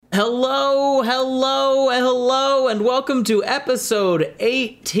Hello, hello, hello, and welcome to episode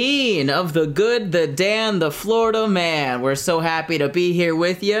 18 of The Good, the Dan, the Florida Man. We're so happy to be here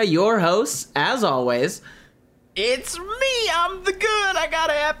with you, your hosts, as always. It's me, I'm the good. I got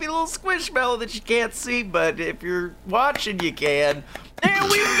a happy little squishmallow that you can't see, but if you're watching, you can.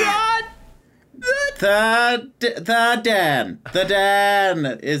 And we've got... The Dan. The Dan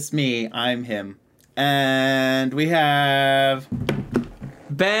is me. I'm him. And we have...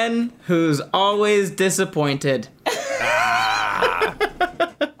 Ben, who's always disappointed.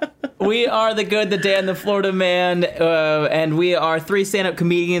 We are The Good, the Dan, the Florida Man, and we are three stand-up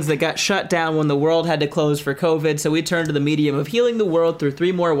comedians that got shut down when the world had to close for COVID, so we turned to the medium of healing the world through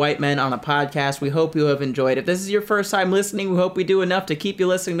three more white men on a podcast. We hope you have enjoyed. If this is your first time listening, we hope we do enough to keep you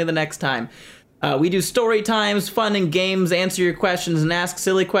listening to the next time. We do story times, fun and games, answer your questions, and ask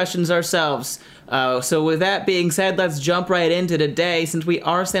silly questions ourselves. So with that being said, let's jump right into today. Since we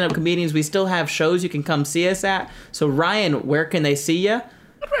are stand-up comedians, we still have shows you can come see us at. So Ryan, where can they see you?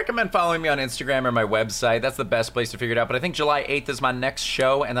 I'd recommend following me on Instagram or my website. That's the best place to figure it out. But I think July 8th is my next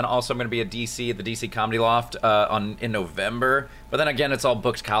show, and then also I'm going to be at DC, at the DC Comedy Loft in November. But then again, it's all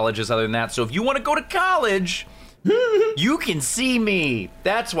booked colleges other than that. So if you want to go to college, you can see me.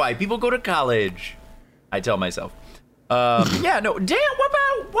 That's why people go to college, I tell myself. Dan,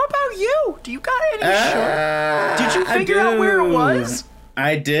 what about you? Do you got any show? Did you figure out where it was?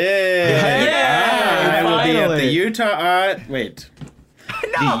 I did. Yeah, I will be at the finally.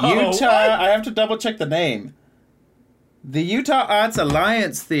 Utah... I have to double check the name. The Utah Arts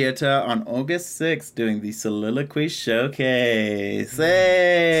Alliance Theater on August 6th doing the Soliloquy Showcase.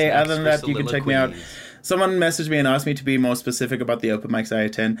 Hey! Snaps Other than for that, you can check me out. soliloquies. Someone messaged me and asked me to be more specific about the open mics I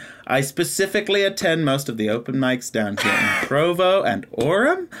attend. I specifically attend most of the open mics down here in Provo and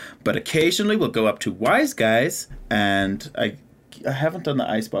Orem, but occasionally we'll go up to Wise Guys, and I haven't done the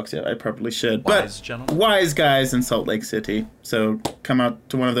Icebox yet. I probably should. Wise gentlemen. Wise Guys in Salt Lake City. So come out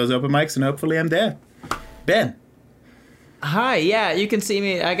to one of those open mics and hopefully I'm there. Ben. Hi, yeah, you can see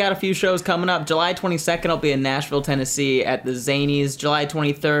me. I got a few shows coming up. July 22nd, I'll be in Nashville, Tennessee at the Zanies. July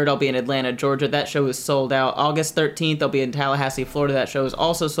 23rd, I'll be in Atlanta, Georgia. That show is sold out. August 13th, I'll be in Tallahassee, Florida. That show is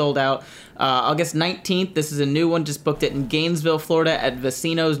also sold out. August 19th, this is a new one. Just booked it in Gainesville, Florida at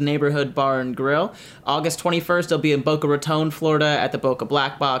Vecino's Neighborhood Bar and Grill. August 21st, I'll be in Boca Raton, Florida at the Boca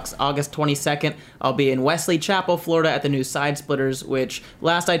Black Box. August 22nd, I'll be in Wesley Chapel, Florida at the new Side Splitters, which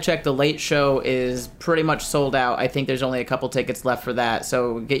last I checked, the late show is pretty much sold out. I think there's only a couple tickets left for that,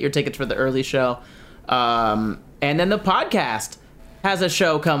 so get your tickets for the early show. And then the podcast has a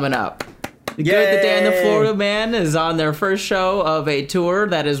show coming up. The Good, the Dan, the Florida Man is on their first show of a tour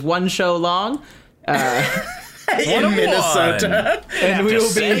that is one show long. In Minnesota. And we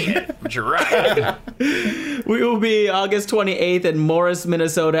will be... But you're right. We will be August 28th in Morris,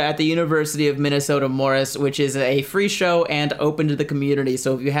 Minnesota at the University of Minnesota Morris, which is a free show and open to the community.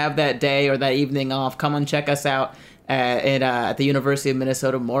 So if you have that day or that evening off, come and check us out at the University of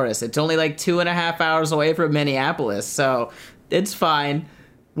Minnesota Morris. It's only like 2.5 hours away from Minneapolis, so it's fine.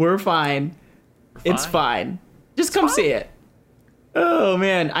 We're fine. It's fine. Just come see it. Oh,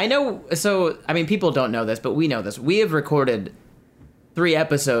 man. I know. So, I mean, people don't know this, but we know this. We have recorded 3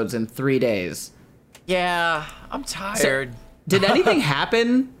 episodes in 3 days. Yeah, I'm tired. So, did anything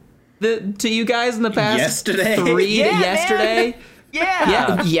happen to you guys in the past Yesterday? yesterday? Man. Yeah.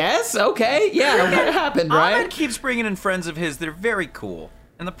 Yeah. Yes. Okay. Yeah. What happened, right? Ahmed keeps bringing in friends of his that are very cool.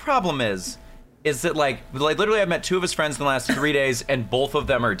 And the problem is that, like literally I've met 2 of his friends in the last 3 days, and both of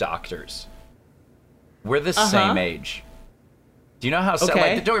them are doctors. We're the same age. Do you know how...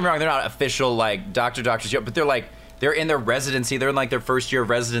 Okay. Like, don't get me wrong, they're not official, like, doctors yet, but they're in their residency. They're in, like, their first year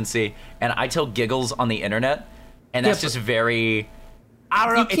of residency. And I tell giggles on the internet, and that's just very... I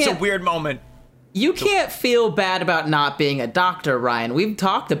don't know. It's a weird moment. You can't feel bad about not being a doctor, Ryan. We've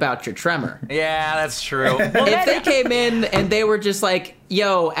talked about your tremor. Yeah, that's true. If they came in and they were just like,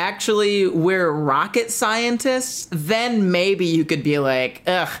 yo, actually, we're rocket scientists, then maybe you could be like,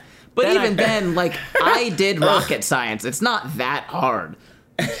 ugh. But then then, like, I did rocket science. It's not that hard.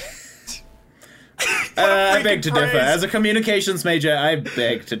 I beg to differ. As a communications major, I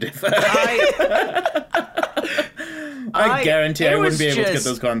beg to differ. I guarantee I wouldn't be able to get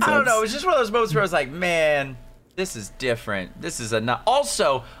those concepts. I don't know. It was just one of those moments where I was like, man, this is different. This is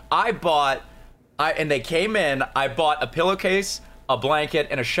Also, and they came in, I bought a pillowcase, a blanket,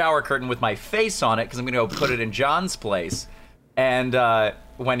 and a shower curtain with my face on it because I'm going to go put it in John's place. And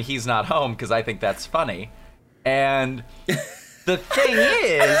when he's not home, because I think that's funny. And the thing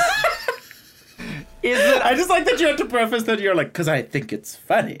is that I just like that you had to preface that you're like, because I think it's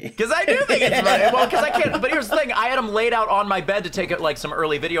funny. Because I do think it's funny. Well, because I can't. But here's the thing: I had him laid out on my bed to take like some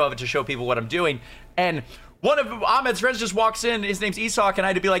early video of it to show people what I'm doing, and one of Ahmed's friends just walks in. His name's Isak, and I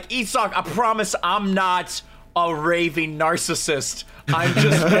had to be like, Isak, I promise I'm not a raving narcissist. I'm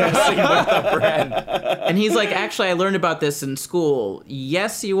just messing with a friend. And he's like, actually, I learned about this in school.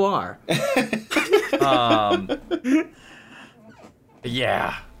 Yes, you are.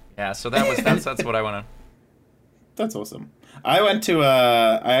 Yeah. So that's what I want to. That's awesome. I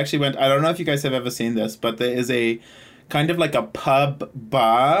actually went, I don't know if you guys have ever seen this, but there is a kind of like a pub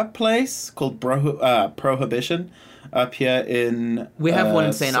bar place called Prohibition up here in We have one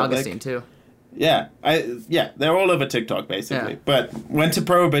in St. Salt Lake. Augustine, too. Yeah, they're all over TikTok basically. Yeah. But went to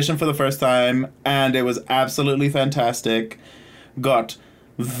Prohibition for the first time, and it was absolutely fantastic. Got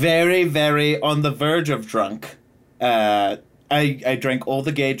very, very on the verge of drunk. I drank all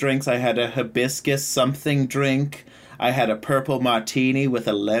the gay drinks. I had a hibiscus something drink. I had a purple martini with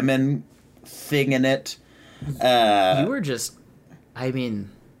a lemon thing in it. You were just, going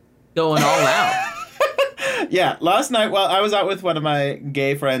all out. Yeah, last night, well, I was out with one of my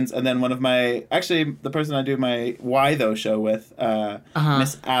gay friends, and then one of my, actually, the person I do my Why Though show with,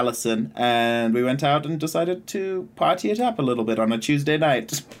 Miss Allison, and we went out and decided to party it up a little bit on a Tuesday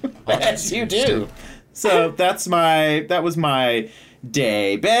night. As you do. So that was my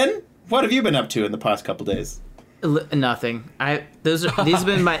day. Ben, what have you been up to in the past couple days? Nothing. These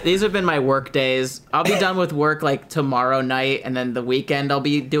have been my work days. I'll be done with work like tomorrow night, and then the weekend I'll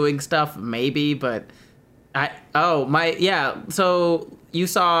be doing stuff maybe, but so you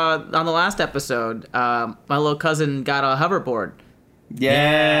saw on the last episode, my little cousin got a hoverboard.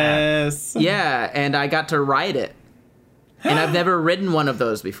 Yes. Yeah, and I got to ride it. And I've never ridden one of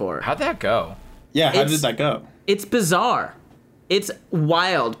those before. How'd that go? Yeah, how did that go? It's bizarre. It's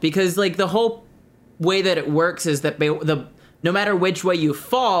wild because like the whole way that it works is that no matter which way you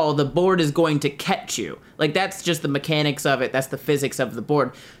fall, the board is going to catch you. Like that's just the mechanics of it. That's the physics of the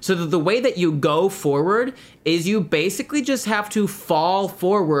board. So the way that you go forward is you basically just have to fall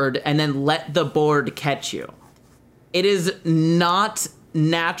forward and then let the board catch you. It is not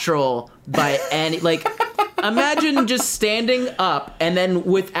natural by any like. Imagine just standing up and then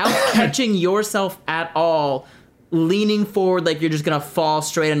without catching yourself at all, leaning forward like you're just going to fall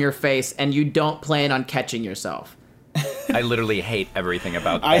straight on your face and you don't plan on catching yourself. I literally hate everything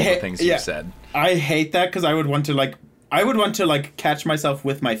about all the things you said. I hate that because I would want to catch myself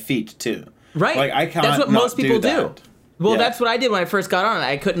with my feet too. Right. Like I can't. That's what most people do. Well, Yeah. that's what I did when I first got on it.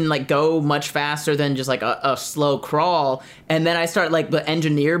 I couldn't like go much faster than just like a slow crawl. And then I started like the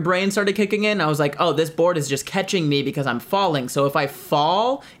engineer brain started kicking in. I was like, oh, this board is just catching me because I'm falling. So if I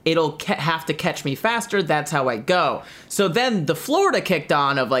fall, it'll have to catch me faster. That's how I go. So then the Florida kicked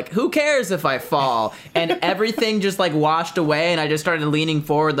on of like, who cares if I fall? And everything just like washed away. And I just started leaning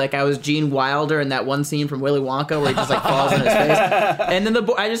forward like I was Gene Wilder in that one scene from Willy Wonka where he just like falls in his face. And then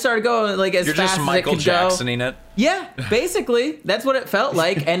I just started going like as You're fast just as Michael it could go. Jacksoning it. Yeah, basically, that's what it felt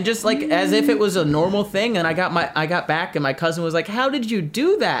like, and just like as if it was a normal thing. And I got back, and my cousin was like, "How did you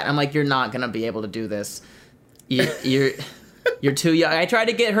do that?" I'm like, "You're not gonna be able to do this. You're too young." I tried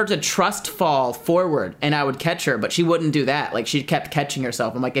to get her to trust fall forward, and I would catch her, but she wouldn't do that. Like she kept catching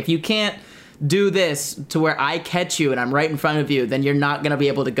herself. I'm like, if you can't do this to where I catch you and I'm right in front of you, then you're not gonna be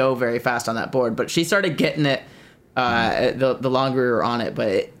able to go very fast on that board. But she started getting it the longer we were on it,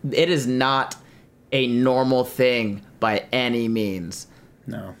 but it is not a normal thing by any means.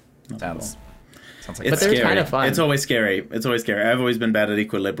 No. Sounds like It's But they're scary. kind of fun. It's always scary. I've always been bad at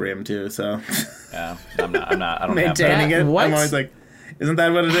equilibrium too, so yeah. I'm not. I don't maintaining That- it. what? I'm always like, isn't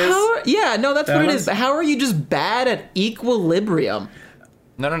that what it is? Yeah, no, that's what it Balance? is. But how are you just bad at equilibrium?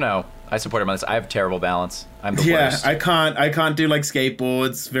 No. I support him on this. I have terrible balance. I'm the Yeah, worst. I can't do like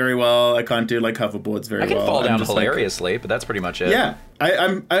skateboards very well. I can't do like hoverboards very I can well. fall I'm down just, like- hilariously, but that's pretty much it. yeah,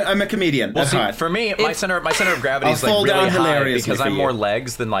 I'm a comedian. Well, That's see, hard. for me, my center of gravity I'll is like fall really down high hilariously because for I'm you. more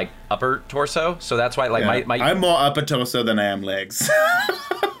legs than like upper torso. So that's why like Yeah. my I'm more upper torso than I am legs.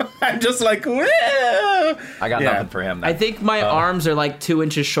 I'm just like, woo! I got Yeah. nothing for him. I think my arms are like 2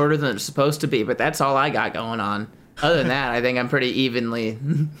 inches shorter than they're supposed to be, but that's all I got going on. Other than that, I think I'm pretty evenly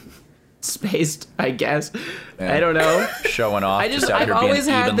spaced, I guess. Yeah. I don't know. Showing off, I've just out here being always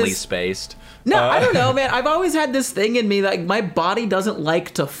had evenly this- spaced. No, I don't know, man. I've always had this thing in me, like my body doesn't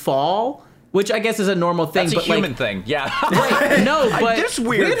like to fall, which I guess is a normal thing. That's a but human like, thing. Yeah. right, no, but This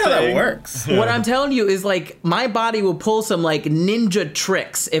weird Weird how that thing. works. what I'm telling you is like my body will pull some like ninja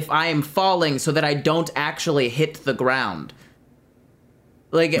tricks if I am falling so that I don't actually hit the ground.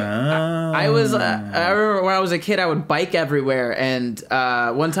 Like, I remember when I was a kid, I would bike everywhere, and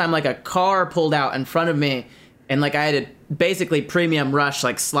one time, like, a car pulled out in front of me, and, like, I had to basically premium rush,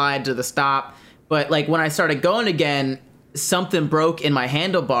 like, slide to the stop. But, like, when I started going again, something broke in my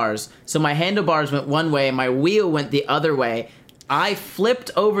handlebars. So my handlebars went one way, and my wheel went the other way. I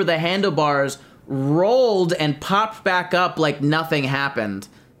flipped over the handlebars, rolled, and popped back up like nothing happened.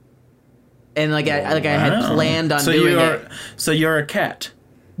 And, like, I had planned on doing it. So you're a cat.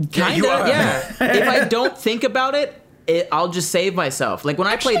 Kinda, yeah. If I don't think about it, I'll just save myself. Like, when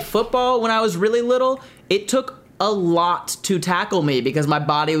I played football when I was really little, it took a lot to tackle me because my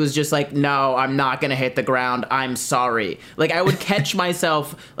body was just like, no, I'm not gonna hit the ground. I'm sorry. Like, I would catch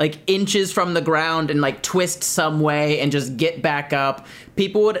myself, like, inches from the ground and, like, twist some way and just get back up.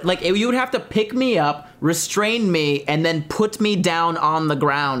 People would, like, you would have to pick me up, restrain me, and then put me down on the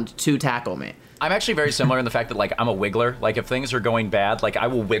ground to tackle me. I'm actually very similar in the fact that, like, I'm a wiggler. Like, if things are going bad, like, I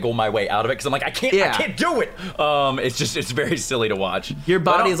will wiggle my way out of it because I'm like, I can't do it. It's very silly to watch. Your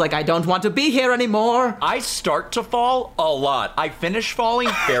body's like, I don't want to be here anymore. I start to fall a lot. I finish falling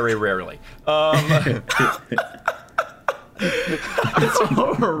very rarely.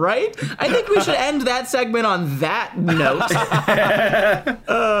 Right? I think we should end that segment on that note.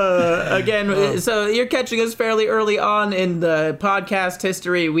 Again, so you're catching us fairly early on in the podcast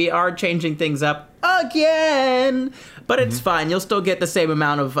history. We are changing things up again, but it's fine. You'll still get the same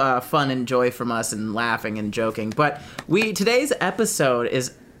amount of fun and joy from us and laughing and joking. But today's episode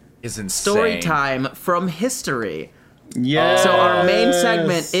is insane. Story time from history. Yeah. So our main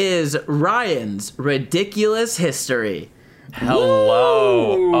segment is Ryan's Ridiculous History.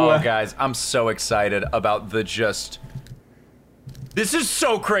 Hello. Woo! Oh, guys, I'm so excited about this is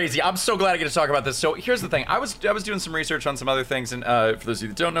so crazy. I'm so glad I get to talk about this. So here's the thing. I was doing some research on some other things, and for those of you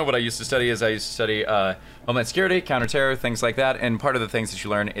that don't know, what I used to study is Homeland Security, counterterror, things like that. And part of the things that you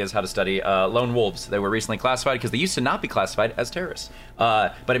learn is how to study lone wolves. They were recently classified because they used to not be classified as terrorists.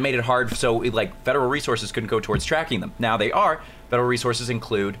 But it made it hard, so like federal resources couldn't go towards tracking them. Now they are. Federal resources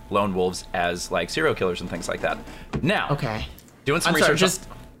include lone wolves as like serial killers and things like that. Now, okay, doing some research.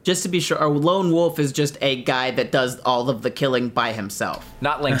 Just to be sure, a lone wolf is just a guy that does all of the killing by himself.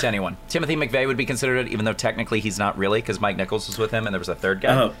 Not linked to anyone. Timothy McVeigh would be considered it, even though technically he's not really, because Mike Nichols was with him, and there was a third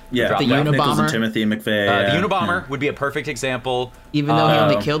guy. Oh, yeah. The Mike Nichols Unabomber. and Timothy McVeigh. The Unabomber would be a perfect example. Even though he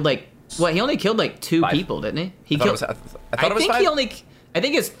only killed like two people, didn't he? He killed. I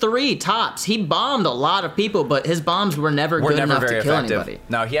think it's 3 tops. He bombed a lot of people, but his bombs were never good enough to kill anybody.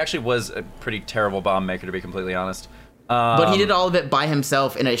 No, he actually was a pretty terrible bomb maker, to be completely honest. But he did all of it by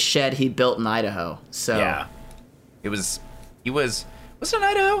himself in a shed he built in Idaho. So yeah, was it in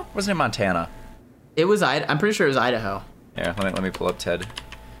Idaho? Was it in Montana? It was. I'm pretty sure it was Idaho. Yeah, let me pull up Ted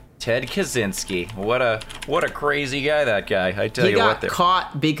Kaczynski. What a crazy guy that guy. I tell you what. He got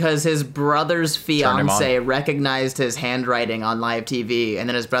caught because his brother's fiance recognized his handwriting on live TV, and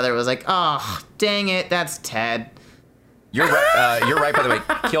then his brother was like, "Oh, dang it, that's Ted." You're right. You're right. By the way,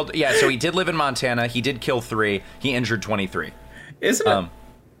 killed. Yeah. So he did live in Montana. He did kill 3. He injured 23. Isn't it?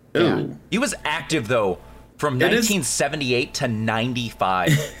 Yeah. He was active though from 1978 to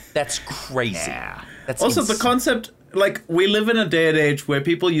 95. That's crazy. Yeah. That's also insane. the concept. Like, we live in a day and age where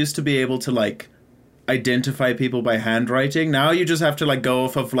people used to be able to like identify people by handwriting. Now you just have to like go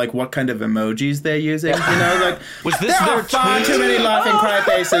off of like what kind of emojis they're using. You know, like there are far too many laughing cry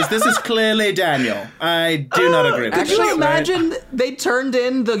faces. This is clearly Daniel. I do not agree with Could you imagine they turned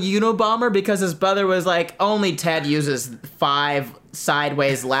in the Unabomber because his brother was like, only Ted uses 5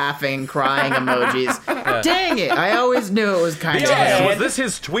 sideways laughing, crying emojis. Yeah. Dang it! I always knew it was kind of him. Was this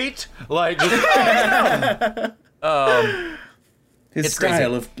his tweet? Like, his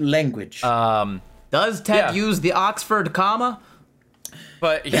style of language. Does Ted use the Oxford comma?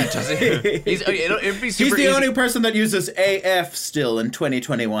 But yeah, it'd be super He's the easy. only person that uses AF still in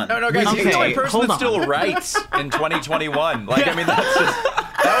 2021. No, guys, he's the only person that still writes in 2021. Like, I mean, that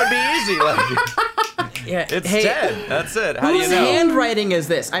would be easy. Like, Yeah, it's Ted. That's it. How do you whose know? handwriting is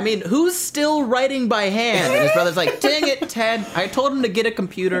this? I mean, who's still writing by hand? And his brother's like, dang it, Ted. I told him to get a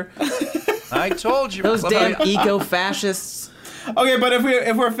computer. I told you. Those damn eco-fascists. Okay, but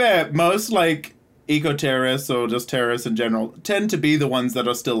if we're fair, most like eco-terrorists or just terrorists in general tend to be the ones that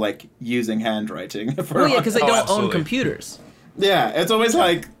are still like using handwriting. Well, yeah, because they don't absolutely. own computers. Yeah, it's always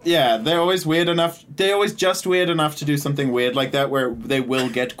like, they're always weird enough. They're always just weird enough to do something weird like that where they will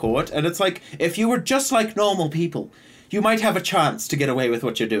get caught. And it's like, if you were just like normal people, you might have a chance to get away with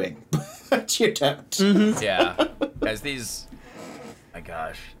what you're doing. But you don't. Mm-hmm. Yeah. Guys, my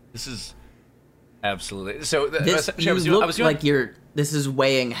gosh. Absolutely. So This, essentially, you look I was doing, like this is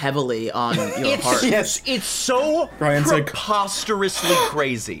weighing heavily on your heart. Yes. it's so Ryan's like- preposterously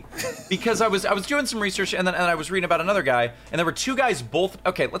crazy because I was doing some research and I was reading about another guy and there were two guys both.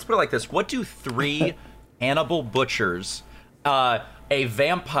 Okay, let's put it like this: what do 3 Hannibal butchers, a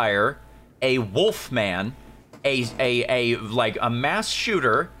vampire, a wolf man, a mass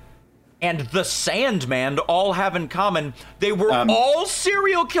shooter, and the Sandman all have in common? They were all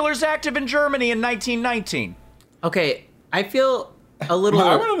serial killers active in Germany in 1919. Okay, I feel a little.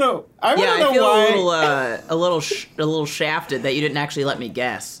 I want to know. I want to I know feel why. a little shafted that you didn't actually let me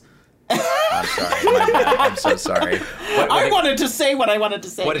guess. I'm sorry. My bad. I'm so sorry. I wanted to say what I wanted to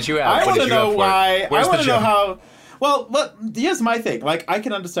say. What did you have? I What want did to you have know for it? why. Where's I the want to know gem? how. Well, here's my thing. Like, I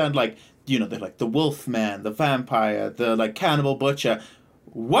can understand, like, you know, the wolf man, the vampire, the like cannibal butcher.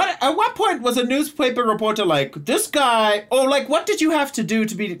 At what point was a newspaper reporter like, this guy, or like, what did you have to do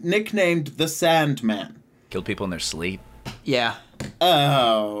to be nicknamed the Sandman? Killed people in their sleep. Yeah,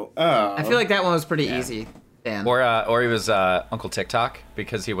 Oh. I feel like that one was pretty easy. Dan. Or he was Uncle TikTok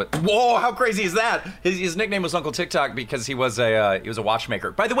because he was. Whoa! How crazy is that? His nickname was Uncle TikTok because he was a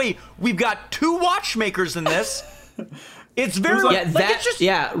watchmaker. By the way, we've got 2 watchmakers in this. It's very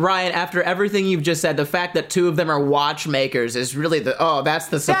Ryan. After everything you've just said, the fact that 2 of them are watchmakers is really that's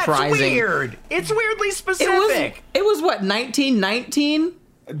the surprising. That's weird. It's weirdly specific. It was what, 1919?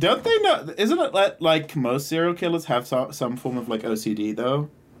 Don't they know? Isn't it like most serial killers have some form of like OCD though,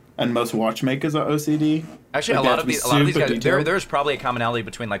 and most watchmakers are OCD. Actually, Like, a lot of these guys, detailed. there's probably a commonality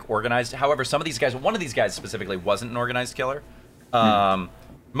between like organized. However, some of these guys, one of these guys specifically, wasn't an organized killer.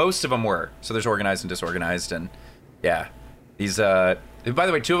 Most of them were. So there's organized and disorganized, and yeah, these. By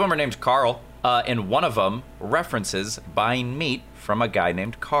the way, 2 of them are named Carl, and one of them references buying meat from a guy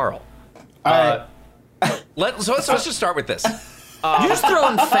named Carl. Let's just start with this. You're just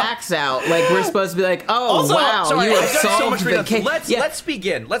throwing facts out like we're supposed to be like, oh, Also, wow, Sorry, you I've have done so solved much the reading. case. Let's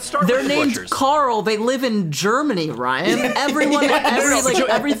begin. Let's start They're with the named butchers. Carl. They live in Germany, Ryan. Everyone,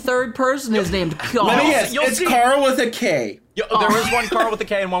 every third person is named Carl. Let me guess. You'll It's see. Carl with a K. There was one Carl with a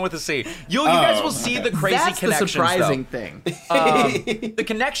K and one with a C. You guys will see the crazy That's the connections. surprising though. thing. The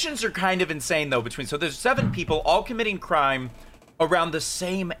connections are kind of insane though. So there's 7 people all committing crime around the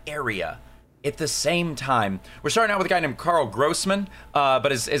same area at the same time. We're starting out with a guy named Carl Grossman,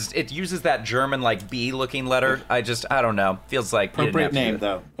 but it uses that German like B-looking letter. I don't know. Feels like you didn't Appropriate have to name do it.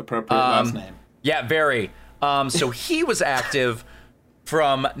 though. Appropriate last name. Yeah, very. So he was active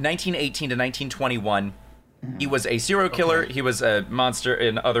from 1918 to 1921. He was a serial killer. Okay. He was a monster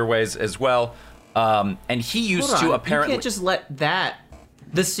in other ways as well. And he used to apparently... You can't just let that...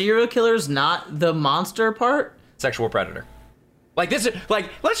 The serial killer's not the monster part? Sexual predator. Like this,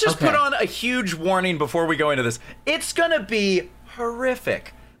 let's just put on a huge warning before we go into this. It's gonna be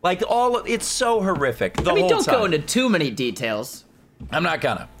horrific. It's so horrific. Don't go into too many details. I'm not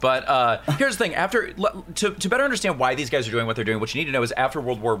gonna. But here's the thing: to better understand why these guys are doing what they're doing, what you need to know is after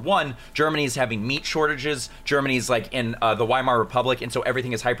World War I, Germany's having meat shortages. Germany's like in the Weimar Republic, and so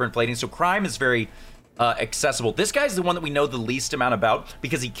everything is hyperinflating. So crime is very accessible. This guy's the one that we know the least amount about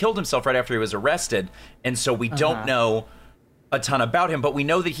because he killed himself right after he was arrested, and so we don't know a ton about him, but we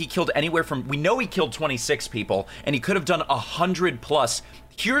know that he killed we know he killed 26 people, and he could have done 100 plus.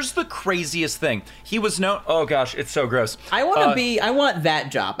 Here's the craziest thing. He was oh gosh, it's so gross. I want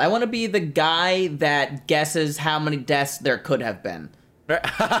that job. I want to be the guy that guesses how many deaths there could have been.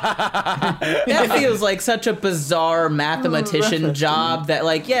 That feels like such a bizarre mathematician job that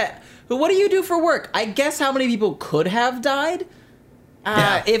but what do you do for work? I guess how many people could have died?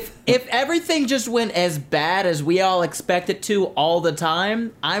 If everything just went as bad as we all expect it to all the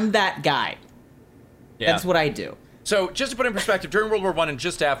time, I'm that guy. Yeah. That's what I do. So, just to put in perspective, during World War I and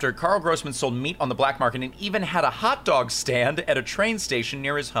just after, Carl Grossman sold meat on the black market and even had a hot dog stand at a train station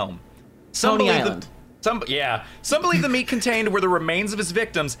near his home. Coney Island. Some believe the meat contained were the remains of his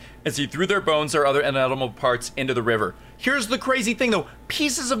victims as he threw their bones or other inedible parts into the river. Here's the crazy thing, though.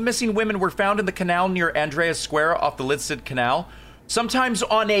 Pieces of missing women were found in the canal near Andreas Square off the Lidsted Canal, sometimes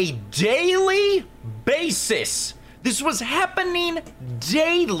on a daily basis. This was happening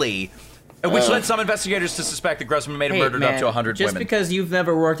daily. Which led some investigators to suspect that Grossman may have murdered up to 100 just women. Just because you've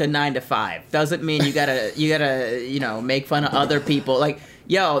never worked a 9 to 5 doesn't mean you gotta make fun of other people.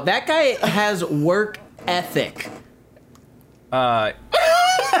 That guy has work ethic. No.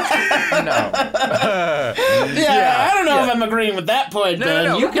 I don't know if I'm agreeing with that point.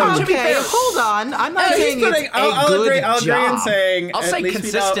 No. You can. Okay, hold on. I'm not saying it's I'll agree in saying. I'll say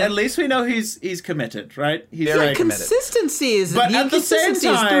consistent. At least we know he's committed, right? He's very committed. Consistency is but at the same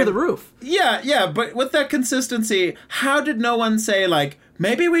time, is through the roof. Yeah. But with that consistency, how did no one say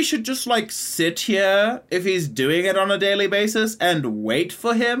maybe we should just, like, sit here if he's doing it on a daily basis and wait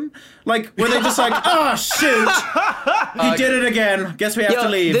for him? Like, were they just like, oh, shoot, he did it again. Guess we have to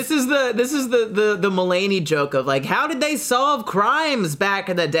leave. This is the Mulaney joke of, like, how did they solve crimes back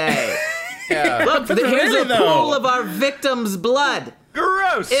in the day? Yeah. Look, here's really, a pool of our victims' blood.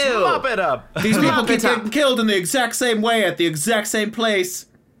 Gross. Ew. Mop it up. These people Mop keep it up. getting killed in the exact same way at the exact same place.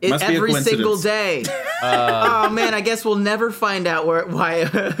 Must be a Every coincidence. single day. Oh man, I guess we'll never find out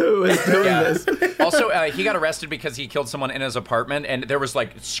who is doing this. Also, he got arrested because he killed someone in his apartment, and there was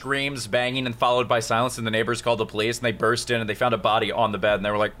like screams, banging, and followed by silence. And the neighbors called the police, and they burst in, and they found a body on the bed, and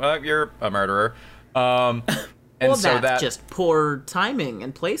they were like, "You're a murderer." And Well, so that's just poor timing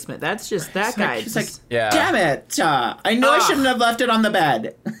and placement. That's just that guy. He's like, Yeah. damn it! I know I shouldn't have left it on the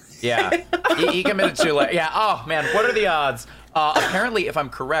bed. Yeah, he committed to like, yeah. Oh man, what are the odds? Apparently, if I'm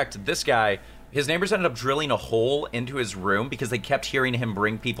correct, this guy, his neighbors ended up drilling a hole into his room because they kept hearing him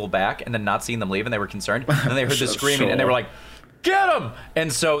bring people back and then not seeing them leave, and they were concerned. And they heard the screaming, and they were like, "Get him!"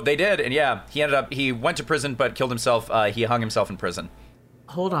 And so they did, and yeah, he went to prison but killed himself. He hung himself in prison.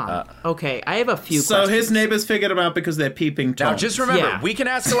 Hold on. Okay, I have a few So questions. his neighbors figured him out because they're peeping Tom. Now, just remember, Yeah. we can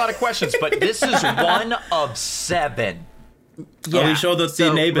ask a lot of questions, but this is one of 7. Are we sure that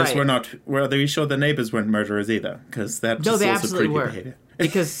the neighbors right. were not? Are we sure the neighbors weren't murderers either? Because that's No, just they also absolutely creepy were. behavior.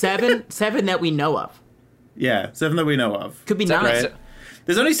 Because seven that we know of. Yeah, 7 that we know of. Could be Seven, 9. right?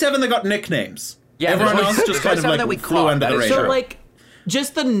 There's only 7 that got nicknames. Yeah, Everyone there's else only- just there's kind of only 7 like that we flew caught. under That the is radar. So, like,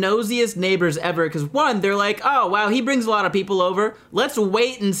 just the nosiest neighbors ever. Because, one, they're like, oh, wow, he brings a lot of people over. Let's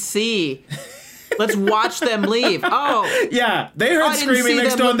wait and see. Let's watch them leave. Oh, Yeah, they heard I didn't screaming see next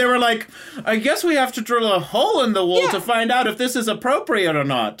them door, look- and they were like, "I guess we have to drill a hole in the wall Yeah. to find out if this is appropriate or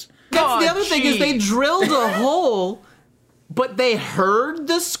not." that's the Oh, other thing is they gee. drilled a hole, but they heard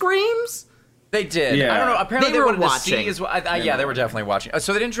the screams? They did. Yeah. I don't know. Apparently, They they were wanted to watching. see. Yeah, they were definitely watching.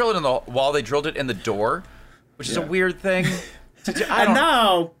 So they didn't drill it in the wall. They drilled it in the door, which is a Yeah. weird thing. to do.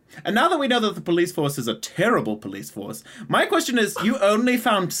 And now that we know that the police force is a terrible police force, my question is: you only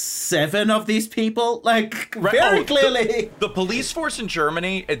found 7 of these people, like very clearly. The police force in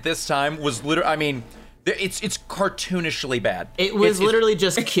Germany at this time was literally. I mean, it's cartoonishly bad. It was It's- literally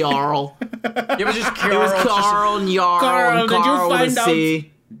just Carl. It was just It was Carl and Jarl Carl, and did you Carl with a find out? C.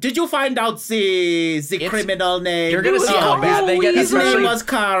 Did you find out the criminal name? You're gonna see how Carl bad they get. His name Especially, was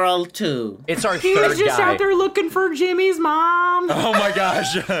Carl too. it's our He third was just guy. out there looking for Jimmy's mom. Oh my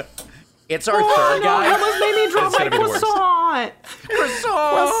gosh. It's our Oh, third no, guy. that almost made me drop It's my gonna be the worst.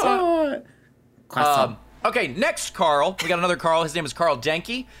 croissant. Croissant. Okay, next Carl. We got another Carl. His name is Carl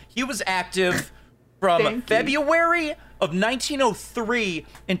Denke. He was active from Denke. February of 1903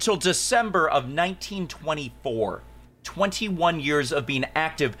 until December of 1924. 21 years of being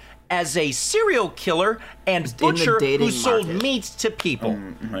active as a serial killer and in the butcher who dating sold market. meat to people.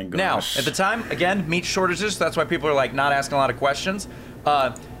 my Now, gosh. at the time, again, meat shortages. That's why people are like not asking a lot of questions.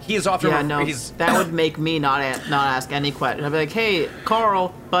 He is often Yeah, no, he's that would make me not ask any question. I'd be like, hey,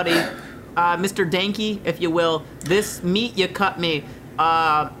 Carl, buddy, Mr. Danky, if you will, this meat you cut me,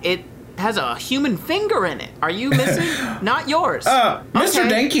 it has a human finger in it. Are you missing? Not yours. Mr. Okay.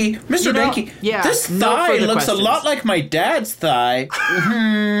 Danky, Mr. You know, Danky, yeah, this no thigh further looks questions. a lot like my dad's thigh.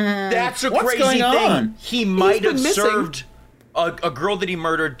 That's a What's crazy going thing. on? He might been have missing. served a girl that he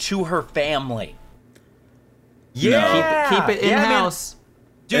murdered to her family. Keep Yeah, it in Yeah, man. house.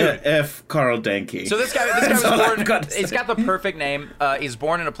 dude. F. Carl Danky. So this guy That's all was I've got born. to He's say. got the perfect name. He's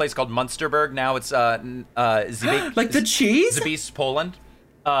born in a place called Munsterberg. Now it's like the cheese? Zabis, Poland.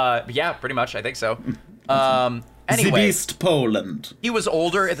 Yeah, pretty much. I think so. Anyway, Zabist, Poland. he was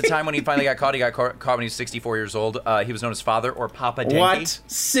older at the time when he finally got caught. He got caught when he was 64 years old. He was known as Father or Papa Denke. What? Also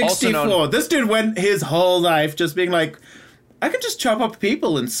 64. known- This dude went his whole life just being like, I could just chop up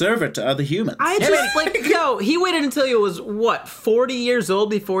people and serve it to other humans. I just, like, yo, he waited until he was, 40 years old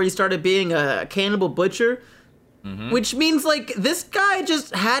before he started being a cannibal butcher? Which means, like, this guy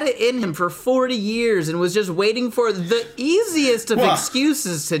just had it in him for 40 years and was just waiting for the easiest of Well-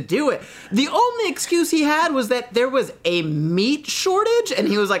 excuses to do it. The only excuse he had was that there was a meat shortage, and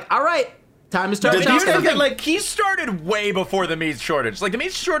he was like, all right, time to start Did he chopping. still get, like, He started way before the meat shortage. Like, the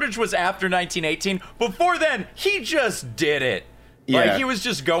meat shortage was after 1918. Before then, he just did it. Like, Yeah. he was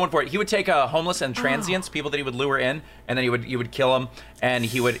just going for it. He would take homeless and transients, people that he would lure in, and then he would kill them, and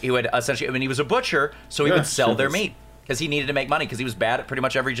he would essentially, I mean, he was a butcher, so he Yeah, would sell sure their was. meat, because he needed to make money, because he was bad at pretty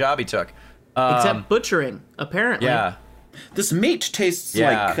much every job he took. Except butchering, apparently. Yeah. This meat tastes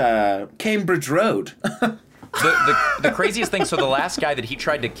Yeah. like Cambridge Road. The craziest thing, so the last guy that he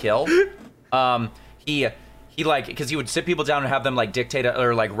tried to kill, he like, because he would sit people down and have them like dictate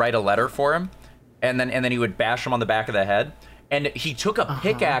or like write a letter for him, and then he would bash them on the back of the head, and he took a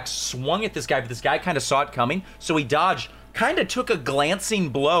pickaxe, swung at this guy, but this guy kind of saw it coming, so he dodged, kind of took a glancing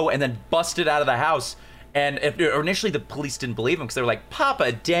blow, and then busted out of the house. And initially the police didn't believe him because they were like,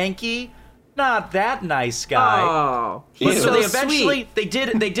 Papa Danky, not that nice guy. Oh, But he's so so they eventually sweet.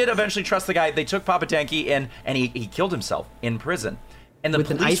 they did eventually trust the guy. They took Papa Danky in, and he killed himself in prison. And the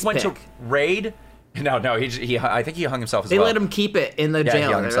With an police ice went pick. to raid. No, he I think he hung himself as They well. let him keep it in the Yeah, he jail.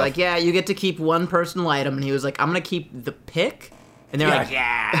 hung They're himself. like, yeah, you get to keep one personal item. And he was like, I'm going to keep the pick. And they're Yeah. like,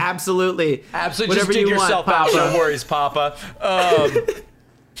 yeah, absolutely. Absolutely, Whatever just dig you want, yourself out. Papa. No worries, Papa.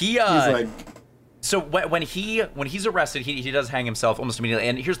 He's like, So when he's arrested, he does hang himself almost immediately.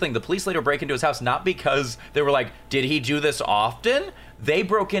 And here's the thing: the police later break into his house not because they were like, "Did he do this often?" They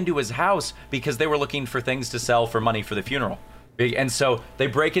broke into his house because they were looking for things to sell for money for the funeral. And so they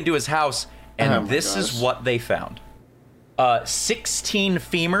break into his house, and Oh my this is gosh. what they found: 16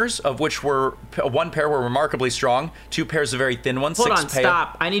 femurs, of which one pair were remarkably strong, 2 pairs of very thin ones. Hold 6 on,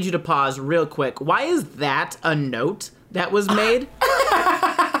 stop. I need you to pause real quick. Why is that a note that was made?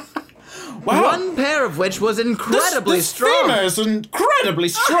 wow. One pair of which was incredibly this strong. femur is incredibly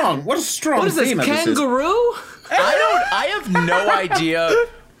strong. What a strong What is this, femur this is. kangaroo? I have no idea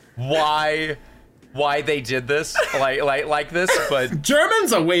why they did this like this, but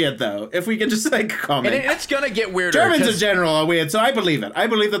Germans are weird, though. If we can just comment. and it's gonna get weirder. Germans in 'cause- general are weird, so I believe it. I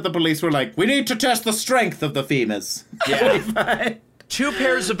believe that the police were like, we need to test the strength of the femurs. Yeah. 2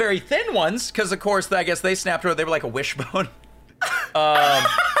 pairs of very thin ones, because of course I guess they snapped over. They were like a wishbone.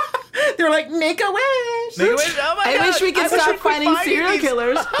 They were like, make a wish. They went, oh my I God, wish we could stop finding serial these."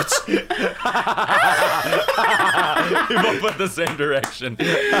 killers. We both went the same direction. He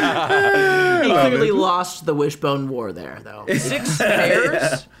clearly lost the wishbone war there, though. 6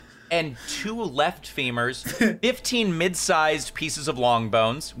 pairs and 2 left femurs, 15 mid-sized pieces of long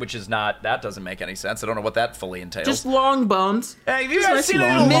bones, which is not, that doesn't make any sense. I don't know what that fully entails. Just long bones. Hey, have you guys nice seen long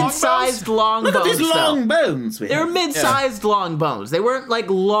any long Mid-sized bones? long Look at bones, these long though. bones. We They were have. mid-sized long bones. They weren't like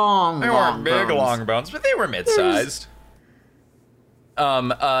long, They long weren't big bones. long bones, but they were mid-sized.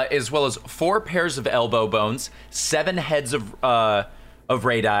 As well as 4 pairs of elbow bones, 7 heads of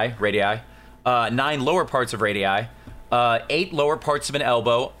radii, 9 lower parts of radii, 8 lower parts of an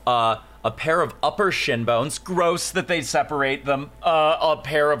elbow, a pair of upper shin bones. Gross that they separate them. A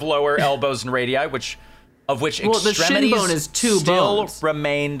pair of lower elbows and radii, of which Well, the shin extremities bone is 2 still bones.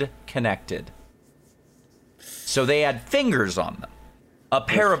 remained connected. So they had fingers on them. A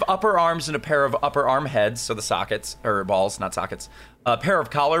pair of upper arms and a pair of upper arm heads, so the sockets, or balls, not sockets. A pair of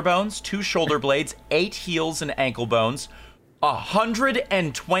collar bones, 2 shoulder blades, 8 heels and ankle bones,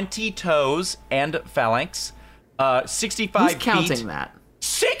 120 toes and phalanx, 65 Who's feet. counting that?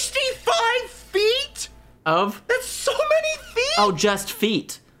 65 feet? Of? That's so many feet! Oh, just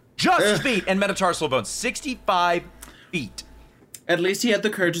feet. Just feet and metatarsal bones. 65 feet, At least he had the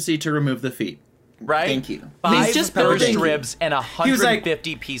courtesy to remove the feet. right? Thank you. 5 He's just burst building- ribs and He was like-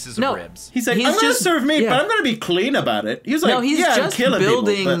 150 pieces No. of ribs. He's like, He's I'm going to just- serve meat, yeah. but I'm going to be clean about it. He was like, No, he's yeah, I'm just killing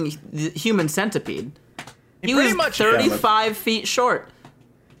building people, the human centipede. He pretty was much- 35 feet short.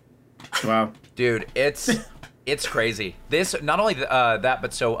 but, wow. Dude, it's crazy. This not only that,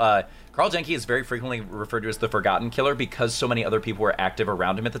 but so Carl Jenke is very frequently referred to as the Forgotten Killer because so many other people were active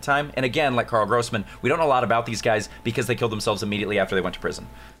around him at the time. And again, like Carl Grossman, we don't know a lot about these guys because they killed themselves immediately after they went to prison.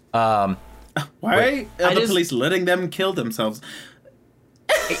 Why I are the just- police letting them kill themselves?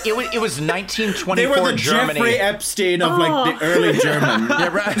 It was They 1924 were the Germany. Jeffrey Epstein of like the early German Yeah,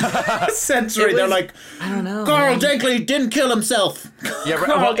 right. century. They're was- like, I don't know. Carl man. Dinkley didn't kill himself. Yeah, right.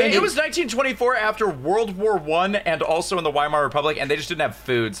 Carl Well, Dinkley- it was 1924 after World War I and also in the Weimar Republic, and they just didn't have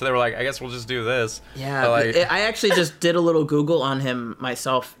food, so they were like, I guess we'll just do this. Yeah, Like- I actually just did a little Google on him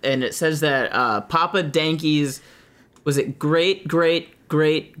myself, and it says that Papa Danky's, was it great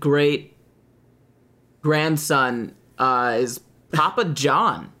grandson is Papa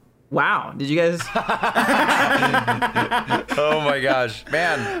John. Wow, did you guys? Oh my gosh,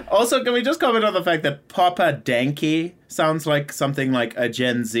 man. Also, can we just comment on the fact that Papa Danky sounds like something like a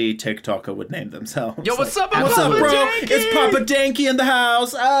Gen Z TikToker would name themselves? Yo, what's up, What's up, Papa bro? Danky? It's Papa Danky in the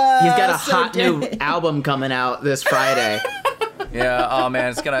house. He's got a so hot new danky. album coming out this Friday, Yeah, oh man,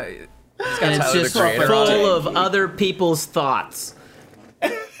 it's gonna and it's Tyler, the just Creator full on it. of other people's thoughts.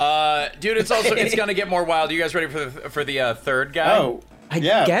 dude, it's gonna get more wild. You guys ready for the third guy? Oh, I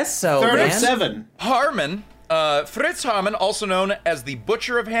yeah. guess so, Third man. of 7. Harmon, Fritz Harmon, also known as the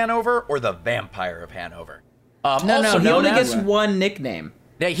Butcher of Hanover or the Vampire of Hanover. No, also he known only as, gets one nickname.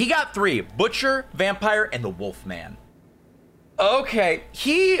 Yeah, he got 3: Butcher, Vampire, and the Wolfman. Okay,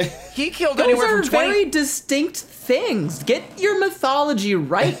 he killed Those anywhere are from 20. very distinct things. Get your mythology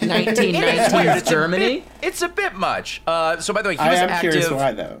right, 1919's Germany. It's a bit much. So by the way, he I was am active curious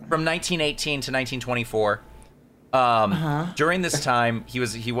why, though. from 1918 to 1924. During this time,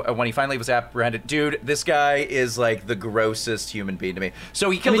 when he finally was apprehended. Dude, this guy is like the grossest human being to me. So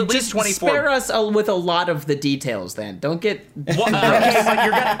he killed at least 24. Spare us with a lot of the details, then. Don't get. Well, okay,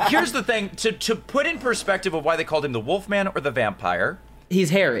 but here's the thing: to put in perspective of why they called him the Wolfman or the Vampire.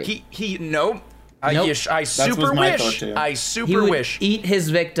 He's hairy. No. Nope. I super my thought, wish. too. I He super would wish. eat his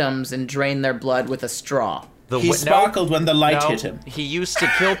victims and drain their blood with a straw. He sparkled when the light No, hit him. he used to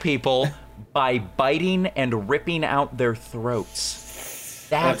kill people by biting and ripping out their throats.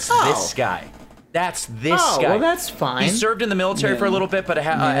 That's this guy. That's this guy. Well, that's fine. He served in the military for a little bit, but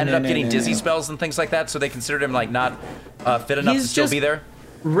ended up getting dizzy no. spells and things like that, so they considered him like not fit enough He's to still just- be there.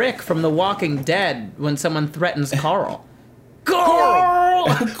 Rick from The Walking Dead when someone threatens Carl. Carl!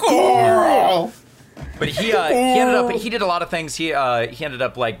 Coral! But he did a lot of things. He ended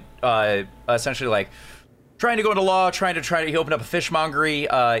up like essentially like trying to go into law, he opened up a fishmongery.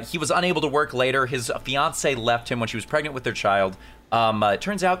 He was unable to work later. His fiance left him when she was pregnant with their child. It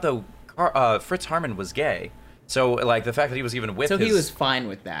turns out though, Fritz Harman was gay. So like the fact that he was even with So he was fine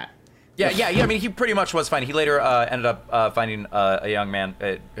with that. Yeah. I mean, he pretty much was fine. He later ended up finding a young man.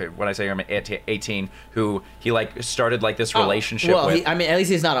 When I say young man, 18, who he like started like this relationship well, with. I mean, at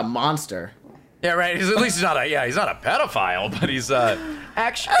least he's not a monster. Yeah, right. At least he's not a pedophile, but he's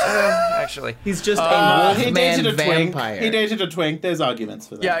actually He's just a He dated wolfman a twink. vampire. He dated a twink. There's arguments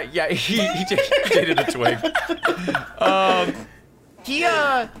for that. yeah. He dated a twig. He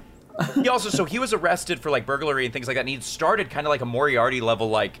also he was arrested for like burglary and things like that. And he started kind of like a Moriarty level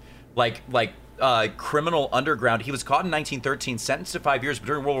like criminal underground. He was caught in 1913, sentenced to 5 years, but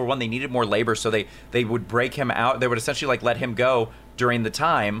during World War I they needed more labor, so they would break him out. They would essentially like let him go during the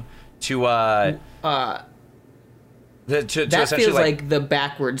time to that essentially feels like the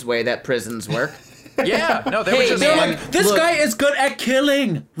backwards way that prisons work. yeah, no, they were Hey, just man, like, This Look. guy is good at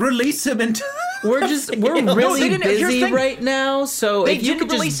killing. Release him into. We're No, they really didn't- here's the busy thing. right now, so they if you didn't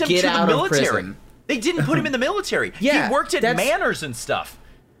could release just him get to out the of military. prison. They didn't put him in the military. Yeah, he worked at that's- manors and stuff.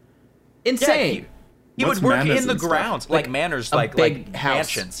 Insane. He What's would work manors in the and stuff? grounds, like manors, a like big house.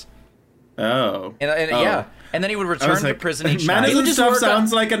 mansions. Oh. And yeah, and then he would I return was to like, prison each manners night. and just stuff work on-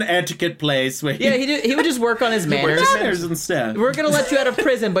 sounds like an etiquette place where Yeah, he would just work on his manners. manners and stuff. We're gonna let you out of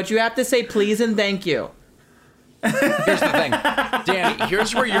prison, but you have to say please and thank you. Here's the thing, Danny.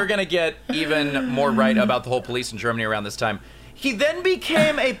 Here's where you're gonna get even more right about the whole police in Germany around this time. He then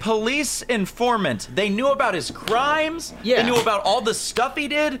became a police informant. They knew about his crimes. Yeah. They knew about all the stuff he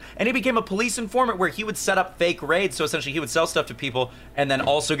did, and he became a police informant where he would set up fake raids. So essentially, he would sell stuff to people and then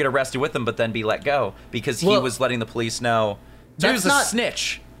also get arrested with them, but then be let go because he Well, was letting the police know. So he that's was a not-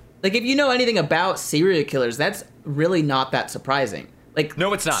 snitch. Like, if you know anything about serial killers, that's really not that surprising. Like,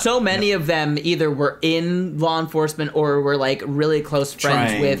 No, it's not. So many of them either were in law enforcement or were like really close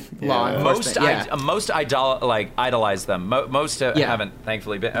friends Trying, with law yeah. enforcement. Most idolize them. Most Yeah. haven't,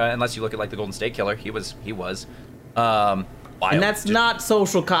 thankfully, been, unless you look at like the Golden State Killer. He was. Wild. And that's not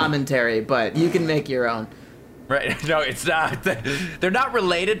social commentary, but you can make your own. Right. No, it's not. They're not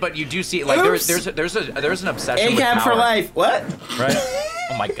related, but you do see like Oops. there's an obsession with ACAB power. for life. What? Right.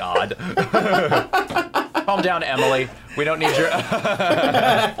 Oh my God. Calm down, Emily. We don't need your.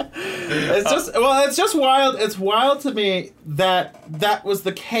 It's just wild. It's wild to me that was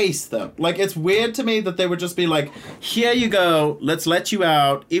the case, though. Like, it's weird to me that they would just be like, here you go, let's let you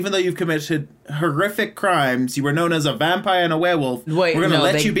out, even though you've committed horrific crimes. You were known as a vampire and a werewolf. Wait, we're gonna no,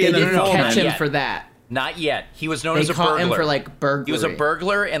 let they, you be they an didn't informant. catch him yet. for that. Not yet. He was known They as a caught burglar. him for like burglary. He was a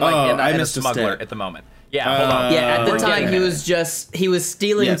burglar and like Oh, and I a missed a smuggler step. at the moment. Yeah. Hold on. Yeah, at the We're time getting he was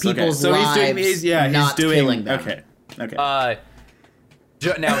stealing Yes, okay. people's So lives, he's not doing. killing them. Okay.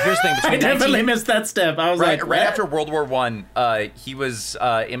 Now here's the thing. I Between definitely 19 missed that step. I was Right, like, right what? after World War I, he was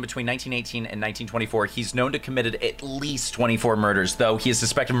in between 1918 and 1924. He's known to have committed at least 24 murders, though he is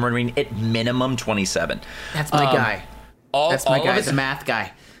suspected of murdering at minimum 27. That's my guy. That's my all guy, of his- the math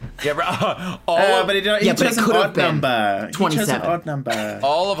guy. Yeah, But he Yeah, but chose it an could have odd been number. He chose 27. an odd number.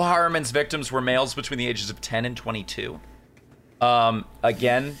 all of Harriman's victims were males between the ages of 10 and 22.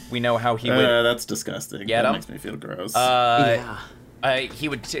 Again, we know how he would. That's disgusting. Get that him? makes me feel gross. Yeah. He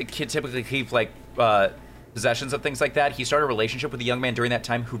would typically keep like possessions of things like that. He started a relationship with a young man during that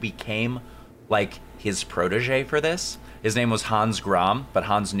time who became like his protege for this. His name was Hans Gram, but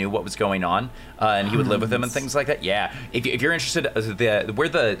Hans knew what was going on, and he would live with him and things like that. Yeah, if you're interested, where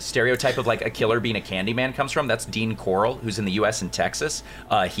the stereotype of like a killer being a Candyman comes from, that's Dean Corll, who's in the U.S. and Texas.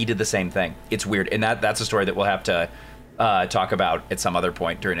 He did the same thing. It's weird, and that's a story that we'll have to talk about at some other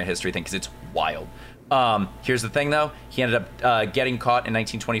point during a history thing because it's wild. Here's the thing, though. He ended up getting caught in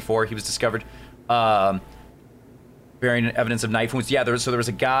 1924. He was discovered bearing evidence of knife wounds. Yeah, there was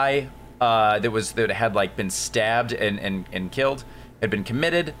a guy that had like been stabbed and killed, had been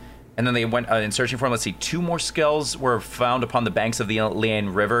committed, and then they went in searching for him. Let's see, 2 more skulls were found upon the banks of the Liane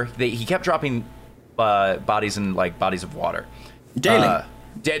River. He kept dropping bodies in like bodies of water. Daily.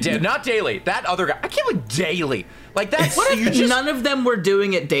 Not daily. That other guy. I can't believe daily. Like that's. What if none of them were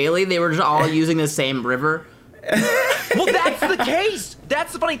doing it daily? They were just all using the same river. Well, that's the case.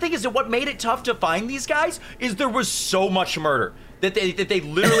 That's the funny thing is that what made it tough to find these guys is there was so much murder that they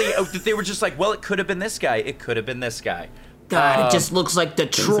literally that they were just like, well, it could have been this guy. It could have been this guy. God, it just looks like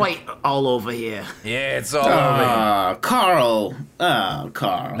Detroit all over here. Yeah, it's all over here. Carl.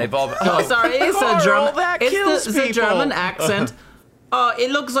 Carl. They've all. Oh, sorry, it's Carl, a German. that It's kills the people. German accent. Oh,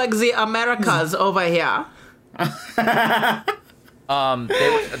 it looks like the Americas over here. There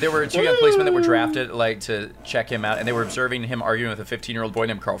were 2 young policemen that were drafted like to check him out, and they were observing him arguing with a 15-year-old boy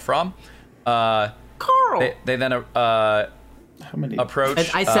named Carl Fromm. Carl. They then How many?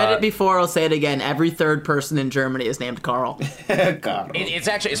 approached. I said it before, I'll say it again. Every third person in Germany is named Carl. Carl. It's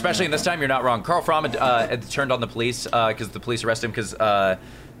actually, especially in this time, you're not wrong. Carl Fromm had turned on the police because the police arrested him because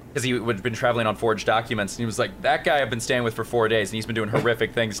he had been traveling on forged documents, and he was like, that guy I've been staying with for 4 days, and he's been doing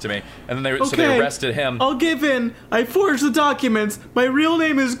horrific things to me. And then so they arrested him. I'll give in. I forged the documents. My real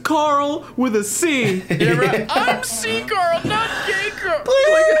name is Carl with a C. Yeah, right. I'm C. Carl, not gay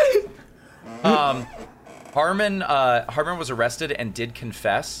Carl. Harmon was arrested and did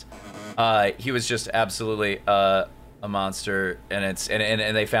confess. He was just absolutely a monster, and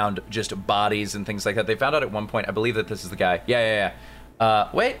they found just bodies and things like that. They found out at one point, I believe that this is the guy. Yeah.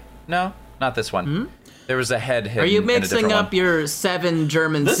 Wait, no, not this one. Hmm? There was a head hidden. Are you in a mixing different up one. your 7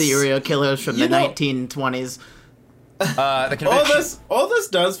 German serial killers from the 1920s? The conviction. All this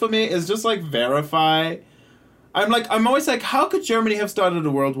does for me is just like verify. I'm always like, how could Germany have started a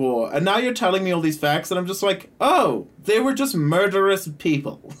world war? And now you're telling me all these facts, and I'm just like, oh, they were just murderous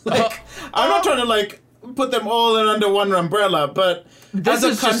people. I'm not trying to like put them all in under one umbrella, but This as a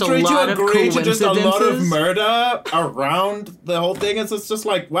is just a country lot to of agree to just a lot of coincidences. murder around the whole thing, it's just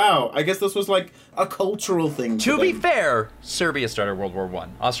like, wow, I guess this was like a cultural thing. To for be them. fair, Serbia started World War I.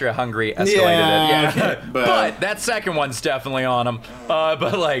 Austria-Hungary escalated Yeah, it. Yeah, okay, but that second one's definitely on him.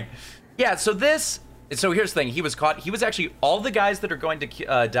 But like, yeah. So here's the thing. He was caught. He was actually all the guys that are going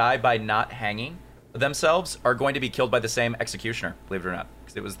to die by not hanging themselves are going to be killed by the same executioner. Believe it or not,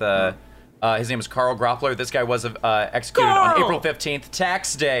 because it was the. His name was Karl Groppler. This guy was executed on April 15th,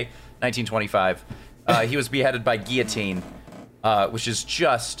 tax day, 1925. He was beheaded by guillotine, which is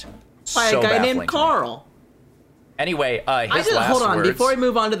just By so a guy baffling named to me. Carl. Anyway, his last Hold on, words. before we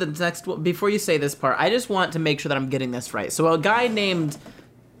move on to the next, before you say this part, I just want to make sure that I'm getting this right. So a guy named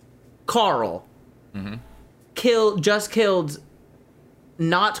Carl killed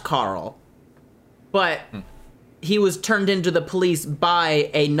not Carl, but he was turned into the police by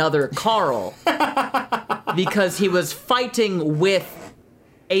another Carl because he was fighting with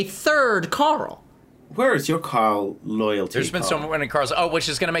a third Carl. Where is your Carl loyalty? There's been so Carl? many cars. Oh, which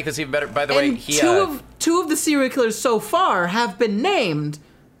is going to make this even better. By the way, And he two of the serial killers so far have been named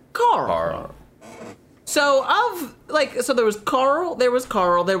Carl. So there was Carl,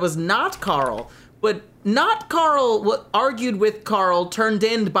 there was not Carl, but not Carl argued with Carl, turned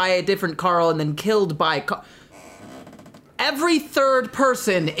in by a different Carl, and then killed by Carl. Every third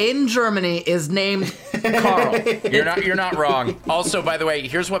person in Germany is named Carl. You're not wrong. Also, by the way,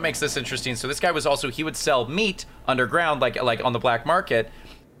 here's what makes this interesting. So this guy was also, he would sell meat underground, like on the black market.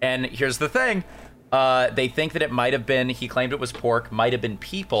 And here's the thing. They think that it might have been, he claimed it was pork, might have been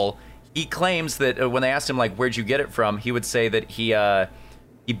people. He claims that when they asked him, like, where'd you get it from? He would say that he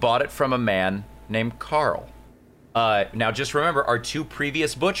bought it from a man named Carl. Now, just remember, our 2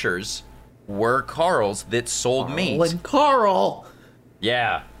 previous butchers were Carls that sold meat. And Carl.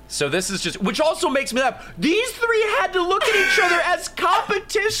 Yeah. So this is just, which also makes me laugh. These 3 had to look at each other as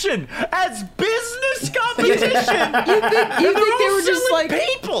competition, as business competition. You think they were just selling like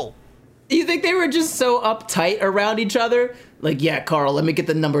people? You think they were just so uptight around each other? Like, yeah, Carl, let me get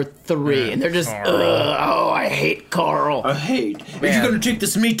the number 3. And they're just, oh, I hate Carl. I hate. If you're gonna take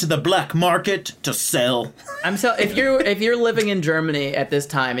this meat to the black market to sell. If you're living in Germany at this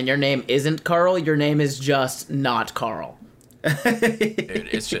time and your name isn't Carl, your name is just not Carl. Dude,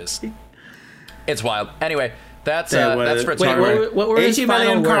 it's wild. Anyway, that's Wait, Fritz Wait, Harder. what were his 80 final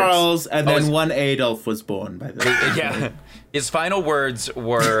million words? Carls, and Oh, then it's- one Adolf was born by the way. Yeah. His final words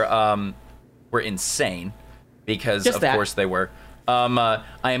were insane because Just of that. course they were. I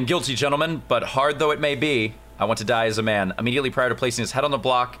am guilty, gentlemen, but hard though it may be, I want to die as a man. Immediately prior to placing his head on the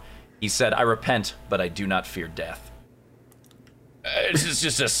block, he said, I repent, but I do not fear death. It's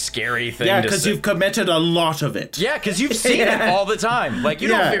just a scary thing. Yeah, because you've committed a lot of it. Yeah, because you've seen it all the time. Like, you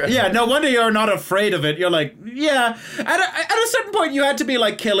don't fear. Yeah, no wonder you're not afraid of it. You're like, yeah. At a certain point, you had to be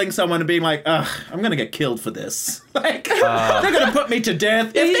like killing someone and being like, ugh, I'm going to get killed for this. Like, they're going to put me to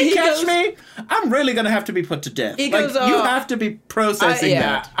death. If they catch me, I'm really going to have to be put to death. He Like, goes, you have to be processing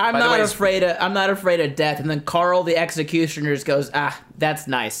that. I'm not afraid of death. And then Carl, the executioners, goes, that's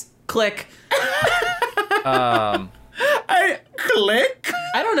nice. Click. Click.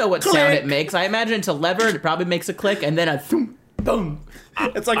 I don't know what sound it makes. I imagine it's a lever. It probably makes a click, and then a thump, boom.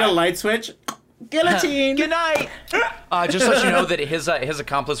 It's like a light switch. Guillotine. Good night. Just to let you know that his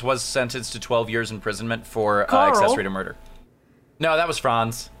accomplice was sentenced to 12 years imprisonment for accessory to murder. No, that was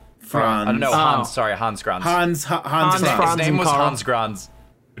Franz. Franz. I don't know. Hans. Sorry, Hans Granz. Hans Franz. His name was Carl. Hans Granz.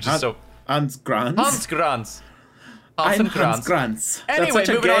 Which is so... Hans Granz. Hans Granz. I'm Hans Granz. Anyway, That's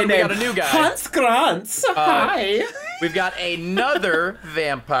such moving a gay on, name. we got a new guy. Hans Granz. Hi. We've got another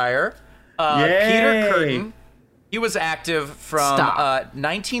vampire, Yay. Peter Curtin. He was active from Stop.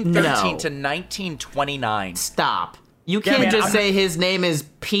 1913 No. to 1929. Stop. You can't man, just say his name is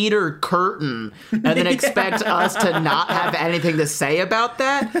Peter Curtin and then expect us to not have anything to say about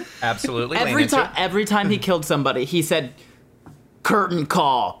that. Absolutely. Every time he killed somebody, he said, "Curtain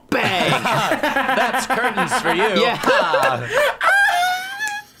call, bang." That's curtains for you. Yeah.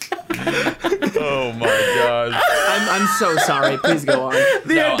 Oh my gosh. I'm so sorry. Please go on.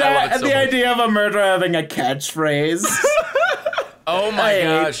 The idea of a murderer having a catchphrase. Oh my hate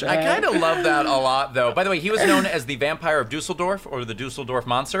gosh. that. I kind of love that a lot, though. By the way, he was known as the Vampire of Dusseldorf or the Dusseldorf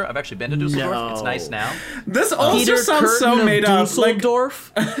Monster. I've actually been to Dusseldorf. No. It's nice now. This also Peter sounds Curtin so of made up. Like,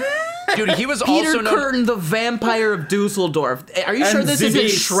 Dusseldorf? Dude, he was Peter also known... Curtin, the Vampire of Dusseldorf. Are you sure And this isn't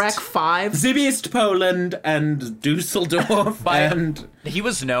Zibist. Shrek 5? Zibist, Poland, and Dusseldorf, and... He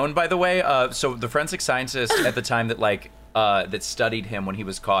was known, by the way, so the forensic scientist at the time that, that studied him when he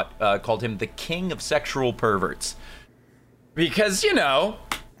was caught, called him the king of sexual perverts. Because, you know...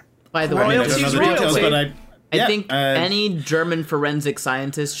 By the I way, mean, I don't know the royalty. details, but I think any German forensic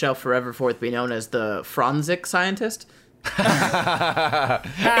scientist shall forever forth be known as the Franzic scientist. And you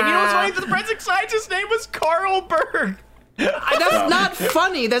know what's funny? The forensic scientist's name was Carl Berg. That's not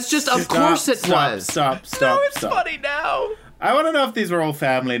funny. That's just, of course it was. Stop. No, it's funny now. I want to know if these were all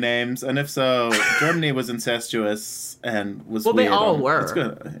family names, and if so, Germany was incestuous and was Well, they weird. all were. It's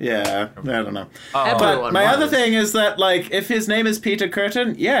good. Yeah, I don't know. Everyone But my other was. thing is that, like, if his name is Peter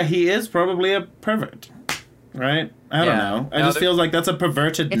Curtin, yeah, he is probably a pervert. Right? I don't Yeah. know. I No, just feels like that's a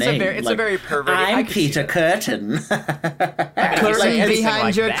perverted It's name. a very perverted... I I'm can see Peter it. Curtin. Curtain Like anything behind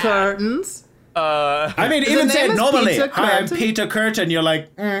like your that. curtains. I mean, even name saying is normally, Peter hi, I'm Curtin? Peter Curtin, you're like,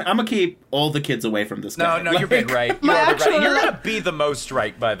 I'm gonna keep all the kids away from this guy. No, you're being right. You My are right. And you're actual- gonna be the most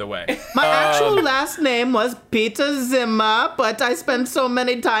right, by the way. My actual last name was Peter Zimmer, but I spent so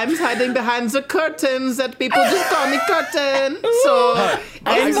many times hiding behind the curtains that people just call me Curtin. So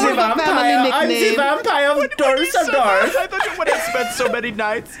I'm it's the more of a vampire. family I'm the nickname. vampire of Dusseldorf. I thought you would have spent so many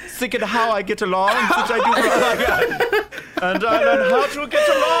nights thinking how I get along, which I do. And I learned how to get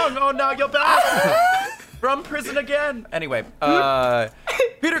along. Oh, now you're back. From prison again. Anyway, Peter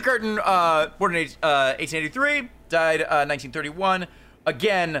Curtin, born in 1883, died 1931.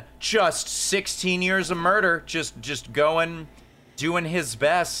 Again, just 16 years of murder. Just doing his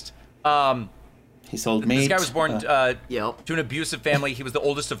best. He sold meat. This guy was born to Yep. an abusive family. He was the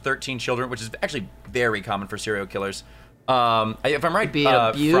oldest of 13 children, which is actually very common for serial killers. If I'm right, Be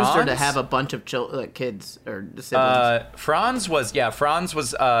abused or to Franz? have a bunch of kids or siblings. Franz was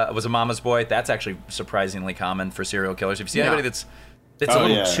a mama's boy. That's actually surprisingly common for serial killers. If you see anybody that's a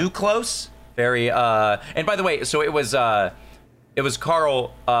little too close, very and by the way, so it was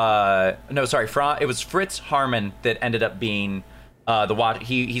Carl it was Fritz Harman that ended up being the watch.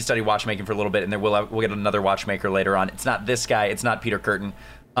 He studied watchmaking for a little bit, and then we'll get another watchmaker later on. It's not this guy. It's not Peter Curtin.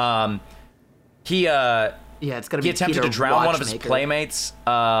 Yeah, it's gonna be. He attempted Peter to drown one of his Watchmaker. playmates.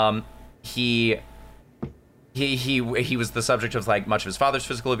 He was the subject of much of his father's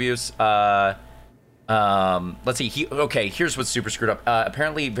physical abuse. Let's see. Here's what's super screwed up.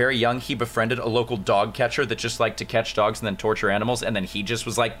 Apparently, very young, he befriended a local dog catcher that just liked to catch dogs and then torture animals. And then he just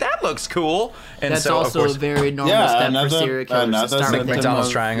was like, "That looks cool." And That's so, also of course, a very normal step for serial killers to another start with symptom them. McDonald's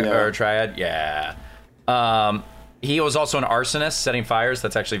of- triad. Yeah. He was also an arsonist, setting fires.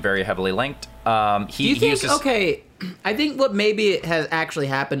 That's actually very heavily linked. Do you He think? uses, Okay, I think what maybe has actually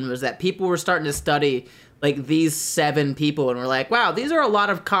happened was that people were starting to study these 7 people and were like, wow, these are a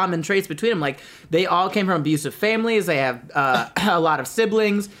lot of common traits between them. Like, they all came from abusive families. They have a lot of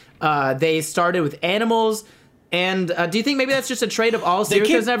siblings. They started with animals. And do you think maybe that's just a trait of all They serial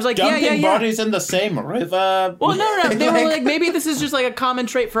keep killers? And I was like, dumping bodies in the same river. Well, no. They were like, maybe this is just like a common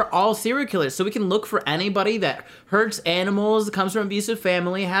trait for all serial killers. So we can look for anybody that hurts animals, comes from an abusive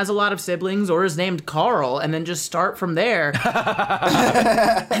family, has a lot of siblings, or is named Carl, and then just start from there.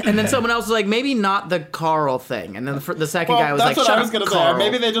 And then someone else was like, maybe not the Carl thing. And then the second guy was like, that's what I was going to say. Or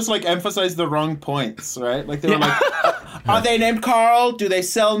maybe they just like emphasized the wrong points, right? Like they were like, are they named Carl? Do they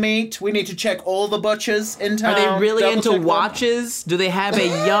sell meat? We need to check all the butchers in town. Are they really into watches? Do they have a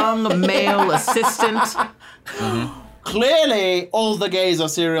young male assistant? Mm-hmm. Clearly, all the gays are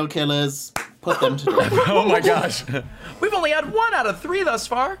serial killers. Put them to death. Oh my gosh. We've only had 1 out of 3 thus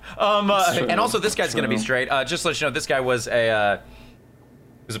far. And also, this guy's going to be straight. Just to let you know, this guy was a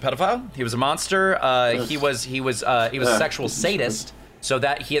pedophile. He was a monster. He was a sexual sadist. So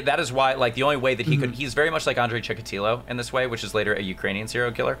that is why, like, the only way that he could, he's very much like Andrei Chikatilo in this way, which is later a Ukrainian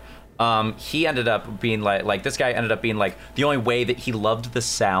serial killer. He ended up being like this guy ended up being like the only way that he loved the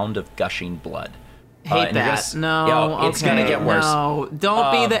sound of gushing blood. Hate that. It's gonna get worse. No,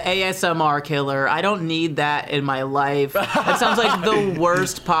 don't be the ASMR killer. I don't need that in my life. That sounds like the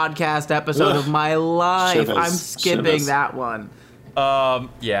worst podcast episode of my life. Shivers. I'm skipping Shivers. that one.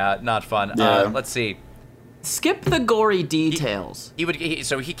 Yeah, not fun. Yeah. Let's see. Skip the gory details.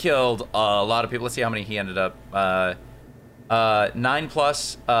 So he killed a lot of people. Let's see how many he ended up. 9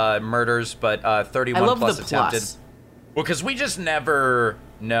 plus murders, but 31 I love plus the attempted. plus. Well, because we just never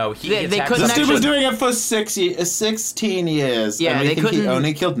know. They attacked couldn't This dude was actually- doing it for 16 years. Yeah, and we they think he couldn't-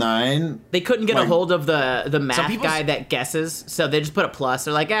 only killed 9. They couldn't get a Like- hold of the math people's- guy that guesses, so they just put a plus.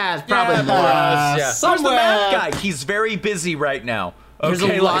 They're like, it's probably more. Yeah. Where's the Somewhere. math guy? He's very busy right now. There's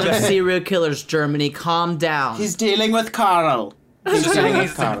Okay, a lot like- of serial killers, Germany. Calm down. He's dealing with Carl. He's dealing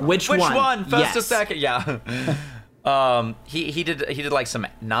with Carl. Which Which one? one? First or Yes. second? Yeah. He did like some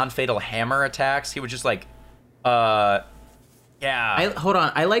non-fatal hammer attacks. He would just like, yeah. Hold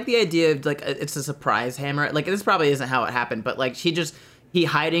on. I like the idea of like it's a surprise hammer. Like this probably isn't how it happened, but like he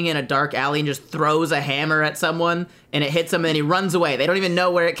hiding in a dark alley and just throws a hammer at someone and it hits him and he runs away. They don't even know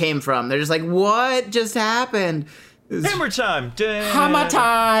where it came from. They're just like, what just happened? Hammer time. Hammer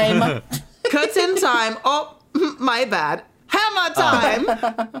time. Cuts in time. Oh, my bad. Hammer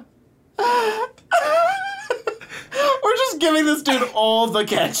time. We're just giving this dude all the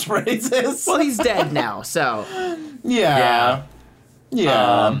catchphrases. Well, he's dead now, so Yeah.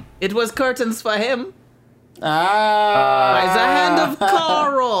 it was curtains for him. By Ah. the hand of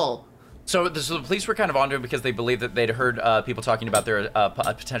Carl. So the police were kind of onto him because they believed that they'd heard people talking about their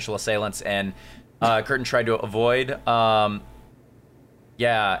potential assailants, and Curtin tried to avoid.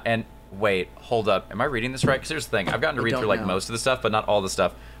 Yeah, and wait, hold up. Am I reading this right? Because here's the thing. I've gotten to read don't through like know. most of the stuff, but not all the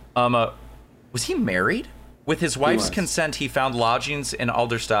stuff. Was he married? With his wife's was. consent, he found lodgings in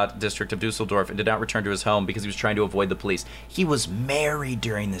Alderstadt district of Dusseldorf and did not return to his home because he was trying to avoid the police. He was married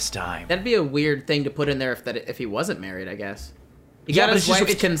during this time. That'd be a weird thing to put in there if he wasn't married, I guess. He Yeah, got but his it's just-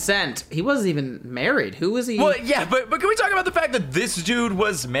 wife's consent. He wasn't even married. Who was he? Well, yeah, but can we talk about the fact that this dude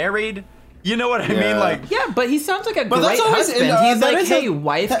was married? You know what I mean? Yeah. Like, Yeah, but he sounds like a But great that's always husband. in- He's that like, is a- hey,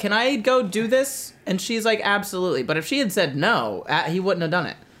 wife, can I go do this? And she's like, absolutely. But if she had said no, he wouldn't have done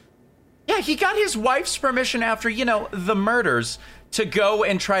it. yeah, he got his wife's permission after, the murders to go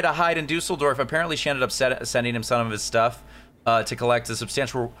and try to hide in Dusseldorf. Apparently, she ended up sending him some of his stuff to collect a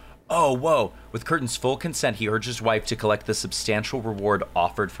substantial... Oh, whoa. With Curtin's full consent, he urged his wife to collect the substantial reward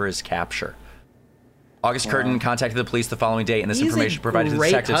offered for his capture. August Curtin contacted the police the following day, and this He's information a provided to the great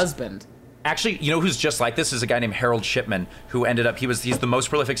detectives. husband. Actually, you know who's just like this is a guy named Harold Shipman, who ended up he's the most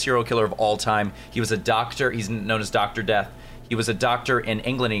prolific serial killer of all time. He was a doctor. He's known as Dr. Death. He was a doctor in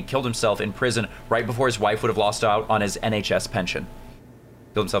England, and he killed himself in prison right before his wife would have lost out on his NHS pension.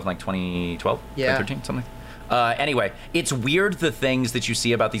 Killed himself in like 2012, Yeah. 2013, something like that. Anyway, it's weird the things that you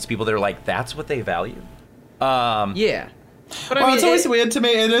see about these people that are like, that's what they value. Yeah. But I Well, mean, it's always weird to me.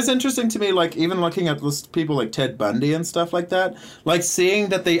 It is interesting to me, like, even looking at this, people like Ted Bundy and stuff like that, like, seeing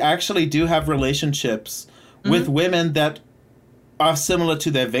that they actually do have relationships with women that are similar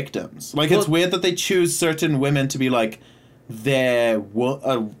to their victims. Like, it's Well- weird that they choose certain women to be, like, I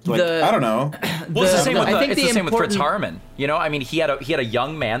don't know. Well, it's the same, I think it's the same with Fritz important- Harriman. I mean, he had a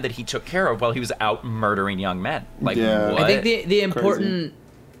young man that he took care of while he was out murdering young men. Like, Yeah. what? I think the important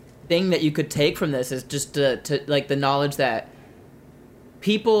thing that you could take from this is just to like the knowledge that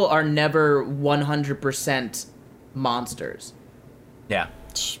people are never 100% monsters. Yeah.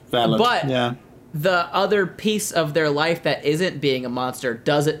 Valid. But- yeah. The other piece of their life that isn't being a monster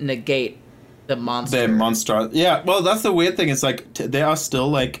doesn't negate the monster. They're monster. Yeah, well, that's the weird thing. It's like there are still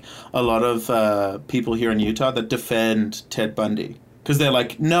like a lot of people here in Utah that defend Ted Bundy because they're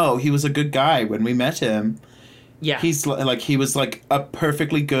like, no, he was a good guy when we met him. Yeah. He's like, he was like a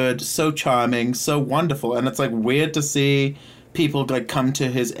perfectly good, so charming, so wonderful, and it's like weird to see people like come to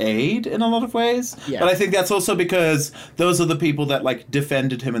his aid in a lot of ways. Yeah. But I think that's also because those are the people that like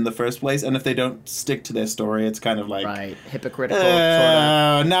defended him in the first place, and if they don't stick to their story, it's kind of like right, hypocritical. Sort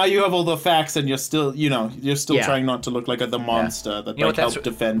of. Now you have all the facts, and you're still Yeah. trying not to look like the monster that like helped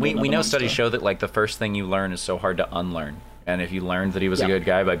defend. We know monster. studies show that like the first thing you learn is so hard to unlearn, and if you learned that he was a good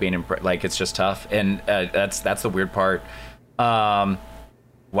guy by being like it's just tough, and that's the weird part.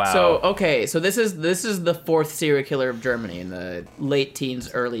 Wow. So this is the fourth serial killer of Germany in the late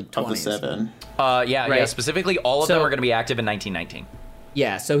teens, early 20s. Of the 7. Yeah. Right. Specifically, all of them are going to be active in 1919.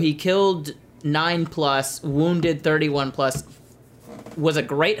 Yeah, so he killed 9+, wounded 31+, was a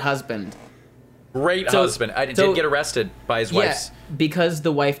great husband. Great husband. I did get arrested by his wife's. Yeah, because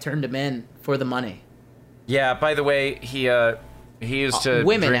the wife turned him in for the money. Yeah. By the way, he used to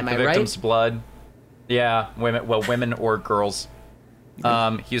women, drink am the I right? victim's blood. Yeah, women. Well, women or girls.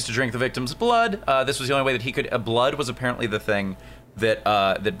 He used to drink the victim's blood. This was the only way that he could. Blood was apparently the thing that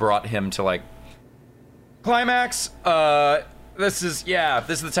that brought him to like climax. This is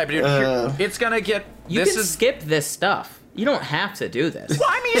the type of dude. It's gonna get. You can skip this stuff. You don't have to do this. Well,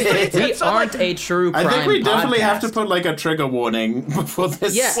 I mean, We aren't a true crime I think we definitely podcast. have to put like a trigger warning before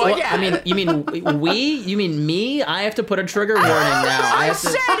this. Yeah, Well, well, yeah. I mean, you mean we? You mean me? I have to put a trigger warning now. I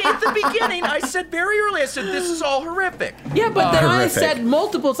said at the beginning. I said very early. I said this is all horrific. Yeah, but then I Horrific. said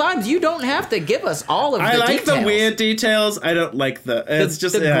multiple times, you don't have to give us all of I the like details. the weird details. I don't like the. It's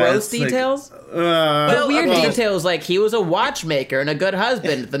just the gross it's like, details. The weird details, like he was a watchmaker and a good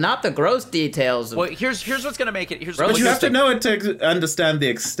husband, not the gross details. Well, here's what's gonna make it. Here's But you have to logistic. know it to understand the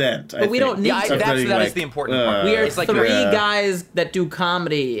extent. But we don't need Yeah, to. that is the important part. We are It's like three yeah. guys that do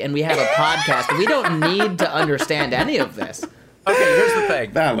comedy, and we have a podcast. We don't need to understand any of this. Okay, here's the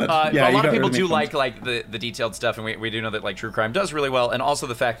thing. Valid. Yeah, a you lot of don't people really do make like the detailed stuff, and we do know that like true crime does really well, and also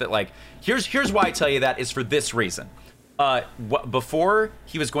the fact that like here's why I tell you that is for this reason. Before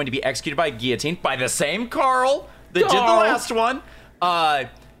he was going to be executed by guillotine by the same Carl that did the last one,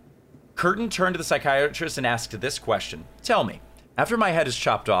 Curtin turned to the psychiatrist and asked this question: "Tell me, after my head is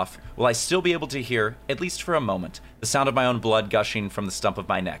chopped off, will I still be able to hear, at least for a moment, the sound of my own blood gushing from the stump of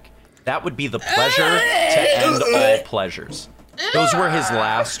my neck? That would be the pleasure to end all pleasures." Those were his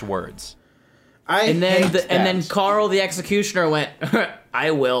last words. And then Carl the executioner went, "I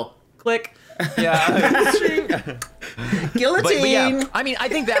will." Click. Yeah. guillotine. But yeah, I mean, I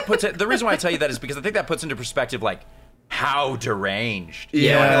think that puts it. The reason why I tell you that is because I think that puts into perspective, like, how deranged. You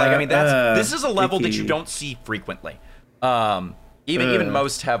know what I mean? Like, I mean, this is a level that you don't see frequently. Even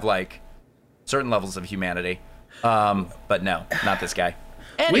most have like certain levels of humanity, but no, not this guy.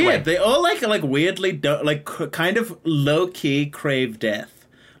 Anyway, Weird. They all like weirdly kind of low key crave death.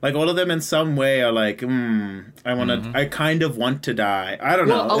 Like all of them in some way are like, I kind of want to die. I don't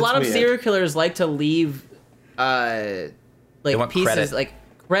know. Well, a lot of weird. serial killers like to leave, like want pieces, credit. like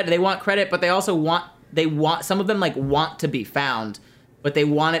credit. They want credit, but they also want some of them like want to be found, but they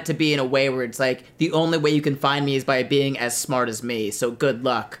want it to be in a way where it's like the only way you can find me is by being as smart as me. So good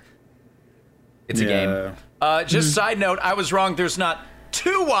luck. it's a game. Just side note, I was wrong. There's not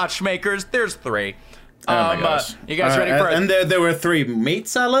 2 watchmakers. There's 3. Oh my gosh! You guys ready for it? And there were 3 meat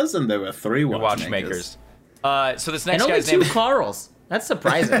sellers, and there were 3 Watchmakers. watchmakers. So this And next only guy's 2 name. Carls. That's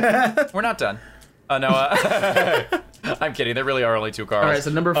surprising. We're not done. No, I'm kidding. There really are only 2 Carls. All right, so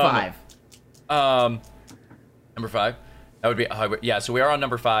number 5. Number 5. That would be yeah. So we are on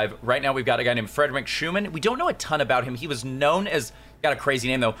number 5 right now. We've got a guy named Frederick Schumann. We don't know a ton about him. He was known as, got a crazy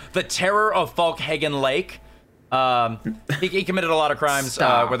name though, the Terror of Falkhagen Lake. He committed a lot of crimes,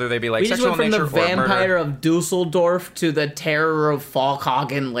 whether they be like We just sexual went in from nature the or vampire murder. of Dusseldorf to the terror of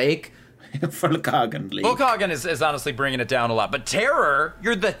Falkhagen Lake. Falkhagen League. Falkhagen is honestly bringing it down a lot, but Terror,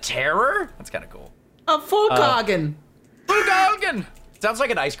 you're the Terror. That's kind of cool. A Falkhagen. Falkhagen sounds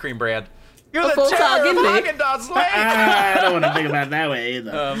like an ice cream brand. You're A the Terror of Falkhagen Lake. Haagen-Dazs Lake. I don't want to think about it that way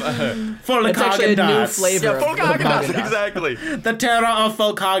either. It's actually a new Falkhagen-Dazs. flavor. Yeah, of Falkhagen-Dazs, Haagen-Dazs. exactly. The terror of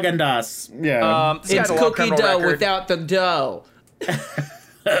Falkhagen-Dazs. Yeah. This guy's It's a long cookie criminal dough record. without the dough.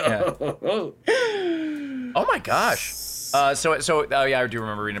 Oh my gosh. So yeah, I do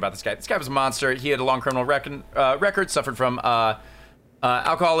remember reading about this guy. This guy was a monster. He had a long criminal record, suffered from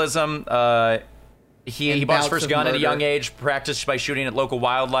alcoholism. He bought his bouts first of gun at a murder. young age, practiced by shooting at local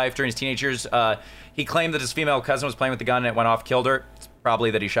wildlife during his teenage years. He claimed that his female cousin was playing with the gun and it went off, killed her. It's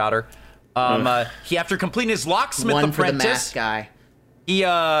probably that he shot her. He, after completing his locksmith One for the apprentice, mask guy. he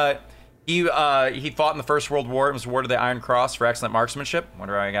fought in the First World War and was awarded the Iron Cross for excellent marksmanship.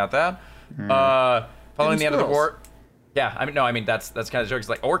 Wonder how I got that. Following the end of the squirrels. war, yeah. I mean, that's kind of a joke. It's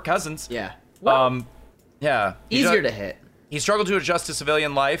like, or cousins. Yeah. Um, Yeah. Easier to hit. He struggled to adjust to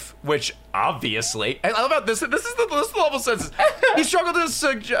civilian life, which obviously, I love about this. This is the level of sense. He struggled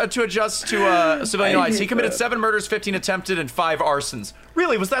to adjust to civilian life. He committed 7 murders, 15 attempted, and 5 arsons.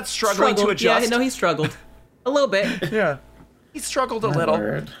 Really, was that struggling to adjust? Yeah, no, he struggled a little bit. Yeah, he struggled a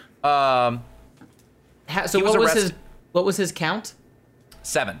little. So what was his count?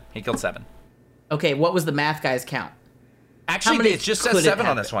 7. He killed 7. Okay, what was the math guy's count? Actually, it just says 7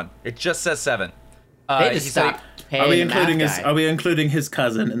 on this one. It just says 7. They just stopped paying Are we including his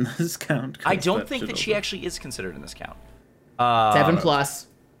cousin in this count? I don't think that she actually is considered in this count. 7 plus.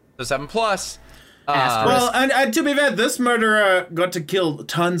 So 7 plus. Well, and to be fair, this murderer got to kill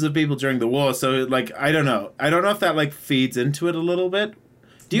tons of people during the war, so, like, I don't know. I don't know if that, like, feeds into it a little bit.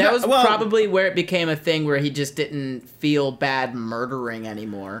 That was probably where it became a thing where he just didn't feel bad murdering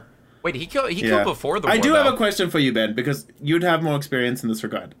anymore. Wait, he killed before the war, I do have a question for you, Ben, because you'd have more experience in this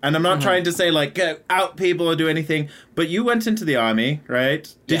regard. And I'm not trying to say, like, get out people or do anything, but you went into the army,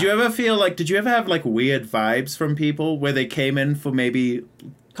 right? Did you ever have, like, weird vibes from people where they came in for maybe...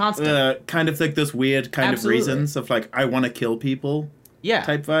 Constant. Kind of, like, this weird kind of reasons of, like, I want to kill people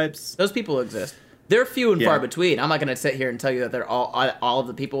type vibes? Those people exist. They're few and far between. I'm not going to sit here and tell you that they're all of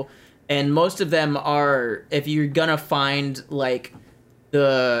the people. And most of them are, if you're going to find, like...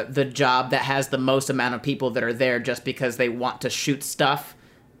 the job that has the most amount of people that are there just because they want to shoot stuff,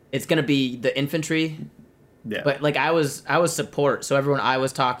 it's gonna be the infantry. Yeah. But like I was support, so everyone I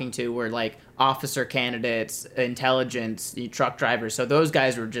was talking to were like officer candidates, intelligence, truck drivers. So those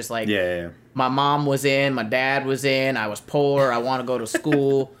guys were just like, my mom was in, my dad was in, I was poor, I want to go to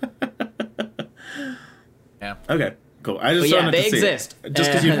school. Yeah. Okay. Cool. I just wanted they to see exist. It.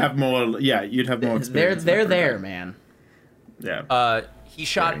 Just because you'd have more experience. They're there, man. Yeah. He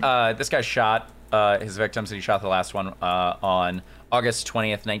shot, this guy shot his victims, and he shot the last one on August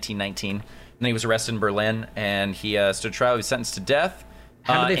 20th, 1919. And then he was arrested in Berlin, and he stood trial. He was sentenced to death.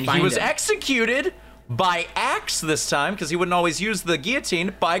 How did they find him? He was him? Executed by axe this time, because he wouldn't always use the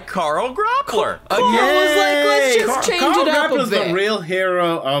guillotine, by Karl Grappler. Carl was like, let's just change Karl it up a Grappler's bit. the real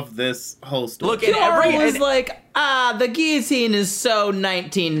hero of this whole story. Look, Carl was like, the guillotine is so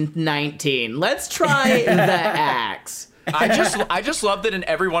 1919. Let's try the axe. I just love that in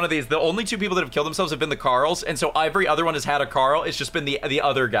every one of these, the only 2 people that have killed themselves have been the Karls, and so every other one has had a Karl. It's just been the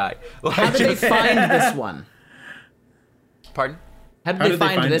other guy. Like, How did they find this one? Pardon? How did they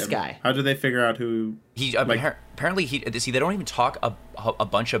find this guy? How did they figure out who? Apparently they don't even talk a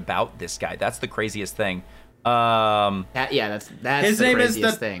bunch about this guy. That's the craziest thing. That's his the name is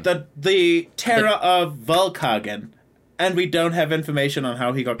craziest thing. the Terror of Volkhagen. And we don't have information on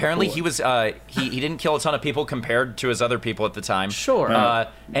how he got. Apparently, he was he didn't kill a ton of people compared to his other people at the time. Sure. And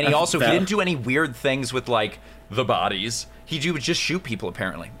he didn't do any weird things with like the bodies. He would just shoot people.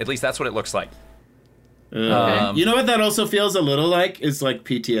 Apparently, at least that's what it looks like. Okay. You know what that also feels a little like is like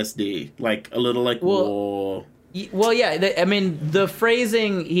PTSD, like a little like war. Well, yeah. I mean, the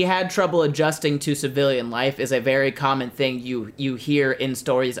phrasing "he had trouble adjusting to civilian life" is a very common thing you hear in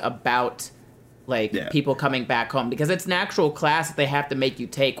stories about. People coming back home, because it's an actual class that they have to make you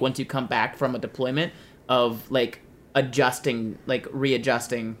take once you come back from a deployment of like adjusting, like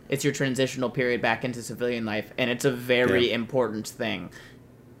readjusting. It's your transitional period back into civilian life, and it's a very important thing.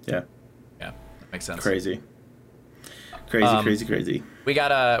 Yeah, that makes sense. Crazy. We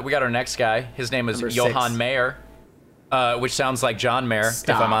got our next guy. His name is Johann Mayer, which sounds like John Mayer.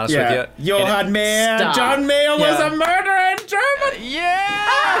 Stop. If I'm honest with you, Johann Mayer. Stop. John Mayer was a murderer in Germany.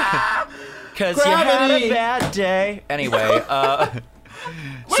 Yeah. Because you had a bad day. Anyway,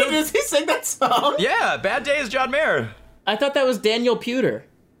 Wait, does he sing that song? Yeah, Bad Day is John Mayer. I thought that was Daniel Pewter.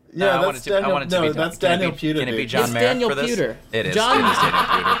 Yeah, I wanted to be that's Daniel Pewter. Can it be dude. John It's Mayer Daniel for this? Pewter. It is. John- It is Daniel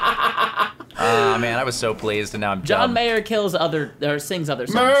Pewter. Oh, man, I was so pleased, and now I'm John dumb. Mayer sings other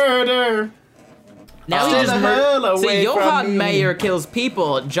songs. Murder. Now he Stay just the hell away See, from Johann me. Mayer kills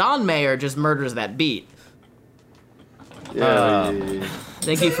people. John Mayer just murders that beat.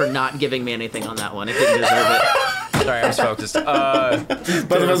 Thank you for not giving me anything on that one. It didn't deserve it. Sorry, I was focused.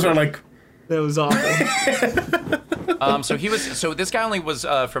 Both of us were like, That was awful. So this guy only was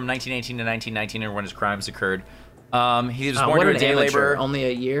from 1918 to 1919, or when his crimes occurred. He was born what to a an day amateur. laborer. Only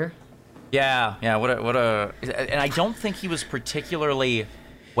a year? Yeah. What a. And I don't think he was particularly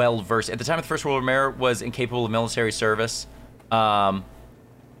well versed at the time of the First World War. Mayer was incapable of military service,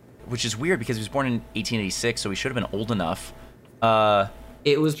 which is weird because he was born in 1886, so he should have been old enough.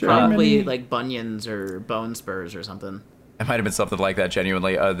 It was probably like bunions or bone spurs or something. It might have been something like that,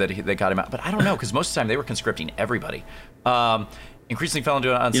 genuinely, that got him out. But I don't know, because most of the time they were conscripting everybody. Increasingly fell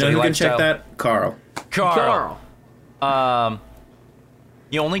into an unsteady lifestyle. You know who can check that? Carl. Carl.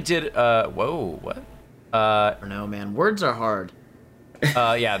 He only did, whoa, what? I don't know, man. Words are hard.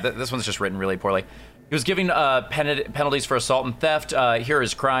 Yeah, this one's just written really poorly. He was given penalties for assault and theft. Here are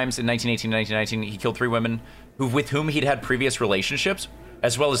his crimes. In 1918 and 1919, he killed 3 women with whom he'd had previous relationships,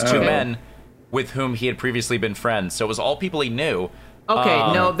 as well as 2 men with whom he had previously been friends. So it was all people he knew.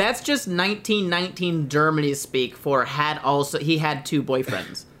 Okay, no, that's just 1919 Germany speak for he had 2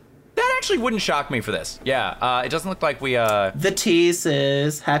 boyfriends. That actually wouldn't shock me for this. Yeah, it doesn't look like we... The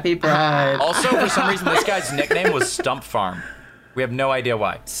teases. Happy Pride. Also, for some reason, this guy's nickname was Stump Farm. We have no idea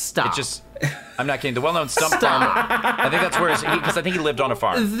why. Stop. It just... I'm not kidding. The well-known Stump Farm... I think that's where... Because I think he lived on a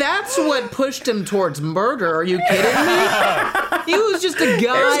farm. That's what pushed him towards murder. Are you kidding me? He was just a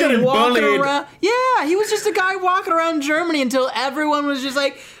guy walking around... Yeah, he was just a guy walking around Germany until everyone was just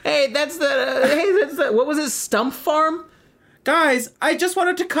like, hey, that's the... What was it? Stump Farm? Guys, I just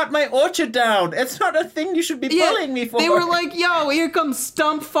wanted to cut my orchard down. It's not a thing you should be bullying me for. They were like, yo, here comes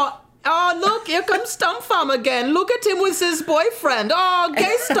Stump Farm. Oh, look, here comes Stump Farm again. Look at him with his boyfriend. Oh,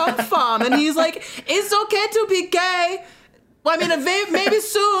 gay Stump Farm. And he's like, it's okay to be gay. Well, I mean, maybe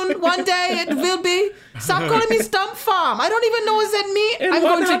soon, one day it will be. Stop calling me Stump Farm. I don't even know what that means. I'm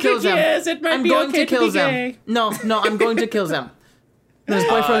going to kill them. It might be okay to be gay. No, I'm going to kill them. And his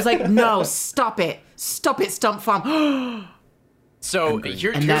boyfriend was like, no, stop it. Stop it, Stump Farm. So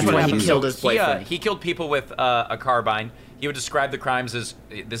here's that's what why he happened. killed his boyfriend. He killed people with a carbine. He would describe the crimes as,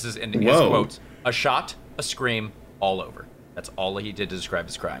 this is in his quotes, a shot, a scream, all over. That's all he did to describe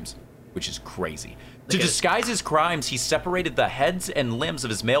his crimes, which is crazy. To disguise his crimes, he separated the heads and limbs of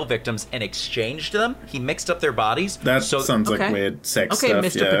his male victims and exchanged them. He mixed up their bodies. That sounds like weird sex stuff. Okay,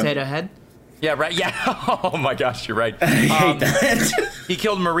 Mr. Potato Head. Yeah, right. Yeah. Oh my gosh, you're right. I hate that. He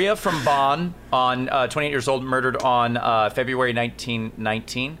killed Maria from Bonn on 28 years old, murdered on February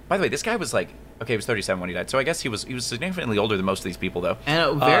 1919. By the way, this guy was like, okay, he was 37 when he died. So I guess he was significantly older than most of these people, though.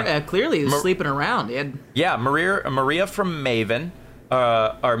 And clearly he was sleeping around. Yeah, Maria from Maven,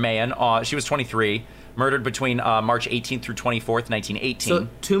 or Mayen. She was 23, murdered between March 18th through 24th, 1918. So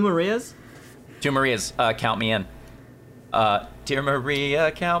 2 Marias? 2 Marias, count me in. Dear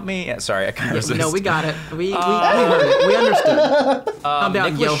Maria, count me in. Sorry, I couldn't resist. No, we got it. We heard it. We understood.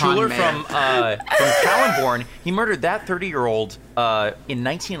 Nicholas Schuler from Kallenborn, he murdered that 30-year-old in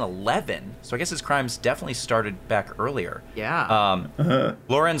 1911. So I guess his crimes definitely started back earlier. Yeah.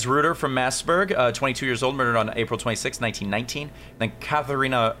 Lorenz Ruder from Massberg, 22 years old, murdered on April 26, 1919. Then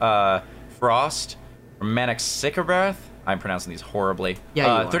Katharina Frost from Manic-Sickerbrath. I'm pronouncing these horribly.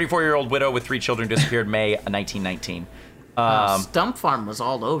 Yeah, 34-year-old widow with 3 children disappeared May 1919. Stump Farm was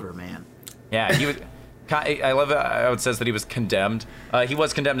all over, man. Yeah, he was. I love how it says that he was condemned. He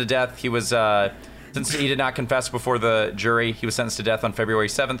was condemned to death. He was, since he did not confess before the jury, he was sentenced to death on February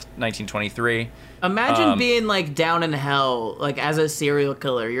 7th, 1923. Imagine being, like, down in hell, like, as a serial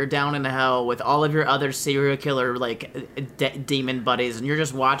killer. You're down in hell with all of your other serial killer, like, demon buddies, and you're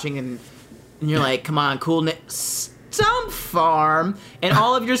just watching, and you're like, come on, cool Stump Farm, and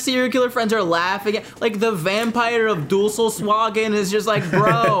all of your serial killer friends are laughing at, like, the vampire of Dulcelswagen is just like,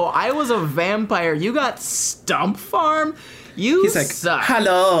 bro, I was a vampire. You got Stump Farm? He's like, suck.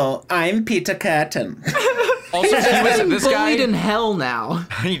 Hello, I'm Peter Curtin. Also, this guy bullied in hell now.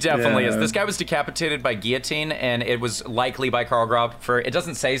 He definitely is. This guy was decapitated by guillotine, and it was likely by Karl Grab. It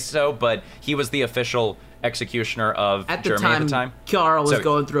doesn't say so, but he was the official executioner of Germany at the time. Karl was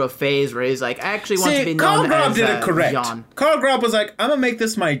going through a phase where he's like, I actually want to be known Karl Grab as did it correct. Jan. Karl Grab was like, I'm gonna make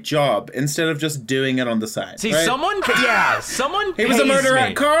this my job instead of just doing it on the side. See, right? someone He was a murderer.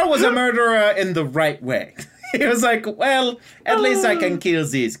 Me. Karl was a murderer in the right way. He was like, well, at least I can kill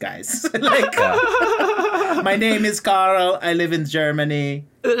these guys. Like, my name is Karl. I live in Germany.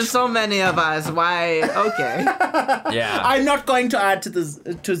 There's so many of us. Why? Okay. Yeah. I'm not going to add to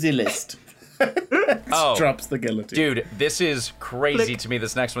the list. Drops the guillotine. Dude, this is crazy to me,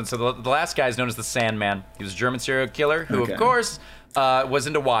 this next one. So the last guy is known as the Sandman. He was a German serial killer who, of course, was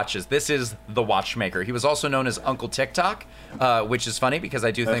into watches. This is the watchmaker. He was also known as Uncle TikTok, which is funny because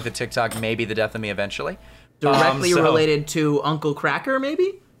I do think that TikTok may be the death of me eventually. Directly related to Uncle Cracker,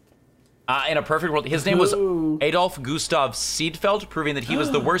 maybe? In a perfect world, his name was Adolf Gustav Seidfeld, proving that he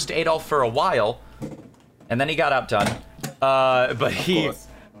was the worst Adolf for a while, and then he got outdone. But he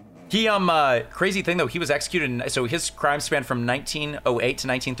crazy thing though, he was executed. So his crime spanned from 1908 to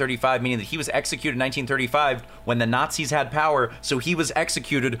 1935, meaning that he was executed in 1935 when the Nazis had power. So he was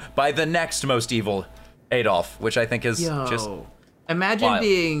executed by the next most evil Adolf, which I think is just imagine wild.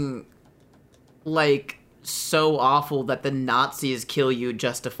 Being like so awful that the Nazis kill you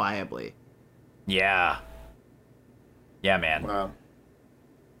justifiably. Yeah, man. Wow.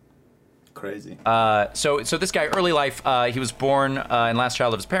 Crazy. So this guy, early life, he was born and last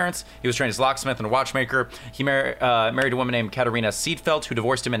child of his parents. He was trained as a locksmith and a watchmaker. He married a woman named Katerina Seidfeld, who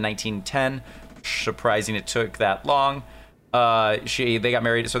divorced him in 1910. Surprising it took that long. They got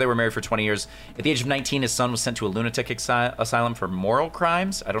married, so they were married for 20 years. At the age of 19, his son was sent to a lunatic asylum for moral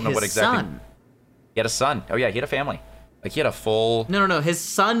crimes. I don't know what exactly. Son. He had a son. Oh yeah, he had a family. Like he had a full. No. His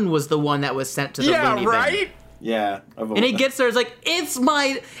son was the one that was sent to the loony bin. Yeah. And he gets there, it's like, it's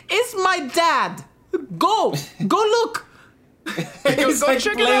my dad. Go look. He's go like,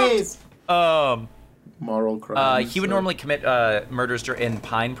 check please. it out. Moral crimes. He would normally commit murders in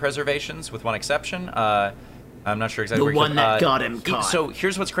pine preservations, with one exception. I'm not sure exactly The one that got him caught. So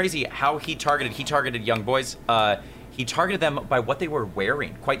here's what's crazy: how he targeted young boys. He targeted them by what they were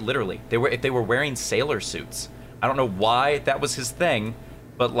wearing. Quite literally, if they were wearing sailor suits. I don't know why that was his thing,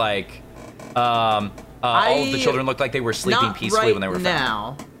 but like, all of the children looked like they were sleeping peacefully when they were found.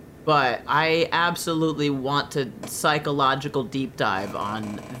 Now, but I absolutely want to psychological deep dive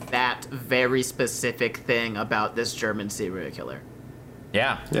on that very specific thing about this German serial killer.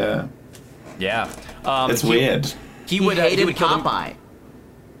 Yeah. It's weird. He hated kill them. Popeye.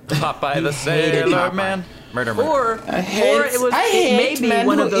 Popeye the hated Sailor Popeye. Man. Murder. I hate men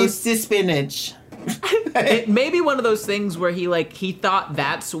one who of those. eats the spinach. It may be one of those things where he thought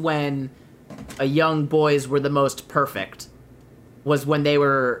that's when young boys were the most perfect, was when they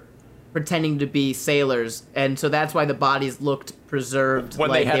were pretending to be sailors, and so that's why the bodies looked preserved When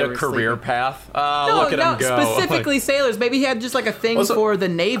like they had a were career sleeping. path. Look at him go. Specifically sailors. Maybe he had just like a thing Also- for the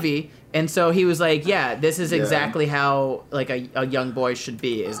Navy, and so he was like, yeah, this is exactly how like a young boy should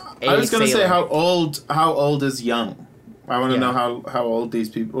be. I was gonna say sailor. how old is young? I want to know how old these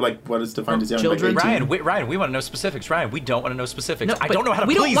people, like, what is defined as young? Children? Like 18? Ryan, we want to know specifics. Ryan, we don't want to know specifics. No, I but don't know how to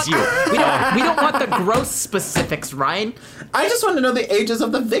we don't please want- you. We don't want the gross specifics, Ryan. I just want to know the ages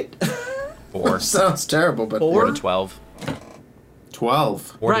of the victim. 4. Sounds terrible, but 4 to 12. 12.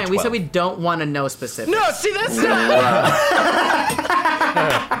 4 to Ryan, we 12. said we don't want to know specifics. No, see, that's not.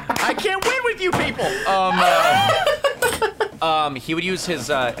 I can't win with you people. He would use his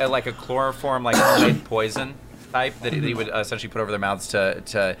like a chloroform, like homemade poison type that he would essentially put over their mouths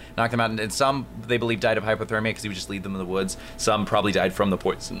to knock them out. And some they believe died of hypothermia because he would just leave them in the woods. Some probably died from the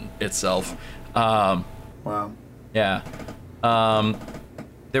poison itself. Wow. Yeah.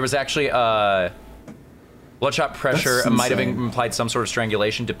 There was actually bloodshot pressure. That's Might have insane. implied some sort of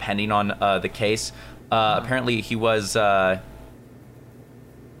strangulation, depending on the case. Apparently, he was. Yeah.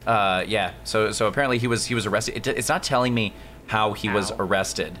 So apparently he was arrested. It's not telling me how he was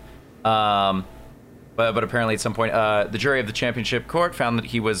arrested. But apparently at some point, the jury of the championship court found that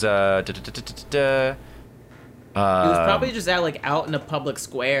he was. He was probably just out in a public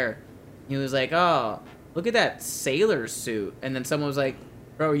square. He was like, "Oh, look at that sailor suit," and then someone was like,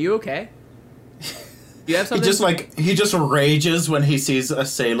 "Bro, are you okay? You have something?" He just rages when he sees a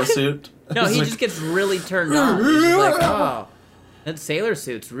sailor suit. No, He's he like, just gets really turned on. He's just like, "Oh, that sailor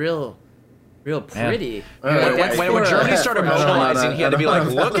suit's real pretty." When Germany started I don't mobilizing, wanna- he had to be I like,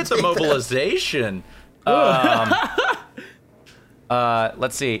 don't "Look wanna at the take that." mobilization."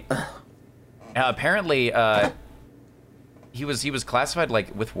 Let's see. Apparently, he was classified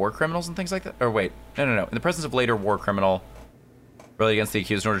like with war criminals and things like that. Or wait, no. In the presence of later war criminal related against the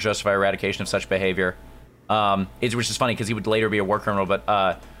accused in order to justify eradication of such behavior. Which is funny because he would later be a war criminal,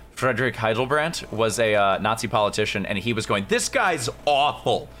 but Friedrich Heidelbrandt was a Nazi politician, and he was going, "This guy's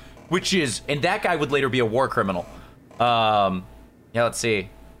awful," and that guy would later be a war criminal. Let's see.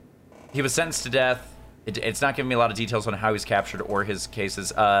 He was sentenced to death. It's not giving me a lot of details on how he was captured or his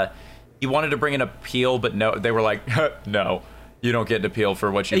cases. He wanted to bring an appeal, but no, they were like, "No, you don't get an appeal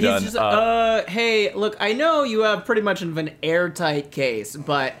for what you've done." He's just, hey, look, I know you have pretty much of an airtight case,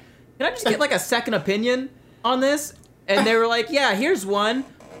 but can I just get like a second opinion on this? And they were like, "Yeah, here's one.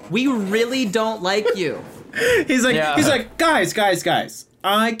 We really don't like you." He's like, guys.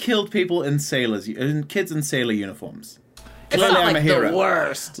 I killed people in kids in sailor uniforms. It's Clearly, not I'm like a hero. the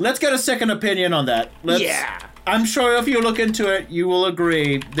worst. Let's get a second opinion on that. Yeah. I'm sure if you look into it, you will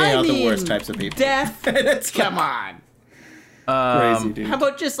agree they are the worst types of people. Death. It's Come on. crazy, dude. How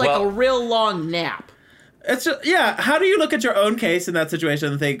about just like a real long nap? It's just, yeah. How do you look at your own case in that situation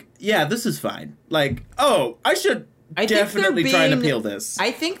and think, yeah, this is fine? Like, oh, I should definitely try and appeal this.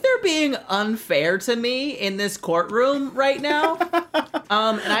 I think they're being unfair to me in this courtroom right now.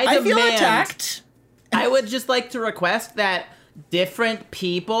 And I feel attacked. I would just like to request that different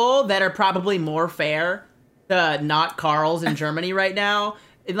people that are probably more fair to not Carl's in Germany right now.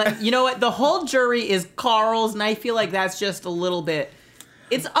 Like, you know what? The whole jury is Carl's, and I feel like that's just a little bit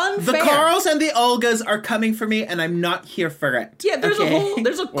It's unfair. The Carls and the Olgas are coming for me, and I'm not here for it. Yeah, there's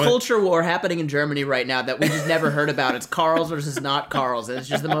a culture war happening in Germany right now that we just never heard about. It's Carls versus not Carls, and it's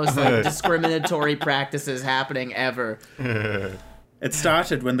just the most discriminatory practices happening ever. It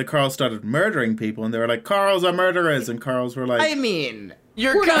started when the Carls started murdering people, and they were like, Carls are murderers, and Carls were like... I mean...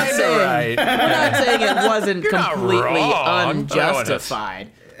 We're not saying it wasn't completely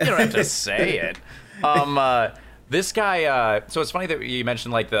unjustified. You don't have to say it. This guy, so it's funny that you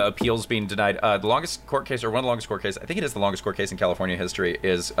mentioned like the appeals being denied. The longest court case, or one of the longest court cases, I think it is the longest court case in California history,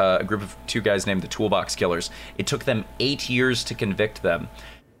 is a group of two guys named the Toolbox Killers. It took them 8 years to convict them.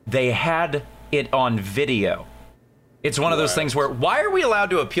 They had it on video. It's one of those things where, why are we allowed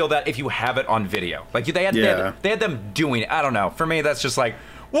to appeal that if you have it on video? Like, they had them doing it. I don't know. For me, that's just like,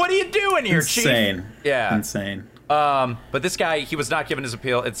 what are you doing here, Insane. Chief? Yeah. Insane. But this guy, he was not given his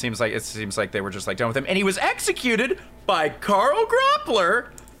appeal. It seems like they were just like done with him, and he was executed by Carl Groppler.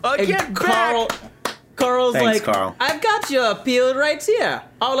 Again, Carl's Thanks, like, Carl. I've got your appeal right here.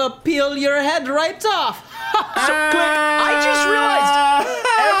 I'll appeal your head right off. I just realized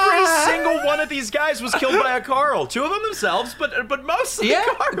every single one of these guys was killed by a Carl. Two of them themselves, but mostly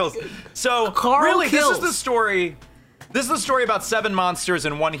Carls. So Carl really, kills. this is the story. This is the story about 7 monsters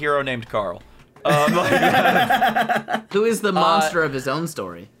and one hero named Carl. Who is the monster of his own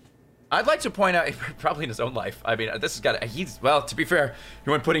story? I'd like to point out, probably in his own life. I mean, this has got. Well, to be fair, he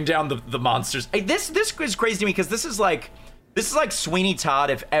went putting down the monsters. Hey, this is crazy to me because this is like Sweeney Todd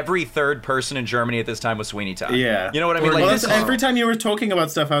if every third person in Germany at this time was Sweeney Todd. Yeah. You know what I mean? Like, Well, every time you were talking about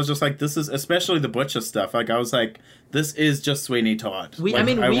stuff, I was just like, this is, especially the Butcher stuff, like, I was like, this is just Sweeney Todd.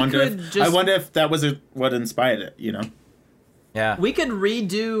 I wonder if that was what inspired it, you know? Yeah. We could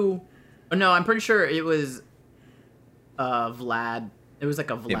redo... No, I'm pretty sure it was Vlad. It was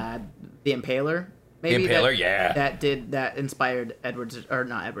like a Vlad the Impaler. Maybe the Impaler, that inspired Edward, or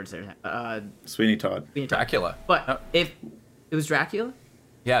not Edward, Sweeney Todd. Dracula. But if it was Dracula,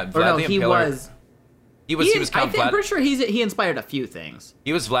 yeah, Vlad or no, the he Impaler. was Count Vlad. I'm pretty sure he inspired a few things.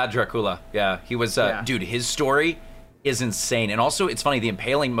 He was Vlad Dracula. Yeah, he was. Dude, his story is insane. And also, it's funny. The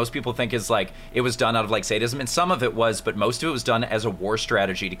impaling, most people think is like it was done out of like sadism, and some of it was, but most of it was done as a war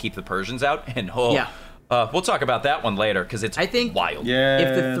strategy to keep the Persians out. And we'll talk about that one later because it's wild.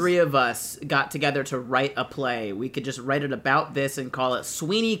 If the three of us got together to write a play, we could just write it about this and call it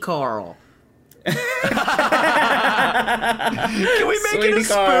Sweeney Carl. Can we make it a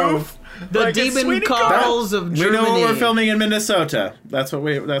spoof? The Demon Carls of Germany. We know we're filming in Minnesota. That's what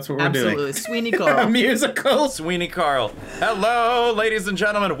we're doing. Absolutely, Sweeney Carl. A musical. Sweeney Carl. Hello, ladies and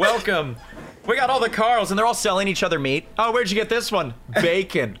gentlemen. Welcome. We got all the Carls, and they're all selling each other meat. Oh, where'd you get this one?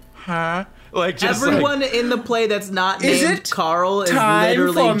 Bacon. Huh? Like just everyone in the play that's not named Carl is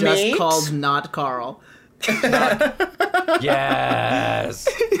literally just called not Carl. Yes.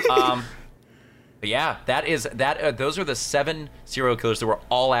 But yeah, those are the 7 serial killers that were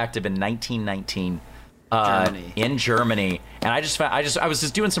all active in 1919 in Germany. And I was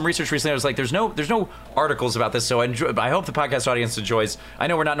just doing some research recently. I was like, there's no articles about this, so I hope the podcast audience enjoys. I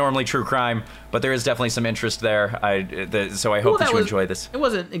know we're not normally true crime, but there is definitely some interest there. So I hope that you enjoy this. It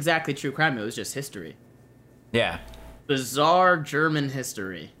wasn't exactly true crime. It was just history. Yeah. Bizarre German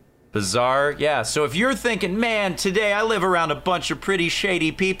history. Bizarre, yeah. So if you're thinking, man, today I live around a bunch of pretty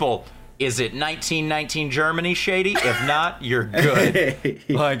shady people. Is it 1919 Germany shady? If not, you're good.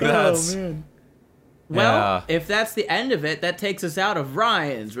 Like that's. Oh, man. Well, if that's the end of it, that takes us out of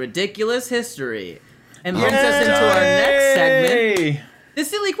Ryan's ridiculous history and brings us into our next segment. The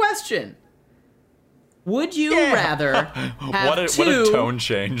silly question: would you rather have what a tone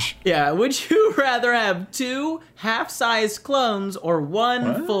change? Yeah, would you rather have 2 half-sized clones or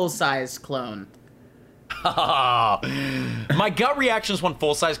 1 full-sized clone? My gut reaction is 1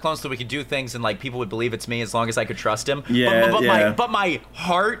 full-size clone so we could do things and like people would believe it's me as long as I could trust him. But my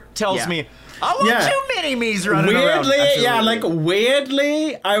heart tells me I want too many me's running around.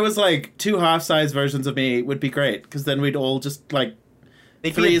 Weirdly, I was like 2 half-size versions of me would be great because then we'd all just like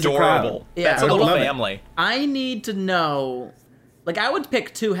they'd be adorable. That's a little family. I need to know. Like I would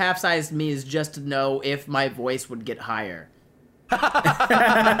pick 2 half-sized me's just to know if my voice would get higher.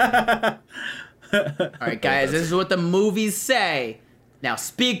 All right, guys, this is what the movies say. Now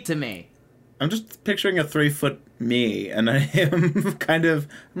speak to me. I'm just picturing a 3-foot me, and I am I'm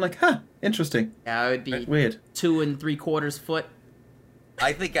like, interesting. Yeah, it would be weird. 2 3/4 foot.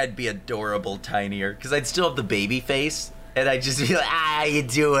 I think I'd be adorable tinier, because I'd still have the baby face, and I'd just be like, how you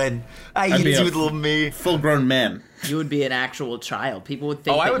doing? How you doing, little me? Full-grown man. You would be an actual child. People would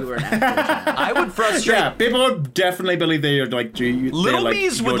think Oh, that you were an actual child. I would frustrate. Yeah, people would definitely believe that you're like Little like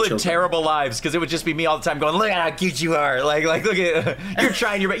me's would your live children. terrible lives because it would just be me all the time going, look at how cute you are. Like look at you're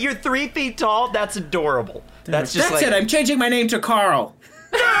trying your best. You're 3 feet tall. That's adorable. That's just That's it. I'm changing my name to Carl.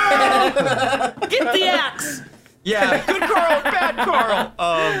 Get the axe! Yeah, good Carl, bad Carl.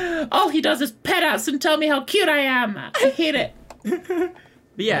 All he does is pet us and tell me how cute I am. I hate it.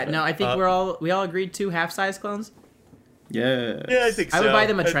 But yeah, no, I think we all agreed to half-size clones. Yeah. Yeah, I think so. I would buy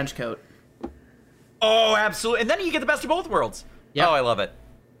them a trench coat. Oh, absolutely. And then you get the best of both worlds. Yep. Oh, I love it.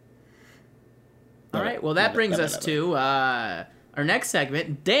 All right, well, that brings us to our next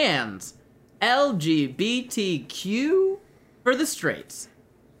segment, Dan's LGBTQ for the straights.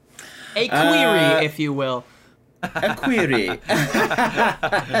 A query, if you will. A query.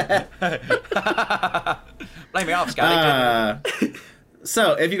 Blame me off, Scotty.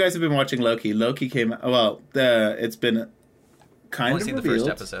 So, if you guys have been watching Loki came. Well, it's been kind I've of only seen the revealed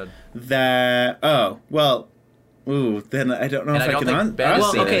first episode. that. Oh, well. Ooh, then I don't know And if I I don't can. think Ben has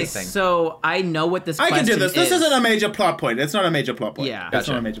Well, seen okay, anything. so I know what this I question can do this. This is. isn't a major plot point. It's not a major plot point. Yeah. It's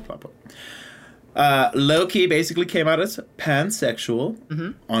Gotcha. not a major plot point. Loki basically came out as pansexual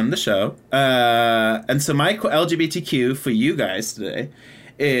on the show. And so my LGBTQ for you guys today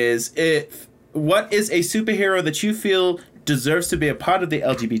is what is a superhero that you feel deserves to be a part of the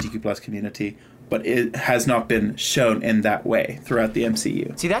LGBTQ plus community, but it has not been shown in that way throughout the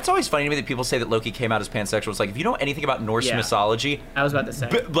MCU? See, that's always funny to me that people say that Loki came out as pansexual. It's like, if you know anything about Norse Yeah. mythology, I was about to say.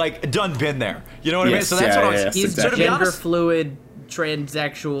 been there. You know what I mean? Yes, So that's what I was... yes, He's exactly. So to be gender honest, fluid,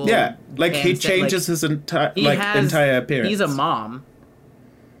 transsexual. Yeah, like he panse- changes his entire he has- entire appearance. He's a mom.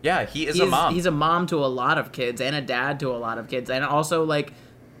 yeah, he is a mom. He's a mom to a lot of kids and a dad to a lot of kids, and also like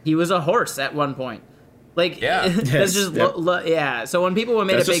he was a horse at one point. Like Yeah. that's Yes, just yep. yeah. So when people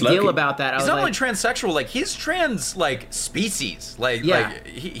made That's a big just deal Loki. about that, I He's was not like, only transsexual, like he's trans, like species, like Yeah. like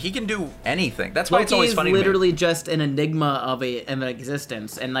he can do anything. That's why Loki it's always is funny. literally just an enigma of an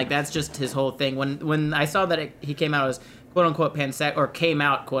existence, and like that's just his whole thing. When I saw that he came out as quote unquote pansex or came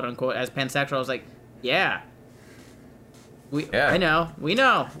out quote unquote as pansexual, I was like, yeah. I know, we've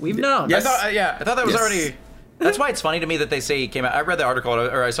known. Yes. I thought that was Yes. already. That's why it's funny to me that they say he came out. I read the article,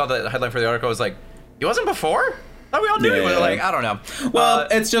 or I saw the headline for the article. I was like, he wasn't before. I thought we all knew he was. Yeah. Like, I don't know. Well,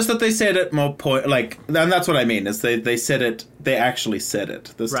 it's just that they said it more and that's what I mean, is they said it, they actually said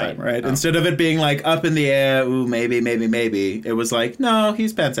it this Right. time, right? Instead of it being like up in the air, ooh, maybe, it was like, no,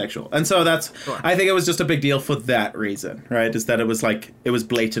 he's pansexual. And so I think it was just a big deal for that reason, right? Is that it was like, it was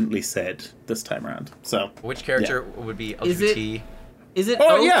blatantly said this time around. So, which character would be Is it- LGBT? Is it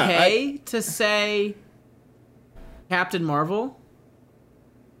Oh, yeah, okay to say Captain Marvel?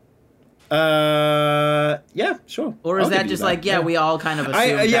 yeah, sure. Or is I'll that give you just like, yeah, we all kind of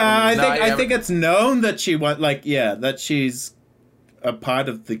assume I think it's known that that she's a part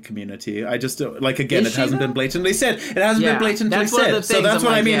of the community. I just like, again, Is it she, hasn't though? been blatantly said. It hasn't Yeah, been blatantly that's one of said. the So things that's I'm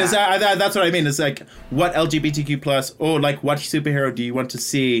what I like, mean. yeah. Is that's what I mean. Is like, what LGBTQ plus or like what superhero do you want to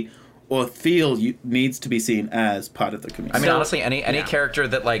see or feel needs to be seen as part of the community? I mean, So- honestly, any yeah. character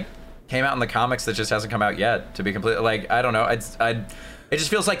that like came out in the comics that just hasn't come out yet. To be completely like, I don't know. It just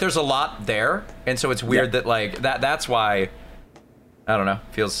feels like there's a lot there, and so it's weird that like that's why. I don't know.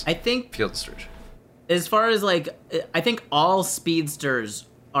 Feels I think strange. as far as like, I think all speedsters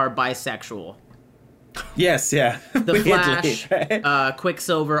are bisexual. Yes, yeah. The Weirdly, Flash, right?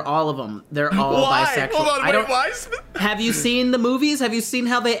 Quicksilver, all of them. They're all bisexual. Hold on, I don't. why? Have you seen the movies? Have you seen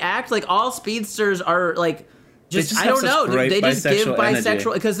how they act? Like all speedsters are like, just I have don't such know. great They just give bisexual bisexual energy.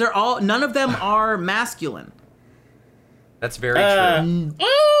 because they're all. None of them are masculine. That's very true.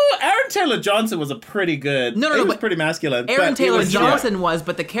 Aaron Taylor Johnson was a pretty good. No, he was but pretty masculine. Aaron but he Taylor was- Johnson was,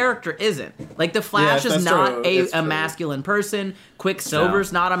 but the character isn't. Like the Flash Yes, is that's not true. a It's true. masculine person.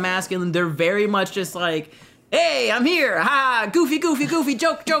 Quicksilver's not a masculine. They're very much just like, hey, I'm here. Ha, goofy,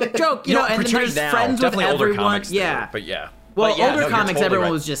 joke. You know, and then portrayed there's now. friends with Definitely older everyone. comics do, Yeah. but yeah. Well, But yeah, older no, you're comics, totally everyone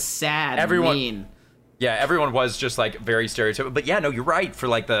right. was just sad, Everyone- mean. Yeah, everyone was just like very stereotypical. But yeah, no, you're right. For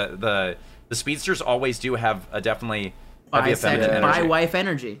like the speedsters always do have a definitely heavy feminine Bisexual, energy. bi-wife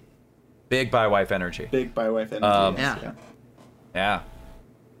energy. Big bi-wife energy. Big by wife energy. Yeah. Yeah.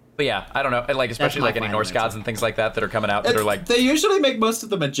 But yeah, I don't know. And like especially my like any final Norse answer. gods and things like that that are coming out that are like They usually make most of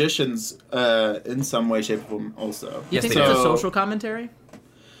the magicians in some way, shape, or form also. You Yes, think they it's a do. social commentary?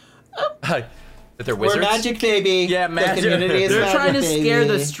 that they're wizards. baby. Yeah, magic. They're trying to scare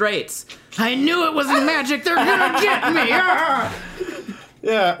the straights. I knew it wasn't magic. They're gonna get me. Ah!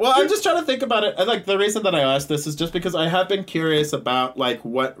 Yeah, well, I'm just trying to think about it. And, like, the reason that I asked this is just because I have been curious about, like,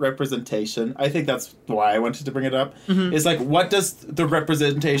 what representation. I think that's why I wanted to bring it up. Mm-hmm. Is, like, what does the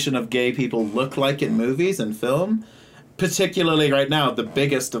representation of gay people look like in movies and film? Particularly right now, the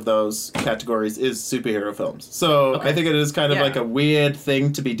biggest of those categories is superhero films. So I think it is kind of like a weird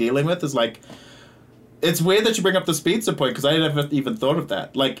thing to be dealing with. Is like, it's weird that you bring up the speedster point because I never even thought of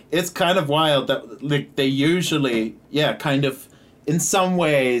that. Like, it's kind of wild that like they usually, kind of, in some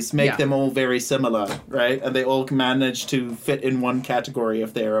ways, make them all very similar, right? And they all manage to fit in one category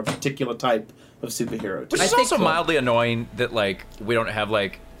if they're a particular type of superhero. Which is also mildly annoying that like we don't have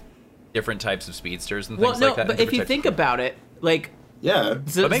like different types of speedsters and things like that. But if you think about it, like... Yeah.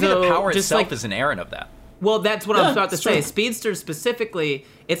 So, but maybe the power just itself is inherent of that. Well, that's what I was about to say. True. Speedsters specifically,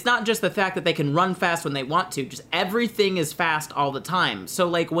 it's not just the fact that they can run fast when they want to, just everything is fast all the time. So,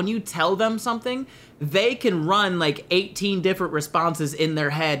 like, when you tell them something, they can run, like, 18 different responses in their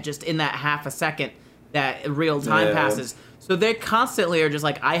head just in that half a second that real time passes. So they constantly are just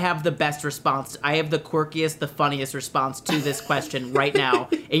like, I have the best response. I have the quirkiest, the funniest response to this question right now.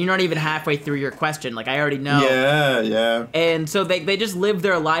 And you're not even halfway through your question. Like, I already know. Yeah. And so they just live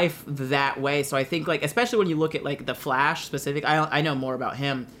their life that way. So I think, like, especially when you look at, like, the Flash specific, I know more about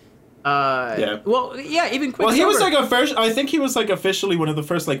him. Well, yeah, even Quicksilver. Well, he was, like, I think he was, like, officially one of the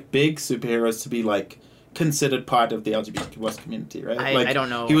first, like, big superheroes to be, like, considered part of the LGBT+ community, right? I don't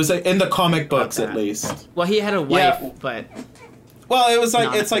know. He was, like, in the comic books, at least. Well, he had a wife, but... Well, it was,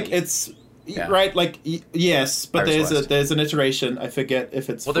 like, Yeah. right, like, yes, but Iris there's an iteration. I forget if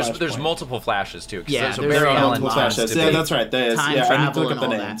it's Well, there's multiple Flashes, too. Yeah, there's a there's Barry Allen multiple Flashes. Yeah, that's right. There's, time I need to travel look and up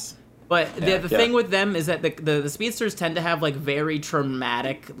the all names. that. But the thing with them is that the speedsters tend to have, like, very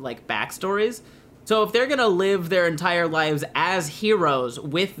traumatic, like, backstories. So if they're gonna live their entire lives as heroes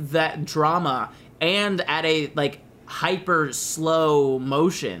with that drama and at a, like, hyper slow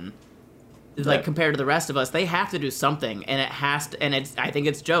motion, like, compared to the rest of us, they have to do something, and I think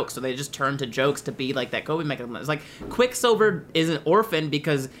it's jokes, so they just turn to jokes to be like that coping mechanism. It's like Quicksilver is an orphan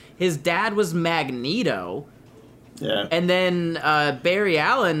because his dad was Magneto. Yeah. And then Barry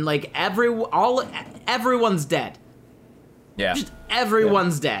Allen, like, everyone's dead. Yeah. Just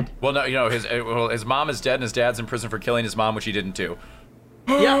everyone's dead. Well, no, you know, his mom is dead and his dad's in prison for killing his mom, which he didn't do.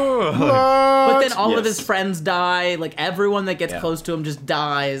 Yeah. But then all of his friends die. Like, everyone that gets Yeah. close to him just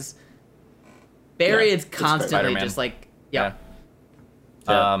dies. Barry is constantly Spider-Man. just like, Yeah.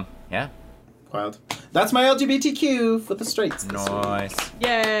 Wild. That's my LGBTQ for the straights. Nice.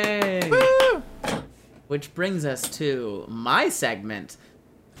 Yay! Woo! Which brings us to my segment.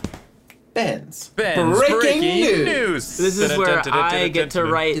 Ben's Breaking news. This is where I get to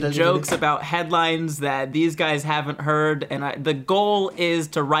write jokes about headlines that these guys haven't heard, and the goal is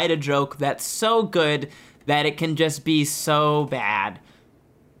to write a joke that's so good that it can just be so bad.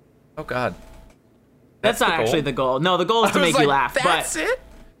 Oh, God. That's not the goal? actually the goal. No, the goal is to make you laugh. That's but it?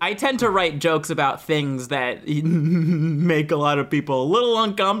 I tend to write jokes about things that make a lot of people a little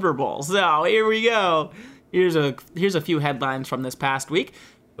uncomfortable. So here we go. Here's a few headlines from this past week.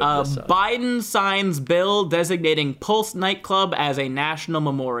 Biden signs bill designating Pulse nightclub as a national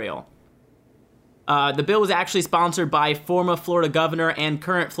memorial. The bill was actually sponsored by former Florida governor and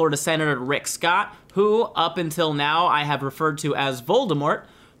current Florida Senator Rick Scott, who, up until now, I have referred to as Voldemort.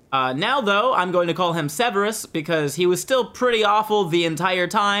 Now, though, I'm going to call him Severus because he was still pretty awful the entire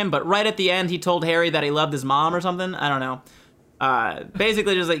time, but right at the end, he told Harry that he loved his mom or something. I don't know.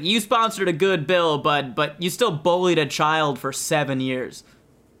 Basically, just like, you sponsored a good bill, but you still bullied a child for 7 years.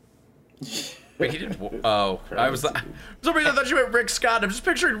 Wait, he didn't. Oh, I was like, for some reason I thought you meant Rick Scott. I'm just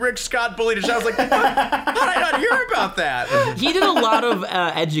picturing Rick Scott bullied a child. I was like, what? How did I not hear about that? He did a lot of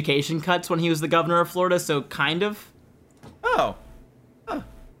education cuts when he was the governor of Florida, so kind of. Oh.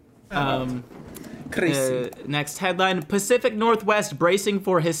 Crazy. Next headline, Pacific Northwest bracing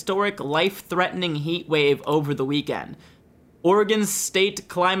for historic life-threatening heat wave over the weekend. Oregon's state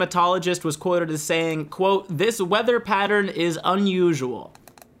climatologist was quoted as saying, quote, "This weather pattern is unusual,"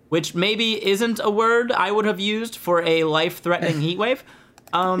 which maybe isn't a word I would have used for a life-threatening heat wave.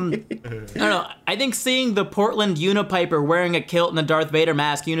 I don't know. I think seeing the Portland Unipiper wearing a kilt and a Darth Vader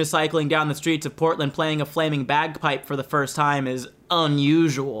mask unicycling down the streets of Portland playing a flaming bagpipe for the first time is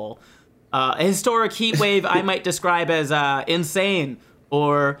unusual. A historic heat wave I might describe as insane,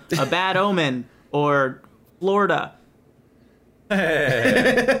 or a bad omen, or Florida.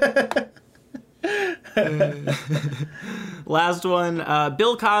 Last one.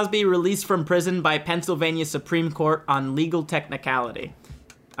 Bill Cosby released from prison by Pennsylvania Supreme Court on legal technicality.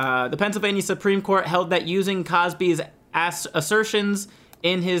 The Pennsylvania Supreme Court held that using Cosby's assertions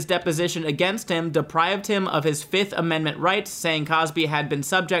in his deposition against him, deprived him of his Fifth Amendment rights, saying Cosby had been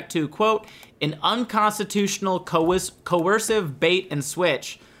subject to, quote, an unconstitutional coercive bait and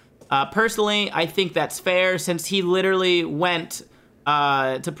switch. Personally, I think that's fair, since he literally went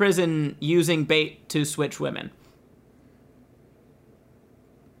to prison using bait to switch women.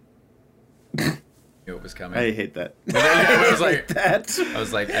 Knew it was coming. I hate that. I was like, that.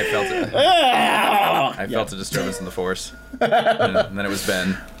 I felt it. I felt a disturbance in the force, and then it was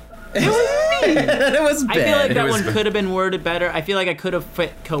Ben. It was bad. I feel like that one could have been worded better. I feel like I could have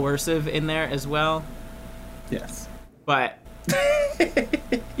fit coercive in there as well. Yes. But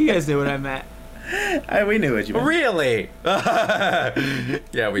you guys knew what I meant. We knew what you meant. Really?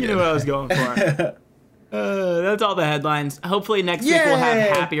 Yeah, we You did. knew what I was going for. That's all the headlines. Hopefully next week we'll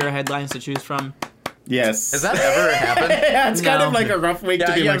have happier headlines to choose from. Yes. Has that ever happened? Yeah, it's kind No. of like a rough week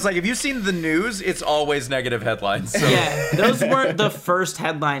to be I was like, have you seen the news? It's always negative headlines. So. Yeah, those weren't the first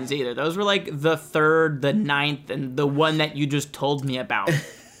headlines either. Those were like the 3rd, the 9th, and the one that you just told me about.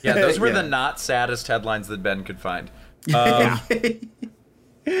 Yeah, those were Yeah. the not saddest headlines that Ben could find. Yeah.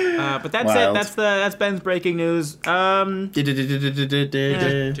 But that's Wild. it. That's Ben's breaking news. Could have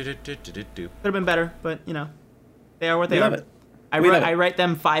been better, but you know, they are what they We are. love it. I We love write, it. I write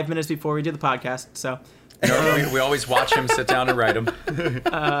them 5 minutes before we do the podcast, so. We always watch him sit down and write them.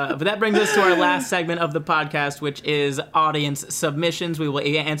 But that brings us to our last segment of the podcast, which is audience submissions. We will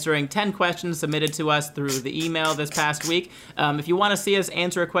be answering 10 questions submitted to us through the email this past week. If you want to see us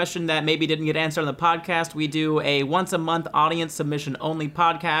answer a question that maybe didn't get answered on the podcast, we do a once-a-month audience submission-only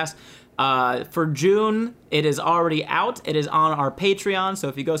podcast. For June, it is already out. It is on our Patreon. So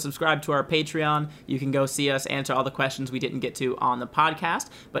if you go subscribe to our Patreon, you can go see us answer all the questions we didn't get to on the podcast.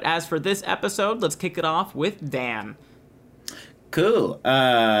 But as for this episode, let's kick it off with Dan. Cool.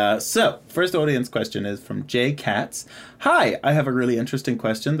 So, first audience question is from Jay Katz. Hi, I have a really interesting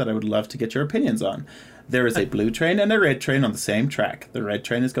question that I would love to get your opinions on. There is a blue train and a red train on the same track. The red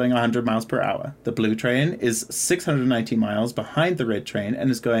train is going 100 miles per hour. The blue train is 690 miles behind the red train and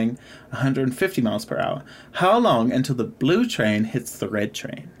is going 150 miles per hour. How long until the blue train hits the red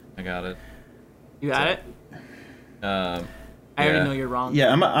train? I got it. You got it? Um, I already yeah. know you're wrong.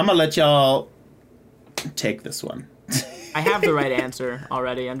 Yeah, I'm gonna let y'all take this one. I have the right answer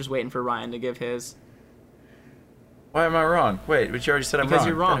already. I'm just waiting for Ryan to give his. Why am I wrong? Wait, but you already said I'm Because wrong.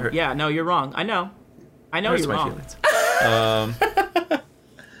 you're That wrong. hurt. Yeah, no, you're wrong. I know Hurts you're my wrong.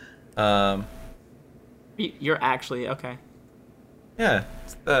 feelings. You're actually, okay. Yeah,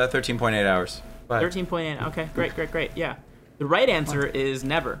 it's 13.8 hours. Why? 13.8. Okay, great. Yeah. The right answer is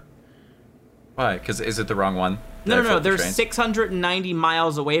never. Why? Because is it the wrong one? No. They're 690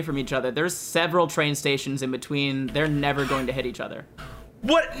 miles away from each other. There's several train stations in between. They're never going to hit each other.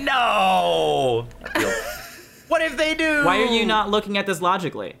 What? No! What if they do? Why are you not looking at this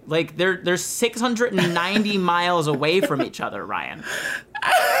logically? Like, they're 690 miles away from each other, Ryan.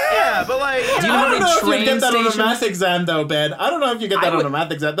 Yeah, but like... Do you know I how don't many know if you train get that on a stations? math exam, though, Ben. I don't know if you get that on a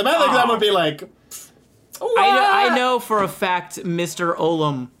math exam. The math exam would be like... I know for a fact Mr.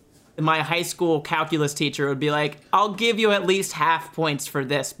 Olam, my high school calculus teacher, would be like, I'll give you at least half points for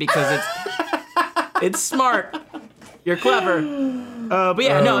this because it's smart. You're clever. But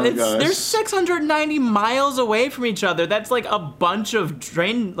yeah, no, they're 690 miles away from each other. That's like a bunch of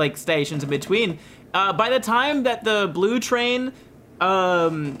train stations in between. By the time that the blue train, by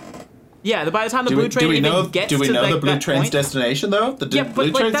the time the blue train even gets to do we know the blue that train's point, destination, though? The Yeah, but,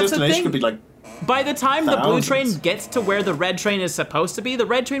 blue train's that's the destination thing. could be like... by the time the blue train Thousands. gets to where the red train is supposed to be, the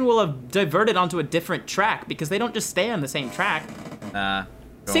red train will have diverted onto a different track because they don't just stay on the same track. Nah.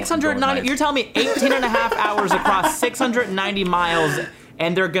 690, you're telling me 18 and a half hours across 690 miles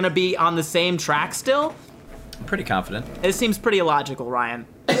and they're gonna be on the same track still? I'm pretty confident. It seems pretty illogical, Ryan.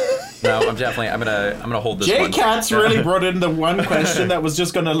 No, I'm gonna hold this Jay one. Katz really brought in the one question that was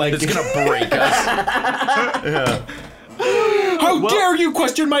just gonna like... It's gonna break us. How dare you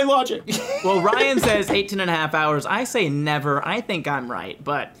question my logic? Well, Ryan says 18 and a half hours. I say never. I think I'm right,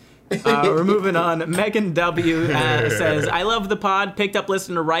 but we're moving on. Megan W. Says, I love the pod. Picked up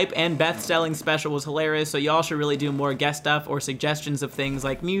listening to Ripe and Beth Stelling's special was hilarious, so y'all should really do more guest stuff or suggestions of things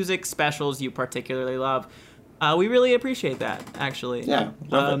like music specials you particularly love. We really appreciate that, actually. Yeah,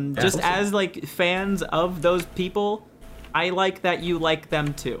 love it. Just Awesome. as like fans of those people, I like that you like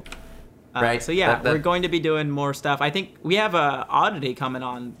them too. Right. So yeah, That- we're going to be doing more stuff. I think we have a oddity coming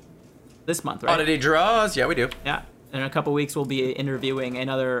on this month, right? Oddity draws. Yeah, we do. Yeah. In a couple weeks, we'll be interviewing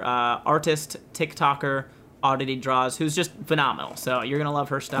another artist, TikToker, Oddity Draws, who's just phenomenal. So you're gonna love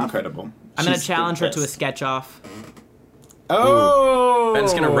her stuff. Incredible. I'm gonna She's challenge the her to a best. sketch off. Oh!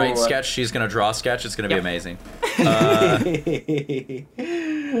 Ben's gonna write sketch. She's gonna draw sketch. It's gonna be Yep. amazing.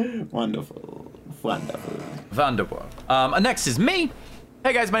 Wonderful. Wonderful. Wonderful. Next is me.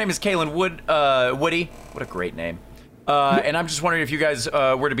 Hey guys, my name is Kalen Woody. What a great name. And I'm just wondering if you guys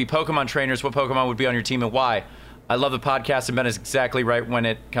were to be Pokemon trainers, what Pokemon would be on your team and why? I love the podcast, and Ben is exactly right when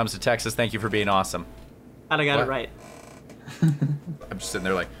it comes to Texas. Thank you for being awesome. I got it right. I'm just sitting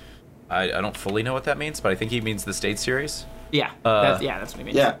there like, I don't fully know what that means, but I think he means the state series. Yeah, that's what he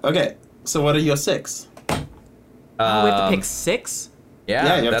means. Yeah, okay. So what are your 6? We have to pick 6?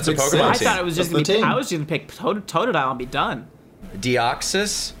 Yeah, you have that's to a pick Pokemon 6. team. I thought it was just That's gonna the be. team. I was just gonna pick Totodile and be done.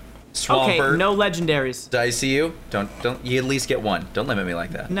 Deoxys, Okay, Swampert, no legendaries. Dicey. Don't you at least get one. Don't limit me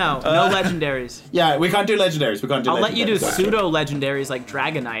like that. No legendaries. Yeah, we can't do legendaries. We can't do I'll let you do legendaries. pseudo legendaries like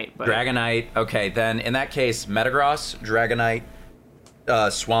Dragonite. But Dragonite. Okay, then in that case, Metagross, Dragonite,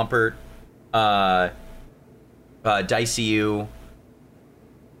 Swampert, Dicey. Let's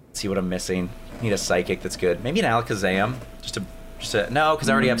see what I'm missing. Need a Psychic that's good. Maybe an Alakazam. No, because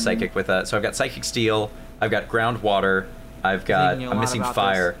I already have Psychic with that. So I've got Psychic Steel. I've got Ground Water. I'm missing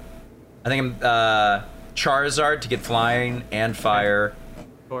Fire. I think I'm Charizard to get Flying and Fire.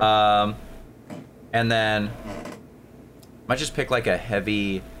 Sure. And then might just pick like a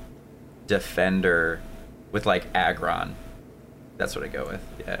heavy defender with like Aggron. That's what I go with.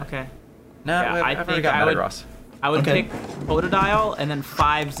 Yeah. Okay. No, Yeah, I've I already think got I would- Metagross. I would Okay. pick Totodile and then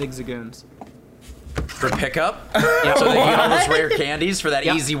 5 Zigzagoons. For pickup? Yep. So they get all those rare candies for that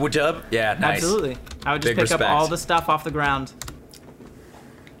Yep. easy dub? Yeah, nice. Absolutely. I would just Big pick respect. up all the stuff off the ground,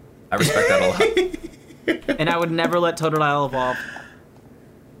 I respect that a lot. and I would never let Totodile evolve.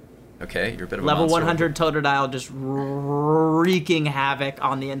 Okay, you're a bit of a Level monster. 100 Totodile just wreaking havoc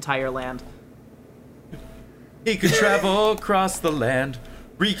on the entire land. He could travel across the land,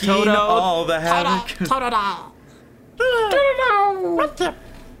 wreaking Toto- all the havoc. Totodile.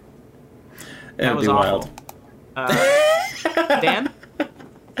 It would was be awful. wild. Dan?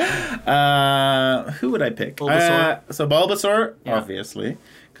 Who would I pick? Bulbasaur. So Bulbasaur, Yeah. obviously,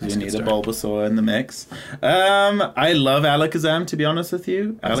 because That's you a need good a Bulbasaur in the mix. I love Alakazam, to be honest with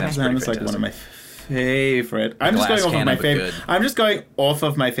you. Alakazam's Alakazam pretty is like one of fantastic. my favorite. I'm just glass going off of cannon, my but favorite. good. I'm just going off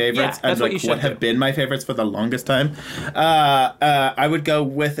of my favorites Yeah, that's and what you like should what do. have been my favorites for the longest time. I would go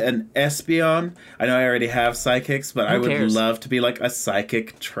with an Espeon. I know I already have psychics, but I would cares? love to be like a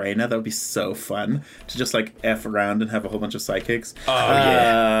psychic trainer. That would be so fun to just like F around and have a whole bunch of psychics. Oh,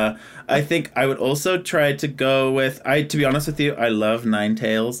 yeah. I think I would also try to go with. To be honest with you, I love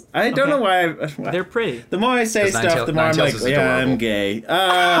Ninetales. I don't Okay. know why. They're pretty. The more I say 'Cause stuff, the more I'm Ninetales like, is yeah, I'm adorable. gay. Liz.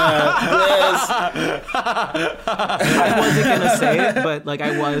 I wasn't gonna say it, but like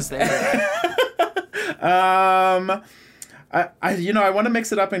I was there. I want to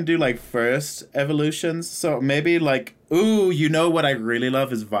mix it up and do like first evolutions. So maybe like, you know what I really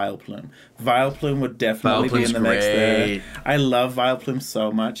love is Vileplume. Vileplume would definitely be in the mix there. great. I love Vileplume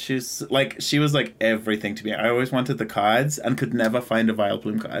so much. She was like everything to me. I always wanted the cards and could never find a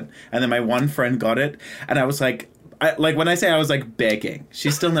Vileplume card. And then my one friend got it, and I was like. When I say I was like begging,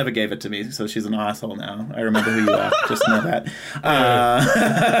 she still never gave it to me, so she's an asshole now. I remember who you are, just know that.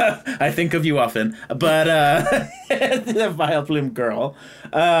 I think of you often, but the Vileplume girl.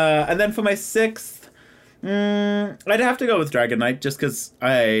 And then for my 6th, I'd have to go with Dragonite, just because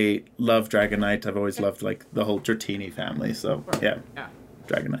I love Dragonite. I've always loved like the whole Dratini family, so yeah,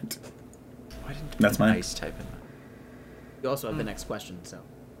 Dragonite. Why didn't That's mine. Ice type in that? You also have the next question, so.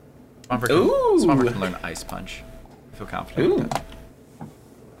 Swampert Ooh. can learn Ice Punch. I feel confident. Ooh. With that.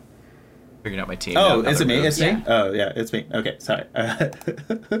 Figuring out my team. Oh, now is that it me? moves. It's me? Oh, yeah, it's me. Okay, sorry.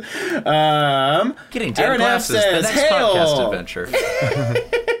 Getting Dan Aaron F glasses. The says, next podcast "Hail!" adventure.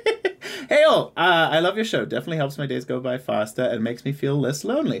 Hail! I love your show. Definitely helps my days go by faster and makes me feel less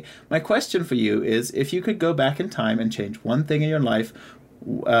lonely. My question for you is, if you could go back in time and change one thing in your life,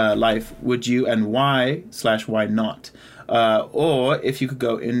 would you, and why/why not? Or if you could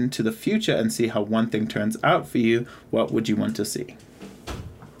go into the future and see how one thing turns out for you, what would you want to see?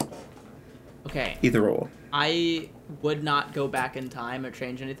 Okay. Either or. I would not go back in time or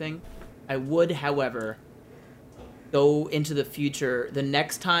change anything. I would, however, go into the future. The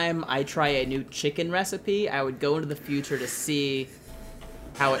next time I try a new chicken recipe, I would go into the future to see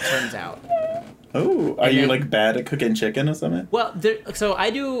how it turns out. Oh, are And you then- like bad at cooking chicken or something? Well, so I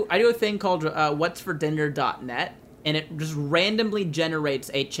do a thing called whatsfordinner.net, and it just randomly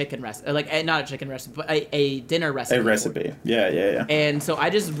generates a chicken recipe, not a chicken recipe, but a dinner recipe. A recipe. Yeah. And so I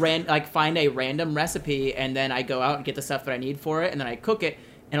just find a random recipe, and then I go out and get the stuff that I need for it, and then I cook it.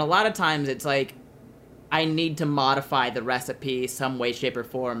 And a lot of times it's like I need to modify the recipe some way, shape, or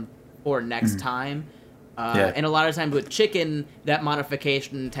form for next time. Yeah. And a lot of times with chicken, that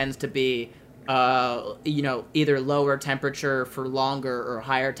modification tends to be either lower temperature for longer or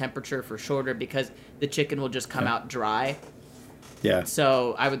higher temperature for shorter, because the chicken will just come out dry. Yeah.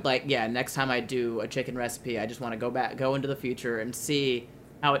 So I would next time I do a chicken recipe, I just want to go into the future and see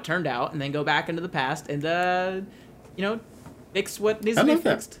how it turned out, and then go back into the past and, fix what needs to be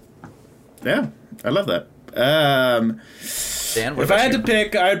fixed. Yeah, I love that. Dan, if I had to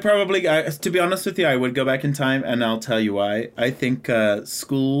pick, I'd probably, to be honest with you, I would go back in time, and I'll tell you why. I think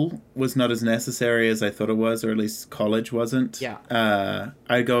school was not as necessary as I thought it was, or at least college wasn't. Yeah.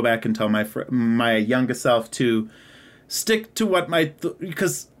 I'd go back and tell my younger self to stick to what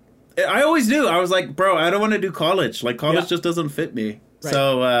because I always knew. I was like, bro, I don't want to do college. Like, college just doesn't fit me. Right.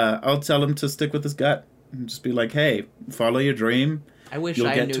 So I'll tell him to stick with his gut and just be like, hey, follow your dream. I wish you'll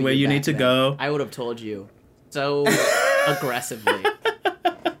get to where you need to go. I would have told you so aggressively.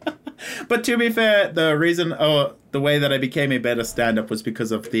 But to be fair, the way that I became a better stand-up was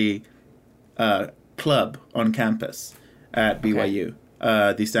because of the club on campus at BYU,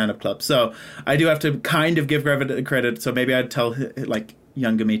 the stand-up club. So I do have to kind of give credit. So maybe I'd tell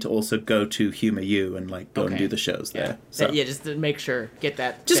younger me to also go to Humor U and go and do the shows there. So just to make sure, get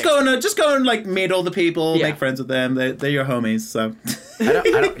that. Just go and meet all the people, make friends with them. They're your homies. So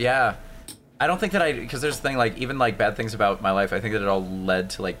I don't think that because there's the thing, even bad things about my life, I think that it all led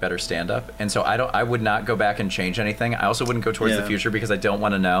to better stand-up, and so I would not go back and change anything. I also wouldn't go towards the future because I don't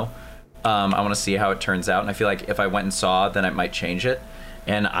want to know. I want to see how it turns out, and I feel like if I went and saw, then I might change it.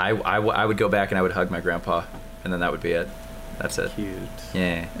 And I would go back and I would hug my grandpa, and then that would be it. That's it. Cute.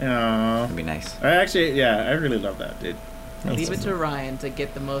 Yeah. Aww. That'd be nice. I really love that, dude. Leave it to Ryan to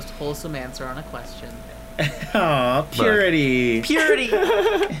get the most wholesome answer on a question. Aw, purity. Purity.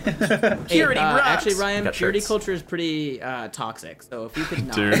 Purity rocks. Actually, Ryan, purity shirts. culture is pretty toxic. So if you could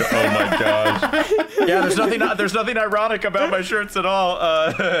not. Dude, oh my gosh. Yeah, there's nothing ironic about my shirts at all.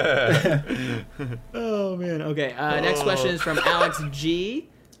 Oh man. Okay. Next question is from Alex G.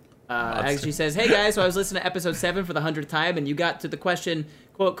 Alex G says, "Hey guys, so I was listening to episode 7 for the 100th time, and you got to the question,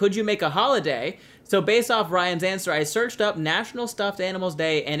 quote, could you make a holiday? So based off Ryan's answer, I searched up National Stuffed Animals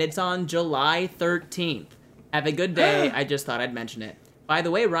Day, and it's on July 13th. Have a good day. I just thought I'd mention it. By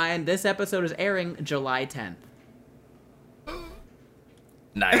the way, Ryan, this episode is airing July 10th.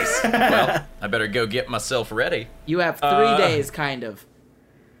 Nice. Well, I better go get myself ready. You have 3 days, kind of.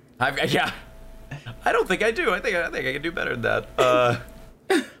 Yeah. I don't think I do. I think I can do better than that.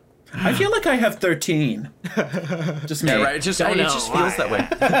 I feel like I have 13. Just me. Yeah, right. It just feels that way.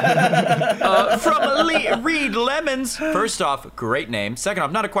 From Reed Lemons. First off, great name. Second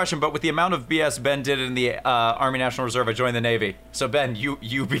off, not a question, but with the amount of BS Ben did in the Army National Reserve, I joined the Navy. So Ben,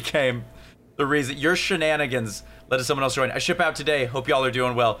 you became the reason. Your shenanigans led to someone else join. I ship out today. Hope y'all are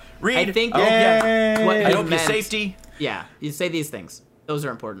doing well. Reed, I think. I hope your safety. Yeah, you say these things. Those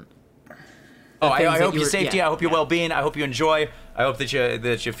are important. I hope your safety. I hope your well-being. I hope you enjoy. I hope that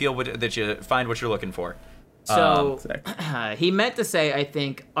you feel that you find what you're looking for. So he meant to say, I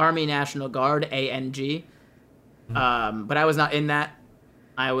think, Army National Guard, ANG, but I was not in that.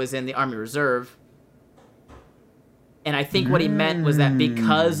 I was in the Army Reserve, and I think what he meant was that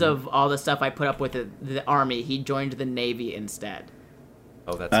because of all the stuff I put up with the Army, he joined the Navy instead.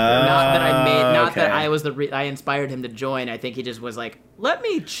 Oh, that's not that I made. Not that I was I inspired him to join. I think he just was like, let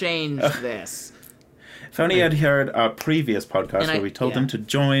me change this. If only I'd heard our previous podcast where we told him to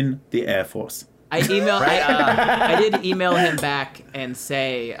join the Air Force. I did email him back and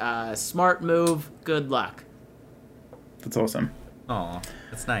say, smart move, good luck. That's awesome. Oh,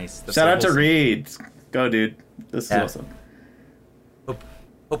 that's nice. Shout out to Reed. Go, dude. This is awesome.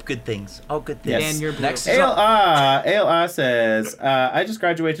 Hope good things. All good things. Dan, you're blue. Next ALR says, I just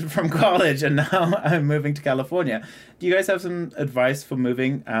graduated from college and now I'm moving to California. Do you guys have some advice for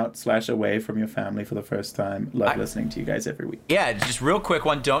moving out / away from your family for the first time? Love listening to you guys every week. Yeah, just real quick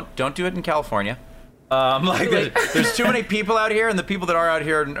one. Don't do it in California. There's too many people out here, and the people that are out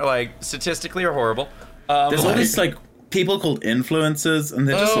here, statistically, are horrible. There's all these people called influencers, and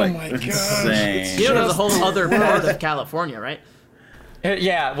they're just insane. You know, there's a whole other part of California, right?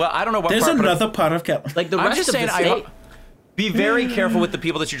 Yeah, well, I don't know what There's part. another part of California. Like the rest I'm just of saying, the state. be very careful with the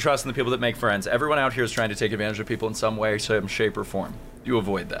people that you trust and the people that make friends. Everyone out here is trying to take advantage of people in some way, some shape, or form. You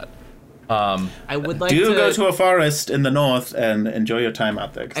avoid that. I would like to go to a forest in the north and enjoy your time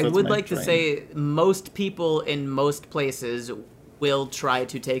out there. I would like to say most people in most places will try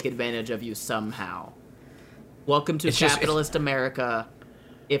to take advantage of you somehow. Welcome to capitalist America.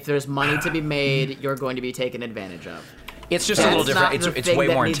 If there's money to be made, you're going to be taken advantage of. It's just a little different. It's way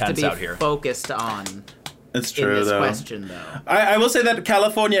more intense out here. Focused on. It's true, in this though. Question, though. I will say that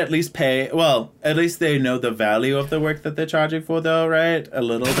California at least at least they know the value of the work that they're charging for, though, right? A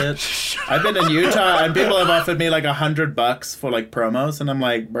little bit. I've been in Utah and people have offered me like $100 for like promos, and I'm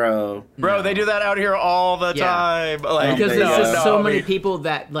like, bro, they do that out here all the time. Like, because there's no, just so many people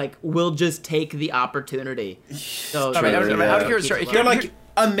that like will just take the opportunity. So I mean, out here, they're like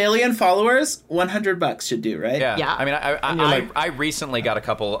 1 million followers, $100 should do, right? Yeah. I mean, like- I recently got a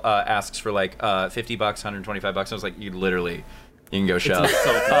couple asks for like $50, $125. I was like, you can go shove.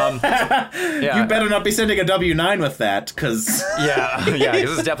 You better not be sending a W-9 with that, because... Yeah, this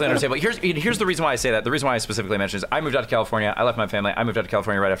is definitely understandable. Here's the reason why I say that. The reason why I specifically mentioned is I moved out to California. I left my family. I moved out to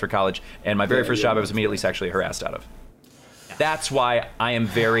California right after college, and my very first job I was immediately sexually harassed out of. That's why I am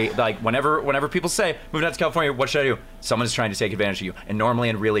very, like, whenever people say, moving out to California, what should I do? Someone is trying to take advantage of you, and normally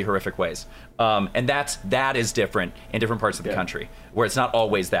in really horrific ways. And that is different in different parts of the country, where it's not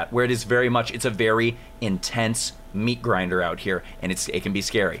always that, where it is very much, it's a very intense meat grinder out here, and it can be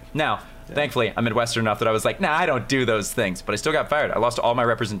scary. Now, thankfully, I'm Midwestern enough that I was like, nah, I don't do those things, but I still got fired. I lost all my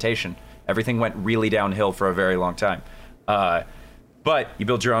representation. Everything went really downhill for a very long time. But you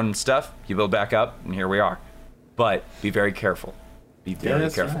build your own stuff, you build back up, and here we are. But be very careful. Be very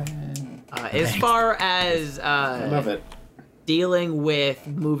careful. As far as I love it. dealing with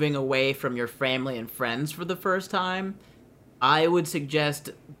moving away from your family and friends for the first time, I would suggest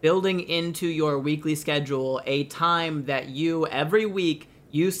building into your weekly schedule a time that every week,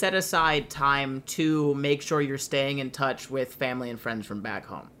 you set aside time to make sure you're staying in touch with family and friends from back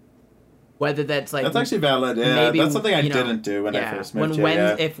home. Whether that's like... That's actually valid, yeah. Maybe, that's something I didn't do when I first moved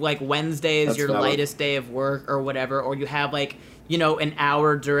here. If like Wednesday is your lightest day of work or whatever, or you have like, an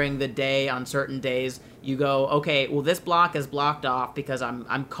hour during the day on certain days, you go, okay, well this block is blocked off because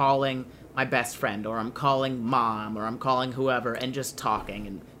I'm calling my best friend, or I'm calling mom, or I'm calling whoever, and just talking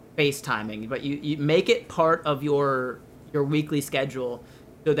and FaceTiming. But you make it part of your weekly schedule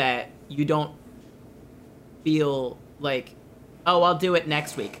so that you don't feel like, oh, I'll do it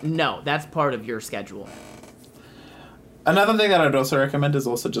next week. No, that's part of your schedule. Another thing that I'd also recommend is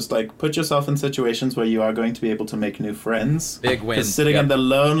also just like put yourself in situations where you are going to be able to make new friends. Big win. Because sitting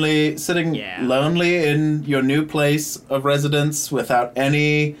lonely in your new place of residence without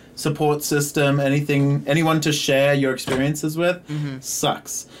any support system, anyone to share your experiences with,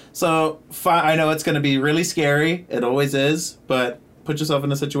 sucks. So I know it's going to be really scary. It always is, but put yourself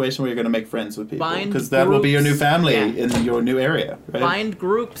in a situation where you're going to make friends with people, because that will be your new family in your new area. Right? Find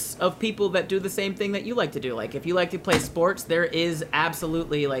groups of people that do the same thing that you like to do. Like if you like to play sports, there is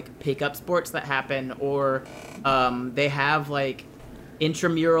absolutely like pickup sports that happen, or they have like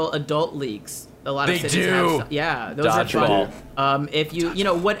intramural adult leagues. A lot of cities have. Yeah, those are fun. If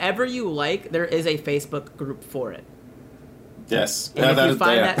whatever you like, there is a Facebook group for it. Yes. And if you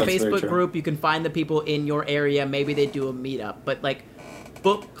find that Facebook group, you can find the people in your area. Maybe they do a meetup, but like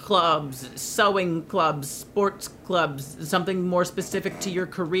book clubs, sewing clubs, sports clubs, something more specific to your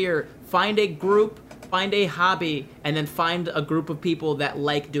career. Find a group, find a hobby, and then find a group of people that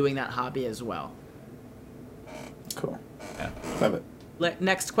like doing that hobby as well. Cool. Yeah. Love it.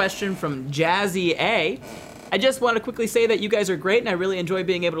 Next question from Jazzy A. I just want to quickly say that you guys are great, and I really enjoy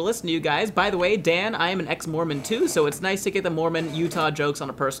being able to listen to you guys. By the way, Dan, I am an ex-Mormon too, so it's nice to get the Mormon Utah jokes on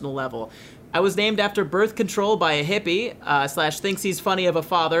a personal level. I was named after birth control by a hippie, / thinks he's funny of a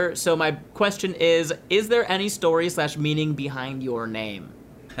father, so my question is there any story / meaning behind your name?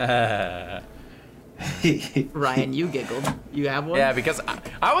 Ryan, you giggled. You have one? Yeah, because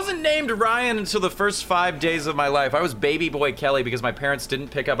I wasn't named Ryan until the first 5 days of my life. I was baby boy Kelly because my parents didn't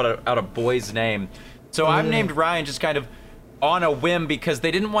pick up out a boy's name. So I'm named Ryan just kind of on a whim because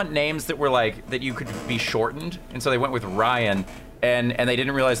they didn't want names that were like, that you could be shortened. And so they went with Ryan, and they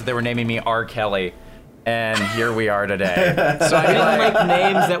didn't realize that they were naming me R. Kelly. And here we are today. So I didn't like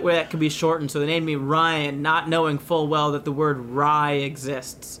names that could be shortened, so they named me Ryan, not knowing full well that the word rye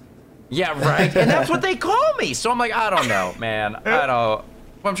exists. Yeah, right. And that's what they call me. So I'm like, I don't know, man. I don't.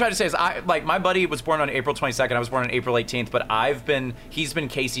 What I'm trying to say is, my buddy was born on April 22nd. I was born on April 18th, but he's been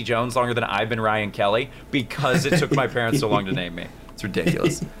Casey Jones longer than I've been Ryan Kelly because it took my parents so long to name me. It's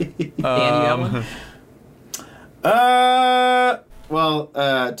ridiculous. Dan, you have one?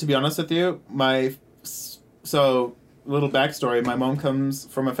 Well, to be honest with you, little backstory. My mom comes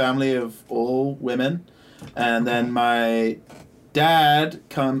from a family of all women, and then my dad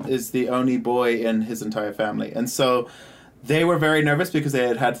is the only boy in his entire family, and so they were very nervous because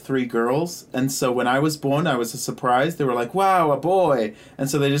they had 3 girls, and so when I was born, I was surprised. They were like, wow, a boy. And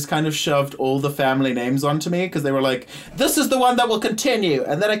so they just kind of shoved all the family names onto me because they were like, this is the one that will continue.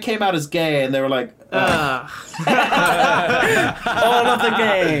 And then I came out as gay, and they were like, all of the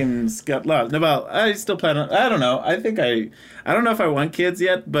games got lost. No, well, I still plan on, I don't know. I think I don't know if I want kids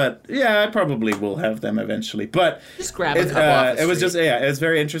yet, but yeah, I probably will have them eventually. But Just grab a couple off the it was street. just it was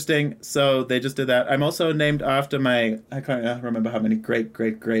very interesting. So they just did that. I'm also named after I can't remember how many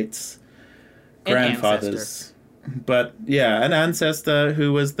greats An grandfathers. But yeah, an ancestor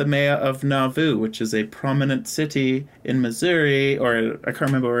who was the mayor of Nauvoo, which is a prominent city in Missouri, or I can't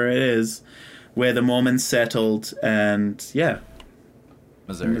remember where it is, where the Mormons settled, and yeah.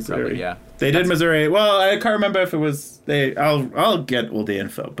 Missouri. Probably, yeah. They did Missouri. Well, I can't remember if it was I'll get all the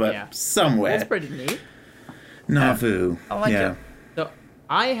info, but somewhere. That's pretty neat. Nauvoo. I like it. So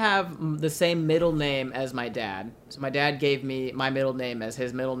I have the same middle name as my dad. So my dad gave me my middle name as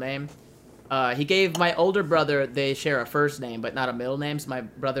his middle name. He gave my older brother, they share a first name, but not a middle name. So my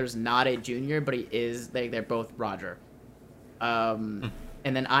brother's not a junior, but he is. They're both Roger. And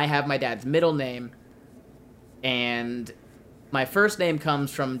then I have my dad's middle name. And my first name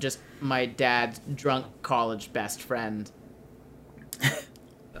comes from just my dad's drunk college best friend. Who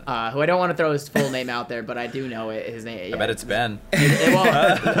I don't want to throw his full name out there, but I do know his name. Yeah. I bet it's Ben.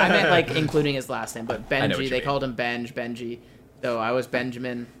 Well, I meant like including his last name, but I know what Benji. you They mean. called him Benji. So I was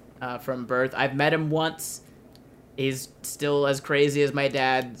Benjamin from birth. I've met him once. He's still as crazy as my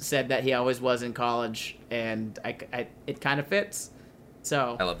dad said that he always was in college, and it kind of fits.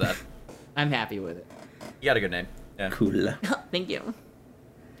 So I love that. I'm happy with it. You got a good name. Yeah. Cool. Thank you.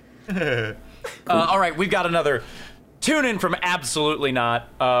 All right, we've got another tune in from Absolutely Not.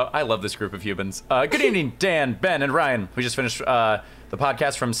 I love this group of humans. Good evening, Dan, Ben, and Ryan. We just finished the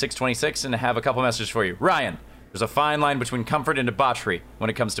podcast from 626 and have a couple messages for you. Ryan, there's a fine line between comfort and debauchery when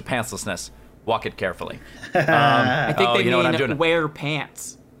it comes to pantslessness. Walk it carefully. I think they you know what I'm mean doing? wear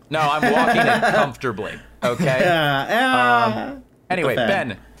pants. No, I'm walking it comfortably. Okay? Anyway, fan.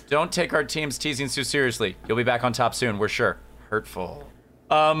 Ben, don't take our team's teasing too seriously. You'll be back on top soon, we're sure. Hurtful.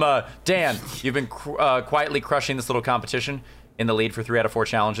 Dan, you've been quietly crushing this little competition, in the lead for 3 out of 4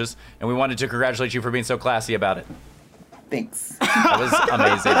 challenges, and we wanted to congratulate you for being so classy about it. Thanks. That was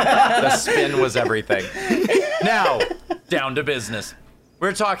amazing. The spin was everything. Now, down to business.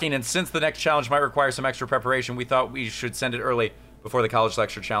 We're talking, and since the next challenge might require some extra preparation, we thought we should send it early before the college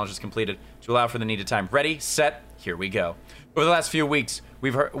lecture challenge is completed to allow for the needed time. Ready, set, here we go. Over the last few weeks,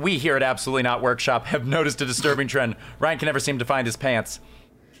 we here at Absolutely Not Workshop have noticed a disturbing trend. Ryan can never seem to find his pants.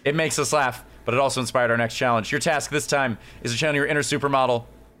 It makes us laugh, but it also inspired our next challenge. Your task this time is to channel your inner supermodel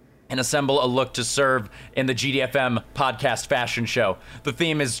and assemble a look to serve in the GDFM podcast fashion show. The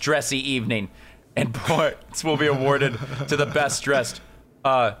theme is Dressy Evening, and points will be awarded to the best dressed,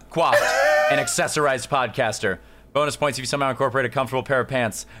 coiffed, and accessorized podcaster. Bonus points if you somehow incorporate a comfortable pair of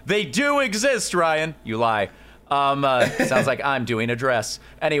pants. They do exist, Ryan. You lie. Sounds like I'm doing a dress.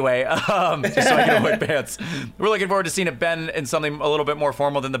 Anyway, just so I can avoid pants. We're looking forward to seeing a Ben in something a little bit more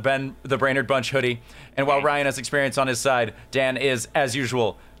formal than the Brainerd Bunch hoodie. And while Ryan has experience on his side, Dan is, as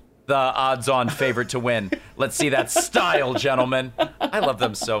usual, the odds-on favorite to win. Let's see that style, gentlemen. I love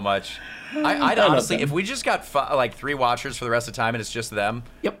them so much. I'd honestly, if we just got 3 watchers for the rest of the time and it's just them,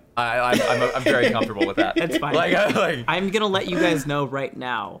 Yep. I'm very comfortable with that. That's fine. I'm going to let you guys know right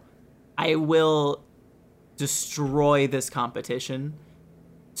now. I will destroy this competition.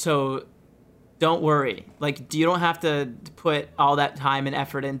 So don't worry. You don't have to put all that time and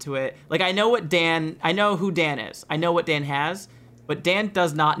effort into it. I know who Dan is. I know what Dan has, but Dan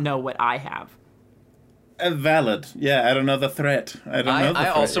does not know what I have. Valid. Yeah, I don't know the threat. I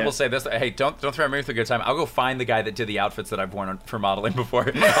also will say this. Hey, don't throw me with a good time. I'll go find the guy that did the outfits that I've worn for modeling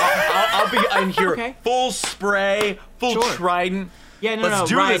before. I'll be in here, Okay. full spray, full trident. Yeah, Let's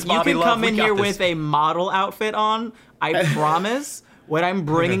do Ryan, this, Bobby you can Love. come We in got here this. with a model outfit on. I promise what I'm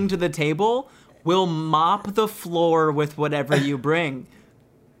bringing to the table will mop the floor with whatever you bring.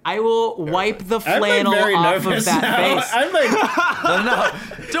 I will wipe the flannel very off nervous of that now. face. I'm like, No,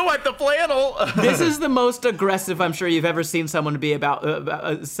 don't wipe the flannel. This is the most aggressive I'm sure you've ever seen someone be about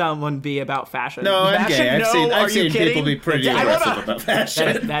fashion. no, I'm Fashion? gay. I've No, seen, are I've you seen kidding? people be pretty I wanna- aggressive about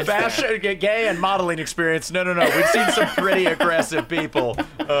fashion. That's fair. Fashion, gay, and modeling experience. No. We've seen some pretty aggressive people.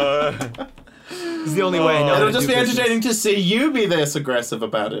 It's the only way I know. how It'll to just do be business. entertaining to see you be this aggressive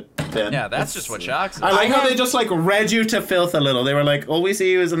about it, Ben. Yeah, that's just what shocks I us. like how have- they just read you to filth a little. They were like, all we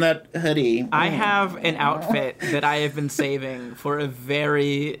see you is in that hoodie. I have an outfit that I have been saving for a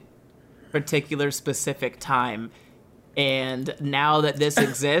very particular specific time. And now that this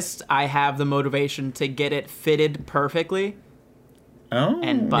exists, I have the motivation to get it fitted perfectly Oh.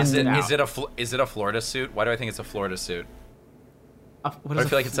 and bust it out. Is it a Florida suit? Why do I think it's a Florida suit? What I is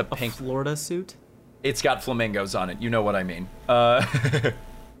feel like it's a pink- Florida suit? It's got flamingos on it. You know what I mean. I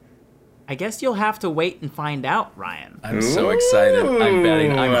guess you'll have to wait and find out, Ryan. I'm so excited. I'm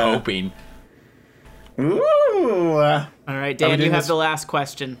betting. I'm Ooh. hoping. Ooh. All right, Are we Dan, doing you have this- the last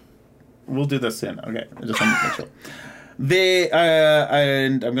question. We'll do this soon. Okay, I just want to make sure.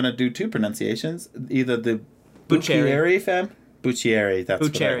 And I'm gonna do two pronunciations. Either the Buccieri. Buccieri. That's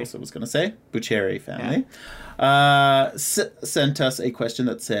what I Buccieri. also was gonna say. Buccieri family sent us a question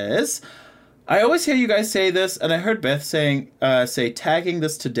that says, "I always hear you guys say this, and I heard Beth say tagging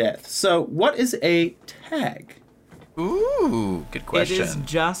this to death. So, what is a tag?" Ooh, good question. It is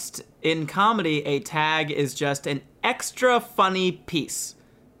just, in comedy, a tag is just an extra funny piece.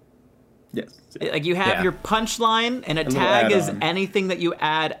 Yes. Like you have Yeah. your punchline, and a little tag is add-on. anything that you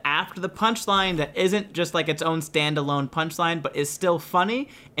add after the punchline that isn't just like its own standalone punchline, but is still funny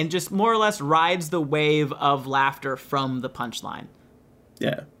and just more or less rides the wave of laughter from the punchline.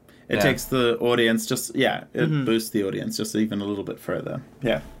 Yeah. It Yeah. takes the audience boosts the audience just even a little bit further.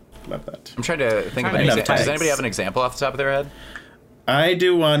 Yeah. Love that. I'm trying to think of I an love example. Does tags. anybody have an example off the top of their head? I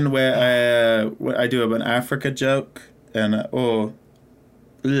do one where I do an Africa joke and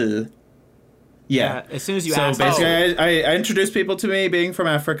yeah. As soon as you So ask, basically, I introduce people to me being from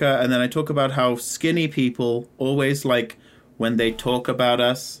Africa, and then I talk about how skinny people always like when they talk about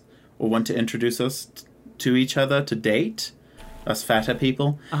us or want to introduce us to each other to date. Us fatter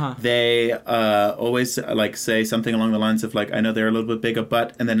people, they always like say something along the lines of like, "I know they're a little bit bigger,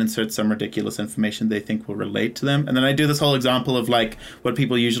 but," and then insert some ridiculous information they think will relate to them. And then I do this whole example of like what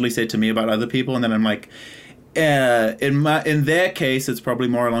people usually say to me about other people, and then I'm like, in their case, it's probably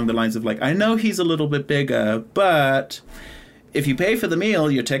more along the lines of like, "I know he's a little bit bigger, but if you pay for the meal,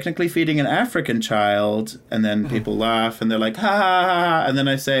 you're technically feeding an African child." And then people laugh and they're like, "Ha ha ha ha." And then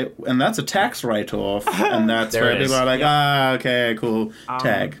I say, "And that's a tax write-off." And that's There where it people is. are like, okay, cool,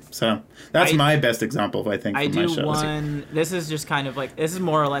 tag. So that's my best example, I think, I from my do shows. one. This is just kind of like, this is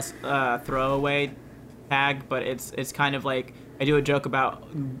more or less throwaway tag, but it's kind of like, I do a joke about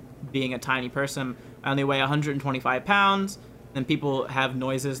being a tiny person. I only weigh 125 pounds. And people have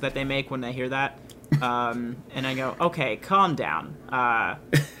noises that they make when they hear that. And I go, okay, calm down.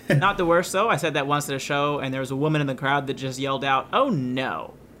 Not the worst, though. I said that once at a show, and there was a woman in the crowd that just yelled out, "Oh,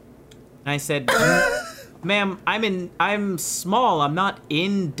 no." And I said, "Ma'am, I'm small. I'm not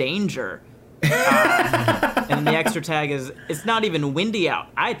in danger." And then the extra tag is, "It's not even windy out.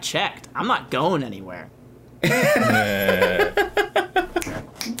 I checked. I'm not going anywhere."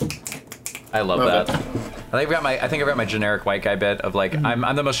 I love Love that. I think I've got my generic white guy bit of like,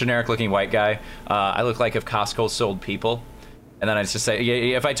 I'm the most generic looking white guy. I look like if Costco sold people. And then I just say,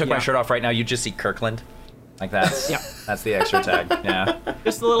 yeah, if I took my Yeah. shirt off right now, you'd just see Kirkland. Like that's Yeah. that's the extra tag. Yeah.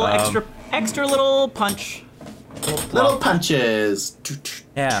 Just a little extra little punch. Little punches.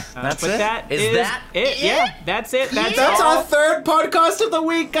 Yeah. That's But it. that Is is that it? Yeah, that's it. That's That's all. our third podcast of the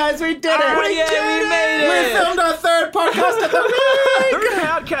week, guys. We did it. Oh, yeah, we made it. We filmed our third podcast of the week. Third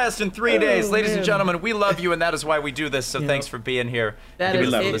podcast in 3 days, ladies and man. gentlemen. We love you, and that is why we do this. So thanks for being here. That We is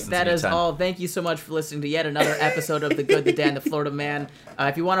love it. listening That to you is anytime. all. Thank you so much for listening to yet another episode of The Good, the Dan, the Florida Man.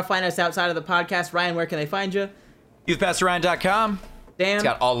 If you want to find us outside of the podcast, Ryan, where can they find you? YouthPastorRyan.com. Dan? It's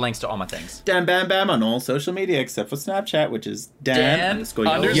got all links to all my things. Dan Bam Bam on all social media except for Snapchat, which is Dan, Dan underscore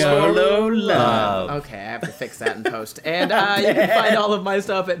underscore YOLO love. Okay, I have to fix that in post. And you can find all of my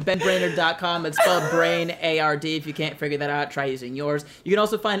stuff at benbrainerd.com. It's spelled brain, A-R-D. If you can't figure that out, try using yours. You can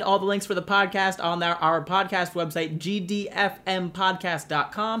also find all the links for the podcast on our podcast website,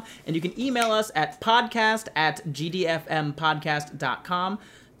 gdfmpodcast.com. And you can email us at podcast@gdfmpodcast.com.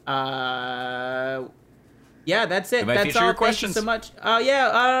 Yeah, that's it. might That's feature all. your Thank questions. you so much.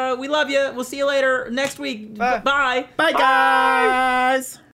 We love you. We'll see you later next week. Bye. Bye. Bye, guys.